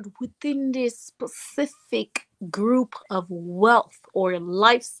shared within this specific group of wealth or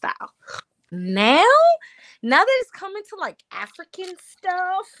lifestyle. Now that it's coming to African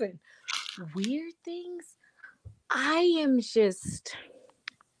stuff and weird things, I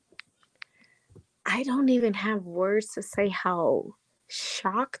don't even have words to say how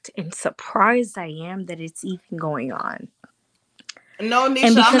shocked and surprised I am that it's even going on. No, Nisha,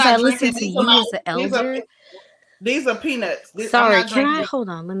 and because I'm not I drinking. listen to you as an elder. These are peanuts. Sorry, can I hold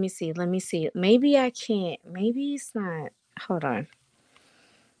on? Let me see. Maybe I can't. Maybe it's not. Hold on.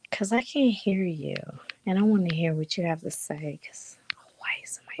 Because I can't hear you. And I want to hear what you have to say. Why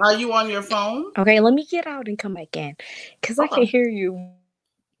is my... Are you on your phone? Okay, let me get out and come back in. Because I can hear you.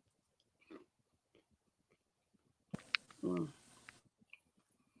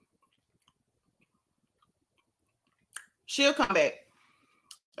 She'll come back.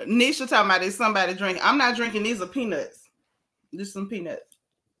 Nisha talking about is somebody drinking. I'm not drinking. These are peanuts. Just some peanuts.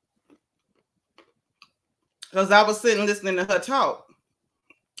 Because I was sitting listening to her talk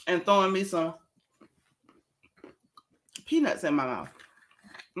and throwing me some peanuts in my mouth.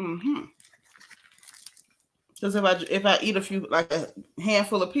 Because if I eat a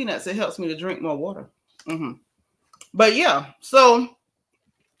handful of peanuts, it helps me to drink more water. But yeah, so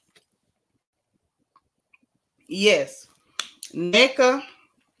yes, NNeka,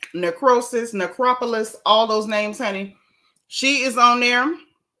 necrosis, necropolis, all those names, honey. She is on there.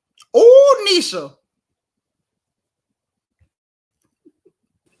 Oh, Nisha.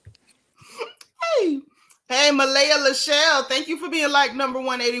 Hey, Malaya Lachelle, thank you for being number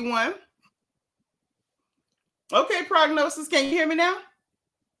 181. Okay, prognosis, can you hear me now?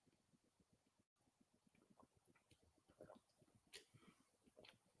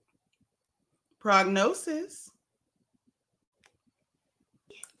 Prognosis.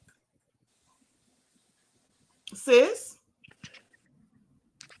 Sis?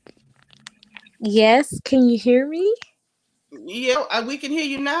 Yes, can you hear me? Yeah, we can hear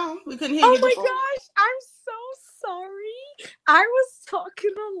you now. We couldn't hear you before. Oh my gosh, I'm so sorry. I was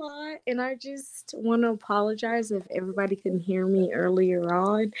talking a lot, and I just want to apologize if everybody couldn't hear me earlier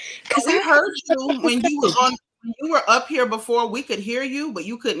on. Because we heard you when you were up here before. We could hear you, but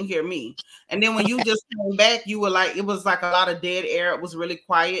you couldn't hear me. And then when you just came back, you were like, it was like a lot of dead air. It was really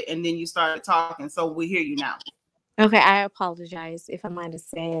quiet, and then you started talking. So we hear you now. Okay, I apologize if I might have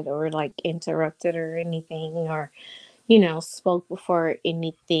said or like interrupted or anything, or spoke before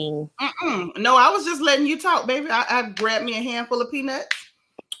anything. No, I was just letting you talk, baby. I grabbed me a handful of peanuts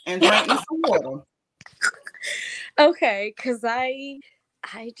and drank me some water. Okay, because I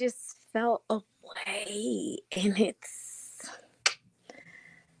just felt a way, and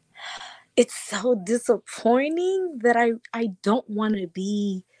it's so disappointing that I don't want to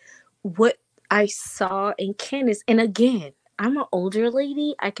be what I saw in Candace. And again, I'm an older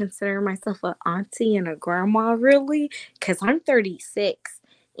lady. I consider myself an auntie and a grandma, really, because I'm 36.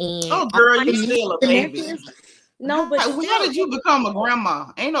 And oh, girl, you still a baby. No, but how did you become a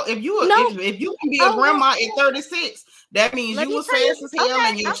grandma? Ain't no if you can be a grandma at 36, that means you was fast as hell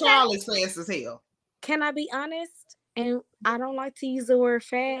and your child is fast as hell. Can I be honest? And I don't like to use the word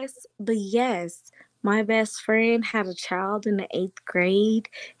fast, but yes, my best friend had a child in the 8th grade,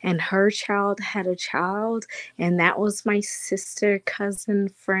 and her child had a child, and that was my sister, cousin,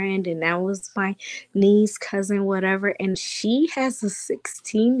 friend, and that was my niece, cousin, whatever, and she has a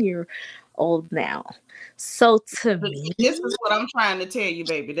 16-year-old now. So to me, this is what I'm trying to tell you,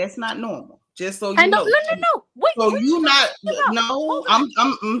 baby. That's not normal. Just so you know. No. Wait. So you not no.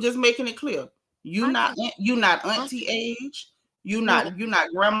 I'm just making it clear. You not auntie age. You not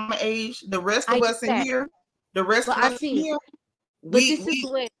grandma age. The rest of us in here. The rest of us in here. This is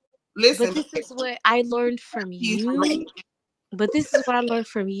what I learned from you. But this is what I learned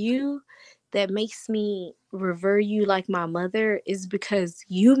from you that makes me revere you like my mother, is because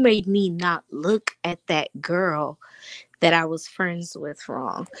you made me not look at that girl that I was friends with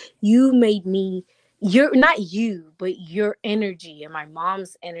wrong. You made me, not you, but your energy and my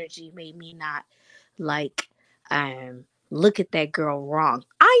mom's energy made me not look at that girl wrong.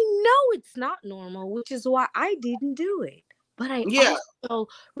 I know it's not normal, which is why I didn't do it. But I also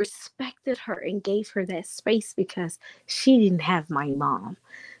respected her and gave her that space because she didn't have my mom.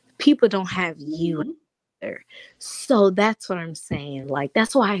 People don't have you either. So that's what I'm saying. Like,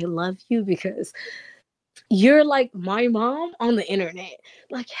 that's why I love you, because you're like my mom on the internet.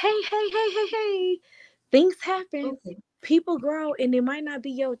 Like, hey. Things happen. Okay. People grow, and it might not be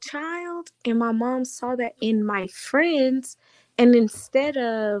your child. And my mom saw that in my friends. And instead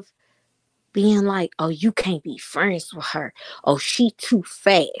of being like, oh, you can't be friends with her. Oh, she too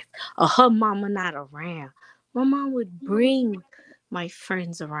fast. Or her mama not around. My mom would bring my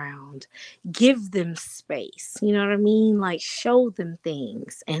friends around, give them space. You know what I mean? Like, show them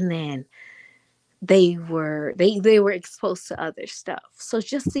things. And then they were exposed to other stuff. So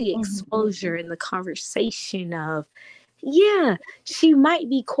just the exposure and the conversation of, yeah, she might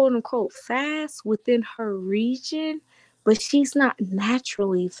be quote unquote fast within her region, but she's not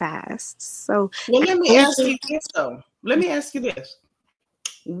naturally fast. So let me ask you this though. Let me ask you this.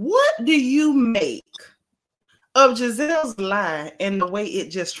 What do you make of Gizelle's lie and the way it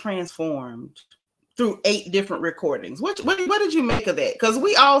just transformed through 8 different recordings? What did you make of that? Because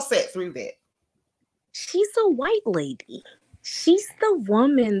we all sat through that. She's a white lady. She's the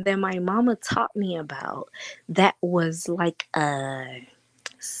woman that my mama taught me about that was like a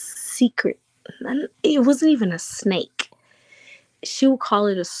secret. It wasn't even a snake. She would call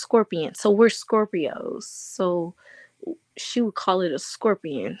it a scorpion. So we're Scorpios. So she would call it a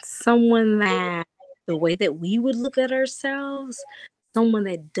scorpion. Someone that the way that we would look at ourselves, someone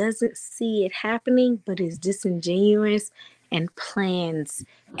that doesn't see it happening but is disingenuous and plans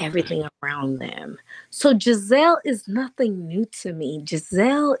everything around them. So Gizelle is nothing new to me.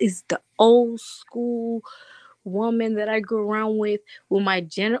 Gizelle is the old school woman that I grew around with my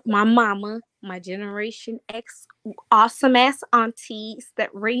mama, my Generation X awesome ass aunties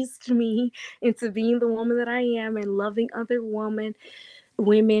that raised me into being the woman that I am and loving other women.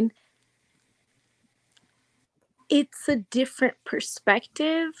 It's a different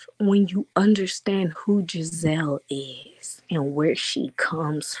perspective when you understand who Gizelle is and where she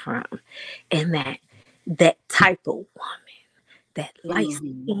comes from, and that type of woman, that light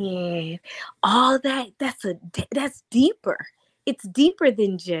skin, all that's deeper. It's deeper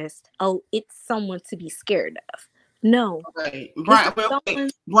than just, oh, it's someone to be scared of. No. Okay.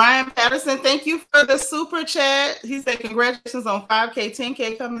 Brian Patterson, thank you for the super chat. He said, congratulations on 5K,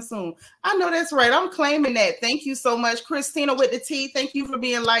 10K coming soon. I know that's right. I'm claiming that. Thank you so much. Christina with the T, thank you for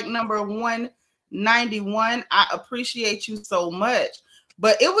being like number 191. I appreciate you so much.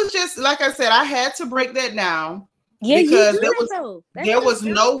 But it was just, like I said, I had to break that down. Yeah, because there was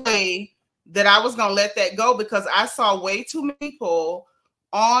no way that I was gonna let that go, because I saw way too many people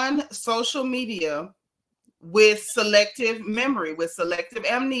on social media with selective memory, with selective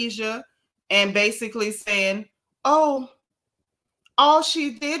amnesia, and basically saying, oh, all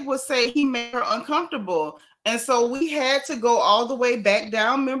she did was say he made her uncomfortable. And so we had to go all the way back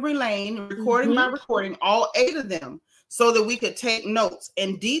down memory lane, recording by recording, all 8 of them, so that we could take notes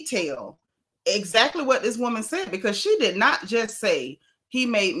and detail exactly what this woman said, because she did not just say he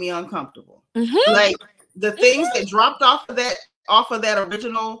made me uncomfortable. Like the things that dropped off of that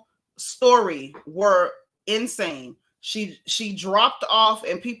original story were insane. She dropped off,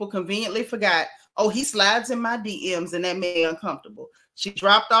 and people conveniently forgot, oh, he slides in my DMs and that made me uncomfortable. She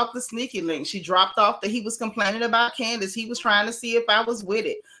dropped off the sneaky link. She dropped off that he was complaining about Candace. He was trying to see if I was with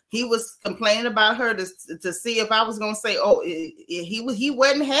it. He was complaining about her to see if I was going to say, oh, he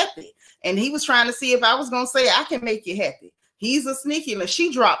wasn't happy. And he was trying to see if I was going to say, I can make you happy. He's a sneaky link.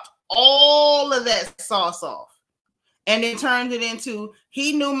 She dropped all of that sauce off and then turned it into,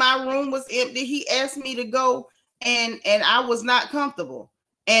 he knew my room was empty. He asked me to go and I was not comfortable.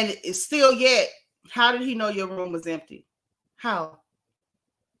 And it's still yet, how did he know your room was empty? How?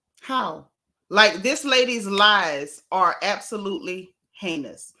 Like, this lady's lies are absolutely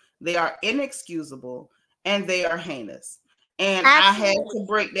heinous. They are inexcusable and they are heinous. And absolutely. I had to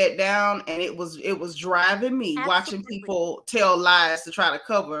break that down, and it was driving me watching people tell lies to try to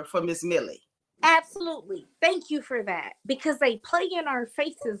cover for Miss Millie. Absolutely. Thank you for that, because they play in our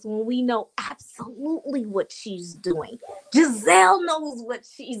faces when we know absolutely what she's doing. Gizelle knows what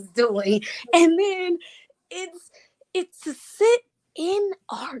she's doing. And then it's to sit in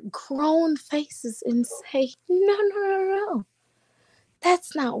our grown faces and say, no.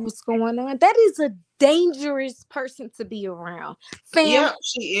 That's not what's going on. That is a dangerous person to be around. Yeah,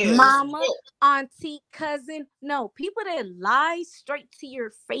 she is. Mama, auntie, cousin. No, people that lie straight to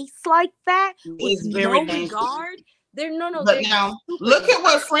your face like that with no regard. But now, look at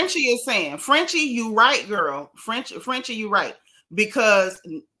what Frenchie is saying. Frenchie, you right, girl. Frenchie, you right. Because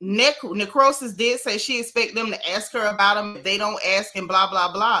Necrosis did say she expect them to ask her about him. If they don't ask him, blah,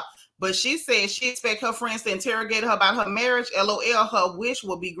 blah, blah. But she said she expect her friends to interrogate her about her marriage. LOL, her wish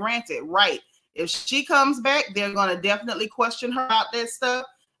will be granted. Right. If she comes back, they're going to definitely question her about that stuff,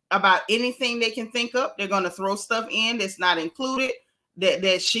 about anything they can think of. They're going to throw stuff in that's not included,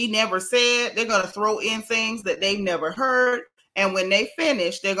 that she never said. They're going to throw in things that they've never heard. And when they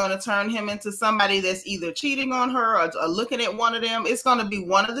finish, they're going to turn him into somebody that's either cheating on her or looking at one of them. It's going to be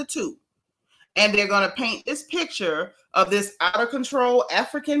one of the two. And they're going to paint this picture of this out of control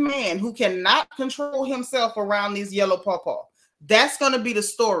African man who cannot control himself around these yellow pawpaw. That's going to be the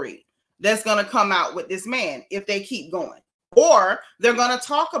story that's going to come out with this man if they keep going. Or they're going to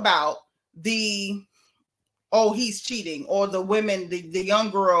talk about he's cheating, or the women, the young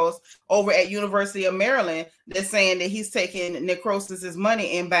girls over at University of Maryland that's saying that he's taking Necrosis's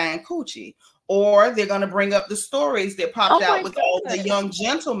money and buying coochie. Or they're going to bring up the stories that popped out with all the young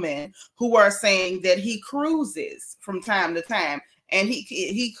gentlemen who are saying that he cruises from time to time and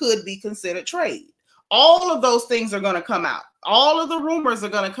he could be considered trade. All of those things are going to come out. All of the rumors are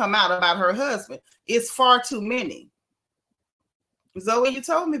going to come out about her husband. It's far too many. Zoe, you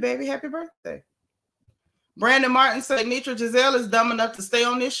told me, baby, happy birthday. Brandon Martin said, Nitra, Gizelle is dumb enough to stay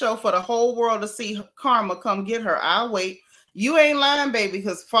on this show for the whole world to see karma come get her. I'll wait. You ain't lying, baby,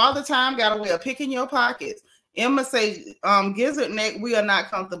 because Father Time got a way of picking your pockets. Emma say, Gizzard Neck, we are not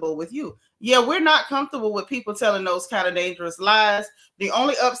comfortable with you. Yeah, we're not comfortable with people telling those kind of dangerous lies. The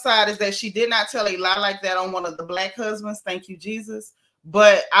only upside is that she did not tell a lie like that on one of the black husbands. Thank you, Jesus.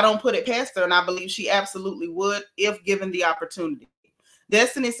 But I don't put it past her, and I believe she absolutely would if given the opportunity.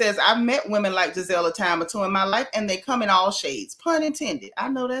 Destiny says, I've met women like Gizelle a time or two in my life, and they come in all shades. Pun intended. I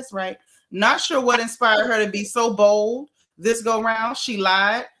know that's right. Not sure what inspired her to be so bold. This go round, she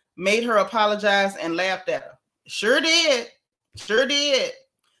lied, made her apologize, and laughed at her. Sure did.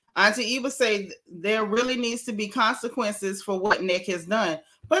 Auntie Eva say there really needs to be consequences for what Nick has done,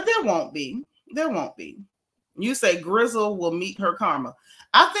 but there won't be. You say Grizzle will meet her karma.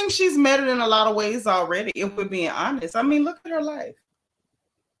 I think she's met it in a lot of ways already, if we're being honest. I mean, look at her life.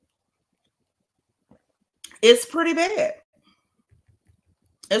 It's pretty bad.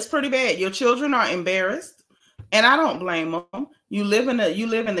 Your children are embarrassed. And I don't blame them. You live in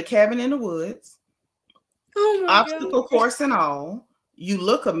the cabin in the woods. Obstacle course and all. You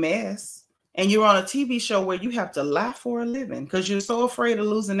look a mess. And you're on a TV show where you have to lie for a living because you're so afraid of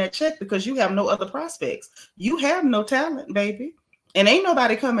losing that check because you have no other prospects. You have no talent, baby. And ain't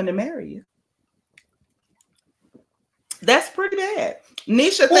nobody coming to marry you. That's pretty bad.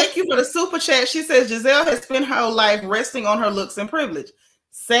 Nisha, thank you for the super chat. She says Gizelle has spent her life resting on her looks and privilege.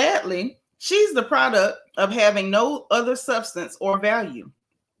 Sadly, she's the product of having no other substance or value.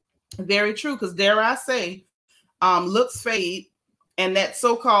 Very true, because dare I say, looks fade, and that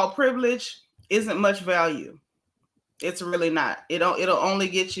so-called privilege isn't much value. It's really not. It'll only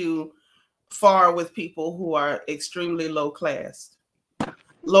get you far with people who are extremely low class.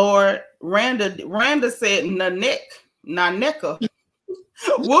 Lord, Randa said NNeka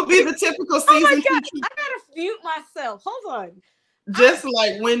will be the typical season. Oh my God, I gotta mute myself. Hold on. Just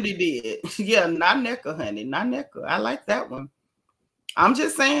like Wendy did. Yeah, NNeka, honey. NNeka. I like that one. I'm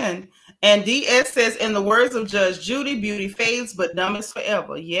just saying. And DS says, in the words of Judge Judy, beauty fades, but dumb is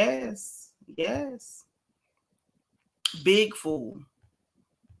forever. Yes. Yes. Big fool.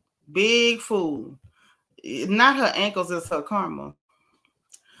 Big fool. Not her ankles, it's her karma.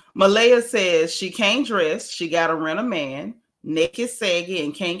 Malaya says she can't dress. She got to rent a man. Neck is saggy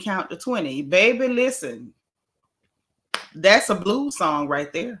and can't count to 20. Baby, listen. That's a blues song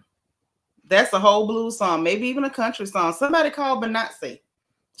right there. That's a whole blues song. Maybe even a country song. Somebody called Beyonce.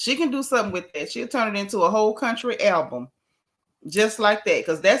 She can do something with that. She'll turn it into a whole country album. Just like that.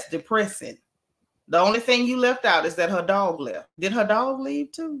 Because that's depressing. The only thing you left out is that her dog left. Did her dog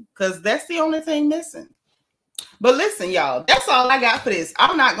leave too? Because that's the only thing missing. But listen, y'all, that's all I got for this.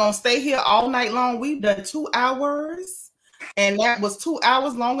 I'm not going to stay here all night long. We've done 2 hours, and that was 2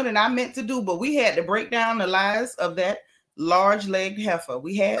 hours longer than I meant to do. But we had to break down the lies of that large-legged heifer.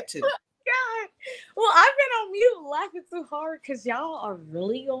 We had to. God. Well, I've been on mute laughing too hard because y'all are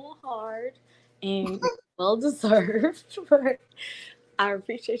really going hard and well-deserved. But I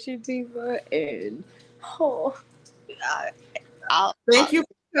appreciate you, Diva, and thank you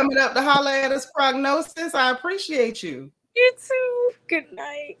for coming up to holler at us, Prognosis. I appreciate you. You too. Good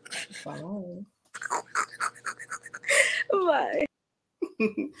night. Bye. Bye.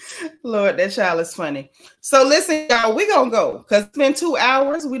 Lord, that child is funny. So listen, y'all, we're going to go because it's been 2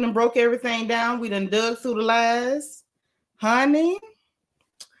 hours. We done broke everything down. We done dug through the lies. Honey,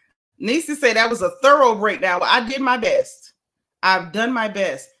 Nisi said that was a thorough breakdown. I did my best. I've done my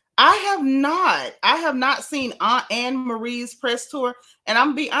best. I have not seen Aunt Anne Marie's press tour. And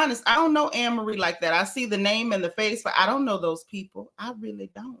I'm be honest, I don't know Anne Marie like that. I see the name and the face, but I don't know those people. I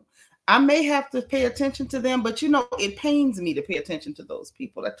really don't. I may have to pay attention to them, but you know, it pains me to pay attention to those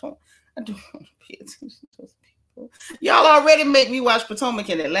people. I don't want to pay attention to those people. Y'all already make me watch Potomac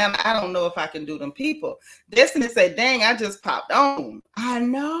in Atlanta. I don't know if I can do them people. Destiny said, dang, I just popped on. I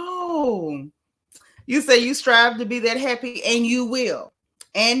know. You say you strive to be that happy, and you will.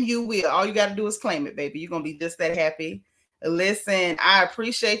 And you will. All you got to do is claim it, baby. You're going to be just that happy. Listen, I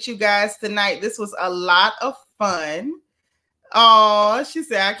appreciate you guys tonight. This was a lot of fun. Oh, she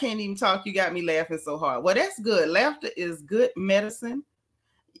said, I can't even talk. You got me laughing so hard. Well, that's good. Laughter is good medicine.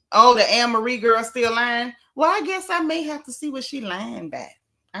 Oh, the Anne Marie girl still lying? Well, I guess I may have to see what she lying back.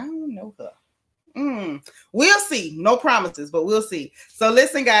 I don't know her. We'll see. No promises, but we'll see. So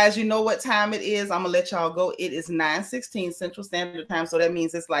listen, guys, you know what time it is. I'm going to let y'all go. It is 9:16 Central Standard Time. So that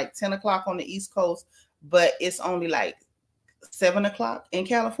means it's like 10 o'clock on the East Coast, but it's only like 7 o'clock in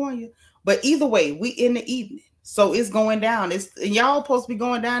California. But either way, we in the evening. So it's going down. Y'all supposed to be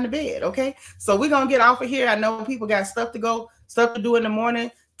going down to bed, okay? So we're going to get off of here. I know people got stuff to do in the morning.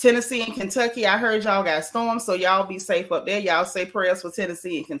 Tennessee and Kentucky, I heard y'all got storms, so y'all be safe up there. Y'all say prayers for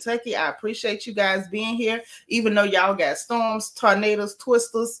Tennessee and Kentucky. I appreciate you guys being here, even though y'all got storms, tornadoes,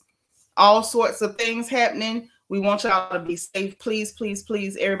 twisters, all sorts of things happening. We want y'all to be safe. Please, please,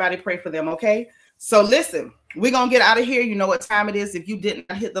 please, everybody pray for them, okay? So listen, we're going to get out of here. You know what time it is. If you did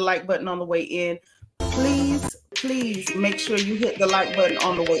not hit the like button on the way in, please make sure you hit the like button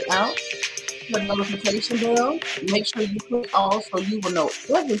on the way out. The notification bell. Make sure you click all so you will know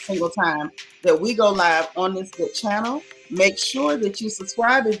every single time that we go live on this good channel. Make sure that you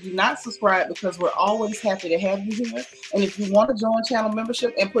subscribe if you're not subscribed, because we're always happy to have you here. And if you want to join channel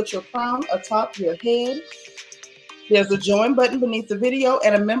membership and put your crown atop your head, there's a join button beneath the video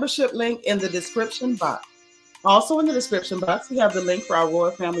and a membership link in the description box. Also in the description box, we have the link for our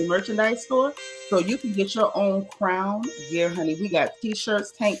Royal Family merchandise store, so you can get your own crown gear, honey. We got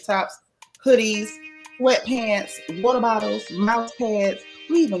t-shirts, tank tops, hoodies, sweatpants, water bottles, mouse pads.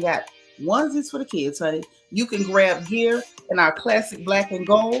 We even got onesies for the kids, honey. You can grab gear in our classic black and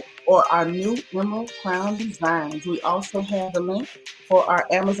gold or our new emerald crown designs. We also have the link for our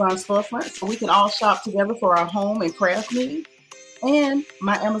Amazon storefront, so we can all shop together for our home and craft needs. And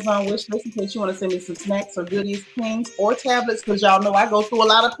my Amazon wish list in case you want to send me some snacks or goodies, pens or tablets, because y'all know I go through a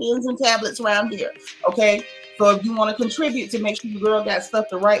lot of pens and tablets around here, okay? So if you want to contribute to make sure your girl got stuff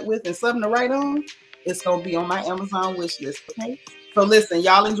to write with and something to write on, It's going to be on my Amazon wish list, okay? So listen,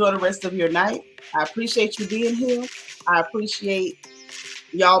 y'all enjoy the rest of your night. I appreciate you being here. I appreciate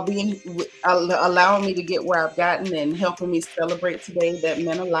y'all being allowing me to get where I've gotten and helping me celebrate today. That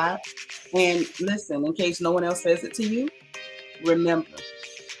meant a lot. And listen, in case no one else says it to you, remember,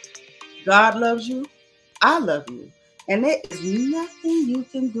 God loves you. I love you. And there is nothing you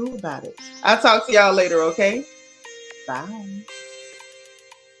can do about it. I'll talk to y'all later, okay? Bye.